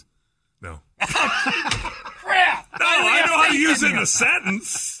what it is? No. Crap! No, I know how to use it in a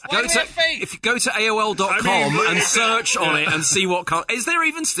sentence. If you go to AOL.com and search on it and see what comes. Is there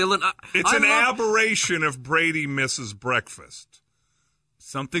even still an... It's an aberration if Brady misses breakfast.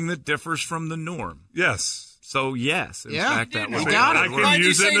 Something that differs from the norm. Yes. So, yes. In fact, that was I can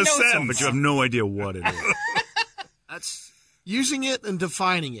use it in a sentence. But you have no idea what it is. That's... Using it and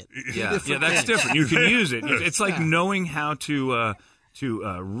defining it. Yeah, that's different. You can use it. It's like knowing how to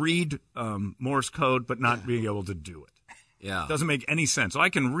read Morse code, but not being able to do it. Yeah. It doesn't make any sense. So I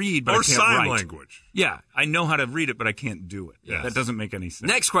can read, but or I can't sign write. language. Yeah, I know how to read it, but I can't do it. Yes. That doesn't make any sense.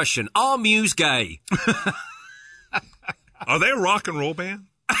 Next question. Are Muse gay? Are they a rock and roll band?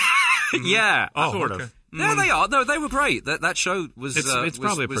 Yeah. Sort of. Yeah, they are. No, they were great. That show was It's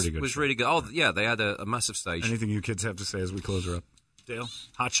probably a pretty good was show. really good. Oh, yeah, they had a massive stage. Anything you kids have to say as we close her up? Dale,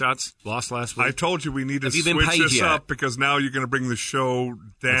 Hot Shots, lost last week. I told you we need to Have you been switch paid this yet? up because now you're going to bring the show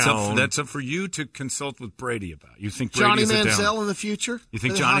down. That's up for you to consult with Brady about. You think Johnny Brady's a down? Manziel in the future? You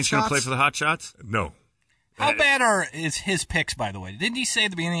think for the Johnny's Hot going to play Shots? for the Hot Shots? No. How bad is his picks, by the way? Didn't he say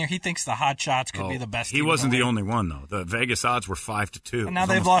at the beginning of the year he thinks the Hot Shots could be the best? He wasn't the only one, though. The Vegas odds were 5-2. And now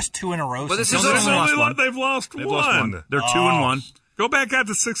they've lost 2 in a row. But they've lost one. They're 2-1. Go back out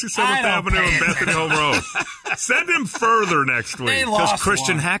to 67th Avenue and Bethany Home Road. Send him further next week. Because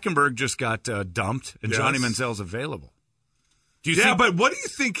Christian Hackenberg just got dumped, and Johnny Manziel's available. But what do you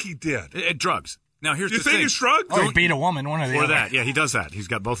think he did? Drugs. Now, here's the thing. Do you think he's drugged? Or he beat a woman, one or the other. Or that. Yeah, he does that. He's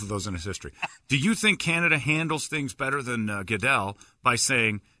got both of those in his history. Do you think Canada handles things better than Goodell by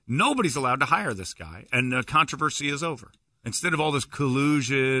saying nobody's allowed to hire this guy and the controversy is over? Instead of all this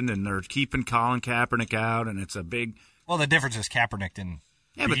collusion and they're keeping Colin Kaepernick out and it's a big... Well, the difference is Kaepernick didn't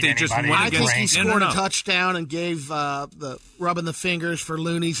but they just went I think he scored a touchdown and gave the rubbing the fingers for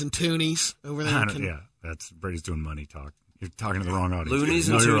loonies and toonies over there. Brady's doing money talk. You're talking to the wrong audience. Loonies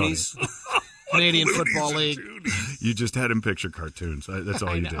and toonies. Canadian Football League. You just had him picture cartoons. That's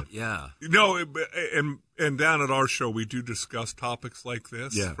all you did. Yeah. And down at our show, we do discuss topics like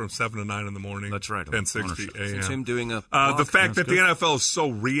this from 7 to 9 in the morning. That's right. 10:60 a.m. It's him doing a the fact that the NFL is so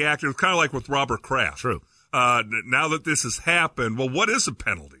reactive, kind of like with Robert Kraft. True. Now that this has happened, well, what is a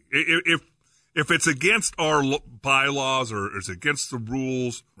penalty? If it's against our bylaws or it's against the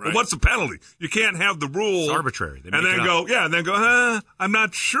rules, well, what's the penalty? You can't have the rule. It's arbitrary. And then go, I'm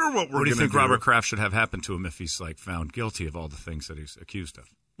not sure what we're going to do. What do you think Robert Kraft should have happen to him if he's found guilty of all the things that he's accused of?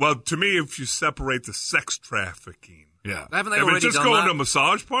 Well, to me, if you separate the sex trafficking. Yeah. Haven't they if already it's just done going that? to a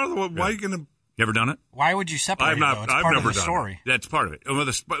massage parlor, why are you going to... You ever done it? Why would you separate it, though? It's part of the story. That's part of it. Well,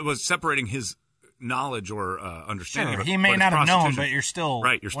 it was separating his knowledge or understanding. Sure, he may not have known, but you're still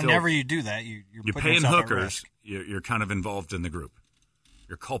right. Whenever you do that, you're paying hookers. You're kind of involved in the group.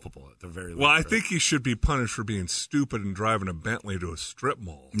 You're culpable at the very least. Well, I think he should be punished for being stupid and driving a Bentley to a strip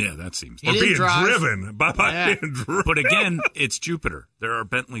mall. Yeah, that seems. Or being driven by being driven. But again, it's Jupiter. There are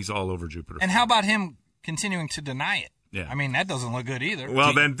Bentleys all over Jupiter. And how about him continuing to deny it? Yeah. I mean, that doesn't look good either.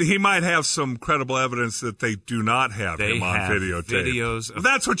 Well, then he might have some credible evidence that they do not have him on videotape. Videos.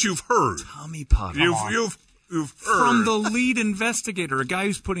 That's what you've heard. Tommy Potter. You've heard. From the lead investigator, a guy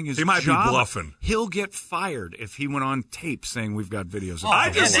who's putting his He might job, be bluffing. He'll get fired if he went on tape saying we've got videos. I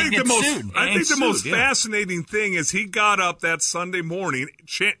just think the most fascinating thing is he got up that Sunday morning,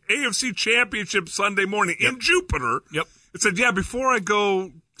 AFC Championship Sunday morning in Jupiter. Yep. It said, before I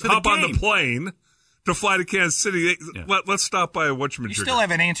go hop on the plane to fly to Kansas City, let's stop by whatchamajigger. You still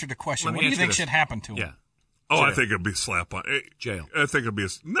haven't answered the question. What do you think should happen to him? Yeah. Oh, I think it'd be slap on jail. I think it'd be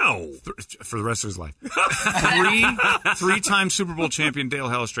no for the rest of his life. Three-time Super Bowl champion Dale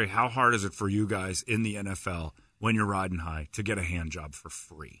Hellestray. How hard is it for you guys in the NFL when you're riding high to get a hand job for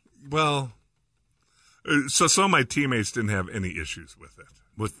free? Well, so some of my teammates didn't have any issues with it.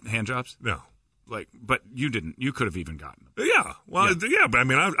 With hand jobs? No. But you didn't. You could have even gotten them. Yeah. Well, yeah. But I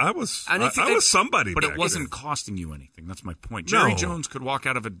mean, I was somebody. But back it wasn't then. costing you anything. That's my point. Jerry Jones could walk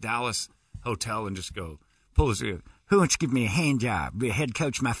out of a Dallas hotel and just go pull his ear. Who wants to give me a hand job? Be a head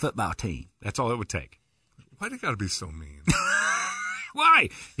coach of my football team. That's all it would take. Why do you got to be so mean? Why?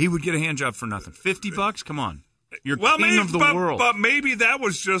 He would get a hand job for nothing. $50? Come on. You're king of the world. But maybe that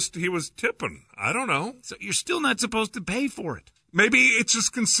was just he was tipping. I don't know. So you're still not supposed to pay for it. Maybe it's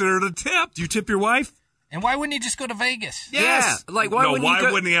just considered a tip. Do you tip your wife? And why wouldn't he just go to Vegas? Yes. Yeah. Why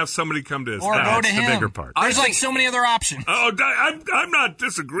wouldn't he have somebody come to his or house? go to him? The bigger part. There's so many other options. Oh, I'm not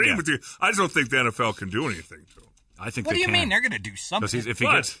disagreeing with you. I just don't think the NFL can do anything to him. I think what they do you can. mean they're going to do something? If he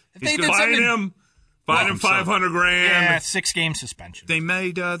gets, if they did fine him $500,000. Yeah, 6-game suspension. They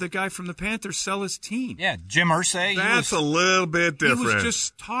made the guy from the Panthers sell his team. Yeah, Jim Irsay. That's a little bit different. He was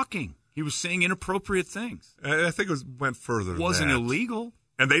just talking. He was saying inappropriate things. I think it went further. It wasn't than that. illegal.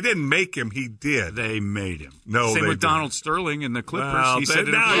 And they didn't make him. He did. They made him. No, Same they with didn't. Donald Sterling and the Clippers. Well, he said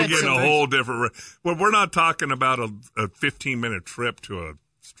now you're getting a whole different. Well, we're not talking about a 15-minute trip to a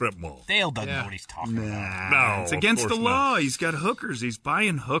strip mall. Dale doesn't know what he's talking about. No, it's against the law. He's got hookers. He's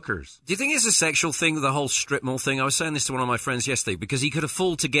buying hookers. Do you think it's a sexual thing, the whole strip mall thing? I was saying this to one of my friends yesterday, because he could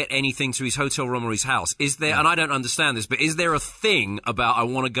afford to get anything to his hotel room or his house. Is there, and I don't understand this, but is there a thing about I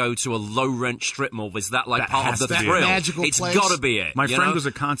want to go to a low-rent strip mall? Is that That part of has the to be thrill? it. Magical It's place. got to be it. My you friend know? was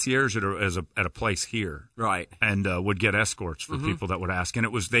a concierge at a place here. Right. And would get escorts for people that would ask. And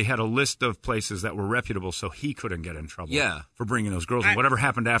they had a list of places that were reputable so he couldn't get in trouble for bringing those girls. And whatever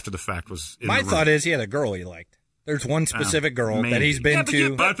happened after the fact was in My the room. thought is he had a girl he liked. There's one specific girl maybe. that he's been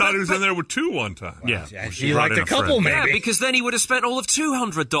to. I thought he was in there with two one time. Yeah. He liked a couple, maybe. Yeah, because then he would have spent all of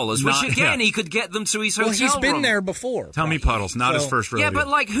 $200, which again, he could get them to his hotel Well, he's been room. there before. Tell me, Puddles, not his first rodeo. Yeah, but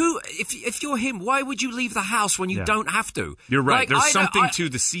if you're him, why would you leave the house when you don't have to? You're right. Like, There's something to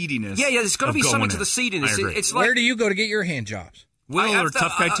the seediness. Yeah, there's got to of be something going to in. the seediness. I agree. It's like, Where do you go to get your hand jobs? Will or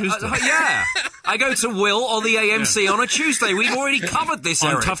Tough Guy Tuesday? Yeah. I go to Will or the AMC on a Tuesday. We've already covered this,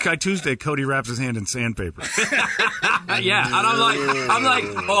 On Eric. Tough Guy Tuesday, Cody wraps his hand in sandpaper. Yeah, and I'm like,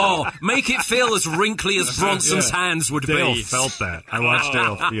 oh, make it feel as wrinkly as Bronson's hands would Dale be. felt that. I watched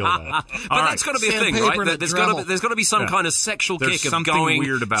Dale feel that. But that's got to be a thing, right? There's got to be some kind of sexual There's kick of something going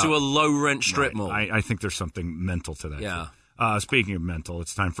weird about to a low-rent strip mall. I think there's something mental to that. Yeah. Speaking of mental,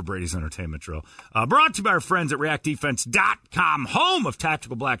 it's time for Brady's Entertainment Drill. Brought to you by our friends at ReactDefense.com, home of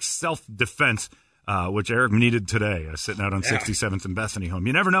Tactical Black Self-Defense, which Eric needed today, sitting out on 67th and Bethany Home.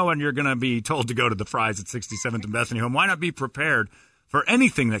 You never know when you're going to be told to go to the fries at 67th and Bethany Home. Why not be prepared for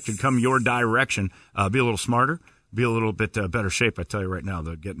anything that could come your direction? Be a little smarter, be a little bit better shape. I tell you right now,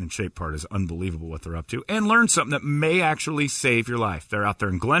 the getting in shape part is unbelievable what they're up to. And learn something that may actually save your life. They're out there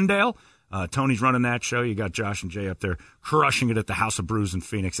in Glendale. Tony's running that show. You got Josh and Jay up there crushing it at the House of Brews in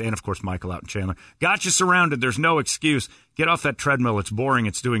Phoenix. And, of course, Michael out in Chandler. Got you surrounded. There's no excuse. Get off that treadmill. It's boring.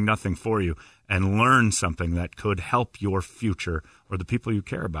 It's doing nothing for you. And learn something that could help your future or the people you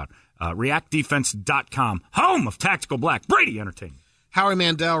care about. ReactDefense.com, home of Tactical Black. Brady Entertainment. Howie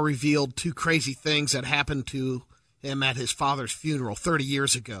Mandel revealed 2 crazy things that happened to him at his father's funeral 30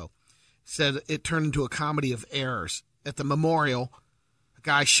 years ago. Said it turned into a comedy of errors. At the memorial, a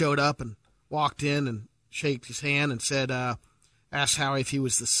guy showed up and walked in and shook his hand and said, asked Howie if he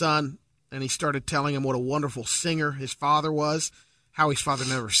was the son. And he started telling him what a wonderful singer his father was. Howie's father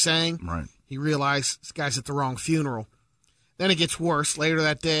never sang. Right. He realized this guy's at the wrong funeral. Then it gets worse. Later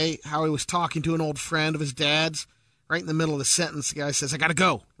that day, Howie was talking to an old friend of his dad's. Right in the middle of the sentence, the guy says, I got to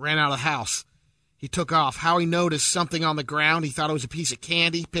go. Ran out of the house. He took off. Howie noticed something on the ground. He thought it was a piece of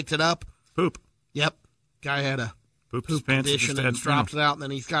candy, picked it up. Poop. Yep. Guy had a poop condition and dropped it out, and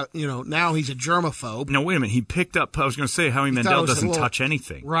then he's got, now he's a germaphobe. No, wait a minute. He picked up, I was going to say, Howie Mandel doesn't touch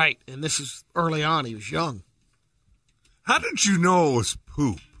anything. Right, and this is early on. He was young. How did you know it was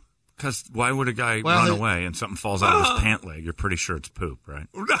poop? Because why would a guy run away and something falls out of his pant leg? You're pretty sure it's poop, right?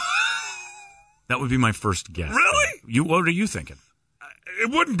 That would be my first guess. Really? What are you thinking? It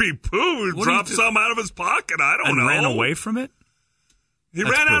wouldn't be poop. He dropped some out of his pocket. I don't know. And ran away from it? He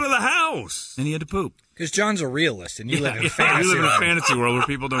ran out of the house. And he had to poop. Because John's a realist, and you live in a fantasy You live in a world. fantasy world where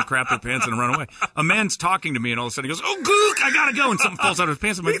people don't crap their pants and run away. A man's talking to me, and all of a sudden he goes, "Oh, gook, I gotta go," and something falls out of his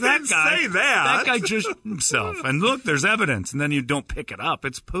pants. I'm like, He didn't say that. That guy just himself. And look, there's evidence, and then you don't pick it up.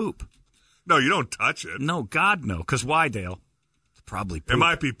 It's poop. No, you don't touch it. No, God, no. Because why, Dale? It's probably poop. It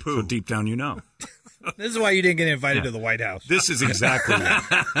might be poop. So deep down, you know. This is why you didn't get invited to the White House. This is exactly it.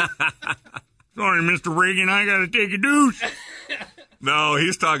 Sorry, Mr. Reagan, I gotta take a douche. No,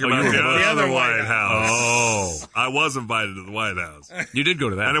 he's talking about you the were other White House. Oh, I was invited to the White House. You did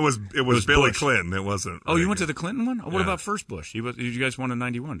go to that, and it was Billy Bush. Clinton. It wasn't. Oh, Reagan. you went to the Clinton one? Oh, what Yeah. about first Bush? You guys won in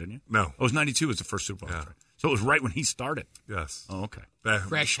 '91, didn't you? No, it was '92. Was the first Super Bowl. Yeah. Right. So it was right when he started. Yes. Oh, okay.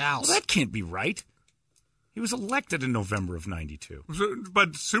 Fresh house. Well, that can't be right. He was elected in November of '92.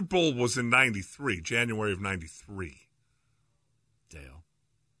 But Super Bowl was in '93, January of '93. Dale.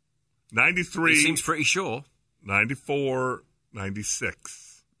 93. It seems pretty sure. 94,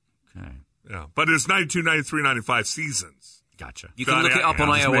 96. Okay. Yeah, but it's 92, 93, 95 seasons. Gotcha. You can look it up on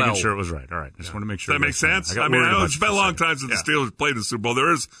I'm just AOL. making sure it was right. All right. Just want to make sure. Does that make sense? I mean, it's been a long time since the Steelers played the Super Bowl.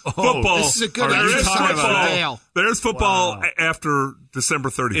 There is football. This is a good There is exercise football. for Dale. There's football after December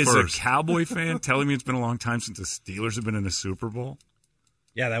 31st. Is a Cowboy fan telling me it's been a long time since the Steelers have been in the Super Bowl?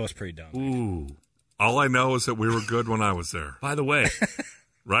 Yeah, that was pretty dumb. Ooh. All I know is that we were good when I was there. By the way,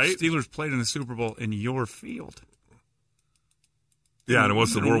 right? Steelers played in the Super Bowl in your field. Yeah, and it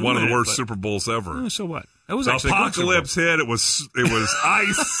was one of the worst Super Bowls ever. Oh, so what? It was the actually a good Super Bowl. apocalypse hit. It was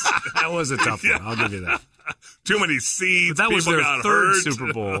ice. That was a tough one. I'll give you that. Too many seeds. But that was People their got third hurt.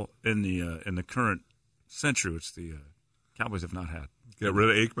 Super Bowl in the current century, which the Cowboys have not had. Get rid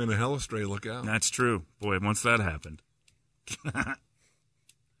of Aikman and Hellestray. Look out. That's true. Boy, once that happened.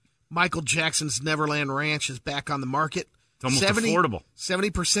 Michael Jackson's Neverland Ranch is back on the market. It's almost affordable.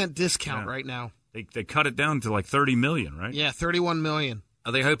 70% discount right now. They cut it down to like $30 million, right? Yeah, $31 million.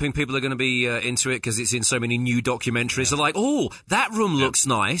 Are they hoping people are going to be into it because it's in so many new documentaries? They're like, oh, that room looks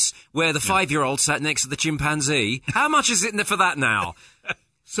nice, where the 5-year-old sat next to the chimpanzee. How much is it for that now?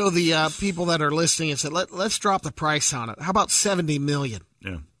 So the people that are listening said, let's drop the price on it. How about $70 million?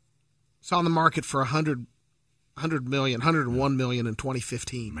 Yeah. It's on the market for $101 million in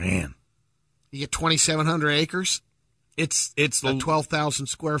 2015. Man. You get 2,700 acres. It's a 12,000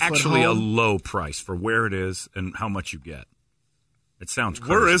 square foot actually home. a low price for where it is and how much you get. It sounds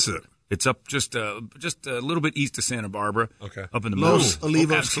crazy. Where is it? It's up just a little bit east of Santa Barbara. Okay. Up in the Los middle.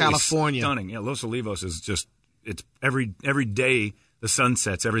 Olivos, Absolutely California. Stunning. Yeah, Los Olivos is just, it's every day the sun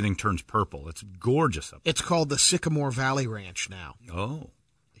sets, everything turns purple. It's gorgeous up there. It's called the Sycamore Valley Ranch now. Oh.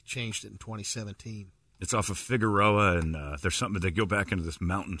 They changed it in 2017. It's off of Figueroa, and there's something, they go back into this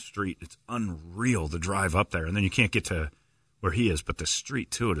mountain street. It's unreal to drive up there, and then you can't get to where he is, but the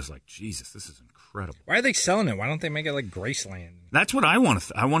street to it is like, Jesus, this is incredible. Why are they selling it? Why don't they make it like Graceland? That's what I want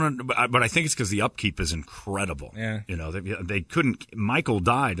to. But I think it's because the upkeep is incredible. Yeah. You know, they couldn't. Michael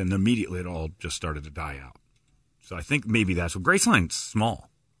died, and immediately it all just started to die out. So I think maybe that's what Graceland's small.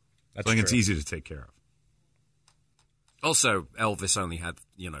 That's so I think true. it's easy to take care of. Also, Elvis only had,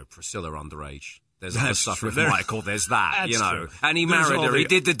 Priscilla underage. There's other That's stuff true. with There- Michael. There's that, That's true. And he There's married all her. the- He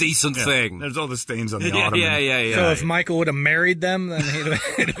did the decent Yeah, thing. There's all the stains on the Yeah, ottoman. yeah. So if Michael would have married them, then he'd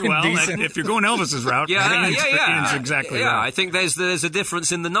have been Well, decent. if you're going Elvis's route, Yeah. Ian's exactly yeah, right. I think there's a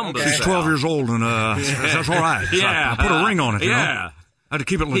difference in the numbers. She's 12 years old, and that's all right. So Yeah. I put a ring on it, you know? Yeah. I had to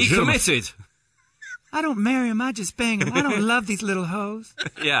keep it He legitimate. committed. I don't marry him. I just bang him. I don't love these little hoes.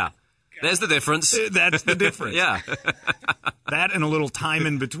 Yeah. There's the difference. That's the difference. Yeah. That and a little time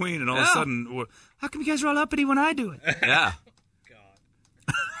in between, and all of a sudden, How come you guys are all uppity when I do it? Yeah.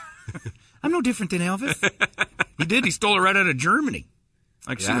 I'm no different than Elvis. he did. He stole her right out of Germany.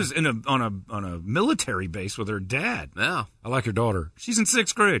 Like she Yeah. was on a military base with her dad. Yeah. I like your daughter. She's in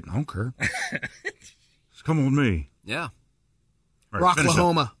 6th grade. I don't care. She's coming with me. Yeah. All right, finish up.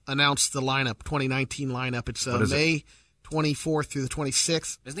 Rocklahoma announced the lineup, 2019 lineup. It's What is it? May 24th through the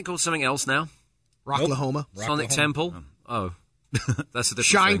 26th. Isn't it called something else now? Rocklahoma. Sonic Temple? Oh. That's a different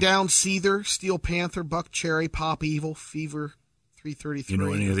Shine thing. Down, Seether, Steel Panther, Buck Cherry, Pop Evil, Fever 333. You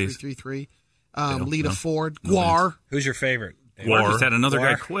know any of these? 333. Dale? Lita No? Ford, No Guar. Who's your favorite? Guar just had another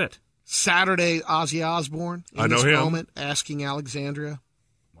guy Guar? quit. Saturday, Ozzy Osbourne. In I know This him. Moment, Asking Alexandria.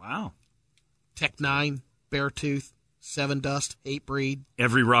 Wow. Tech Nine, Beartooth, Seven Dust, Hate Breed.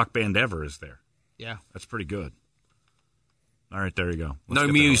 Every rock band ever is there. Yeah. That's pretty good. All right, there you go. Let's No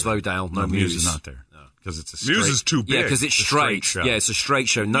get Muse, that over. though, Dale. No, No Muse Muse. is not there. Because it's a straight. Muse is too big. Yeah, because it's straight. show. Yeah, it's a straight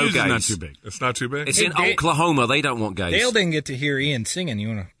show. No Muse gays. is not too big. It's not too big? It's Hey, in Dale- Oklahoma. They don't want gays. Dale didn't get to hear Ian singing. You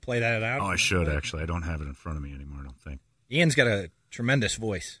want to play that out? Oh, I should, actually. I don't have it in front of me anymore, I don't think. Ian's got a tremendous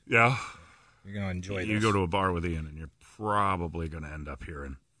voice. Yeah. You're going to enjoy You this. go to a bar with Ian, and you're probably going to end up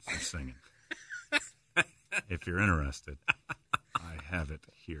hearing some singing. If you're interested, I have it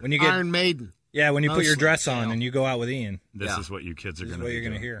here. When you get Iron Maiden. Yeah, when you put your Mostly, dress on yeah. and you go out with Ian. This is what you kids are This is going to what you're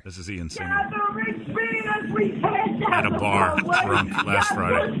gonna hear. This is Ian singing. At a bar, drunk, last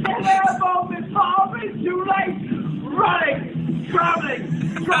Friday.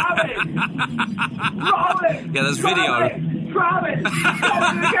 Yeah, there's video.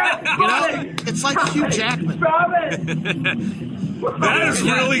 It's like Hugh Jackman. That is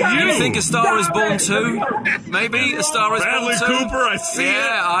really you. You think A Star Is Born 2? Maybe A Star Is Bradley Born 2? Cooper, I see it.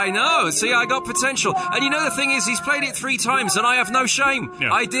 Yeah, I know. See, I got potential. And you know the thing is, he's played it 3 times, and I have no shame.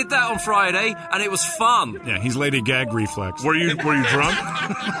 Yeah. I did that on Friday, and it was fun. Yeah, he's Lady Gag reflex. Were you drunk?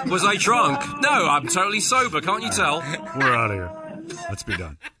 Was I drunk? No, I'm totally sober. Can't you tell? We're out of here. Let's be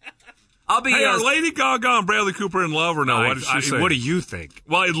done. I'll be Hey, are Lady Gaga and Bradley Cooper in love or no? What did she say? What do you think?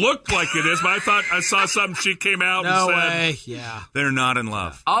 Well, it looked like it is, but I thought I saw something. She came out No and said, way. Yeah. They're not in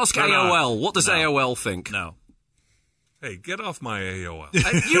love. Ask They're not. AOL. What does No. AOL think? No. "Hey, get off my AOL."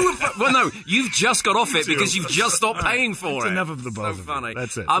 Well, no, you've just got off it because you've just stopped paying for That's it. enough of the both So of you. funny.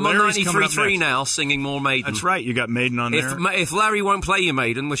 That's it. I'm Larry's on coming up 93.3 next. now, singing more Maiden. That's right. You got Maiden on there. If Larry won't play you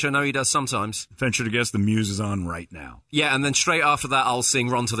Maiden, which I know he does sometimes. Venture to guess the Muse is on right now. Yeah, and then straight after that, I'll sing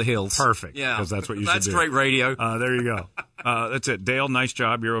Run to the Hills. Perfect. Yeah. Because that's what you That's should do. great radio. There you go. That's it. Dale, nice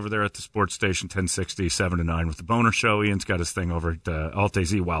job. You're over there at the sports station, 1060, 7 to 9 with the Boner Show. Ian's got his thing over at Alt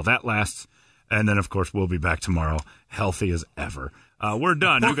AZ while that lasts. And then, of course, we'll be back tomorrow, healthy as ever. We're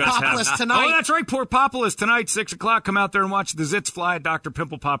done. You guys Porkopolis have tonight. Oh, that's right. Porkopolis tonight, 6 o'clock. Come out there and watch the Zits fly. Dr.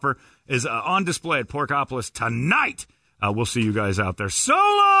 Pimple Popper is on display at Porkopolis tonight. We'll see you guys out there. So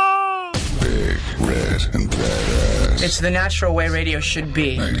long! Big, red, and badass. It's the natural way radio should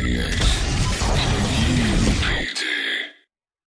be. 98.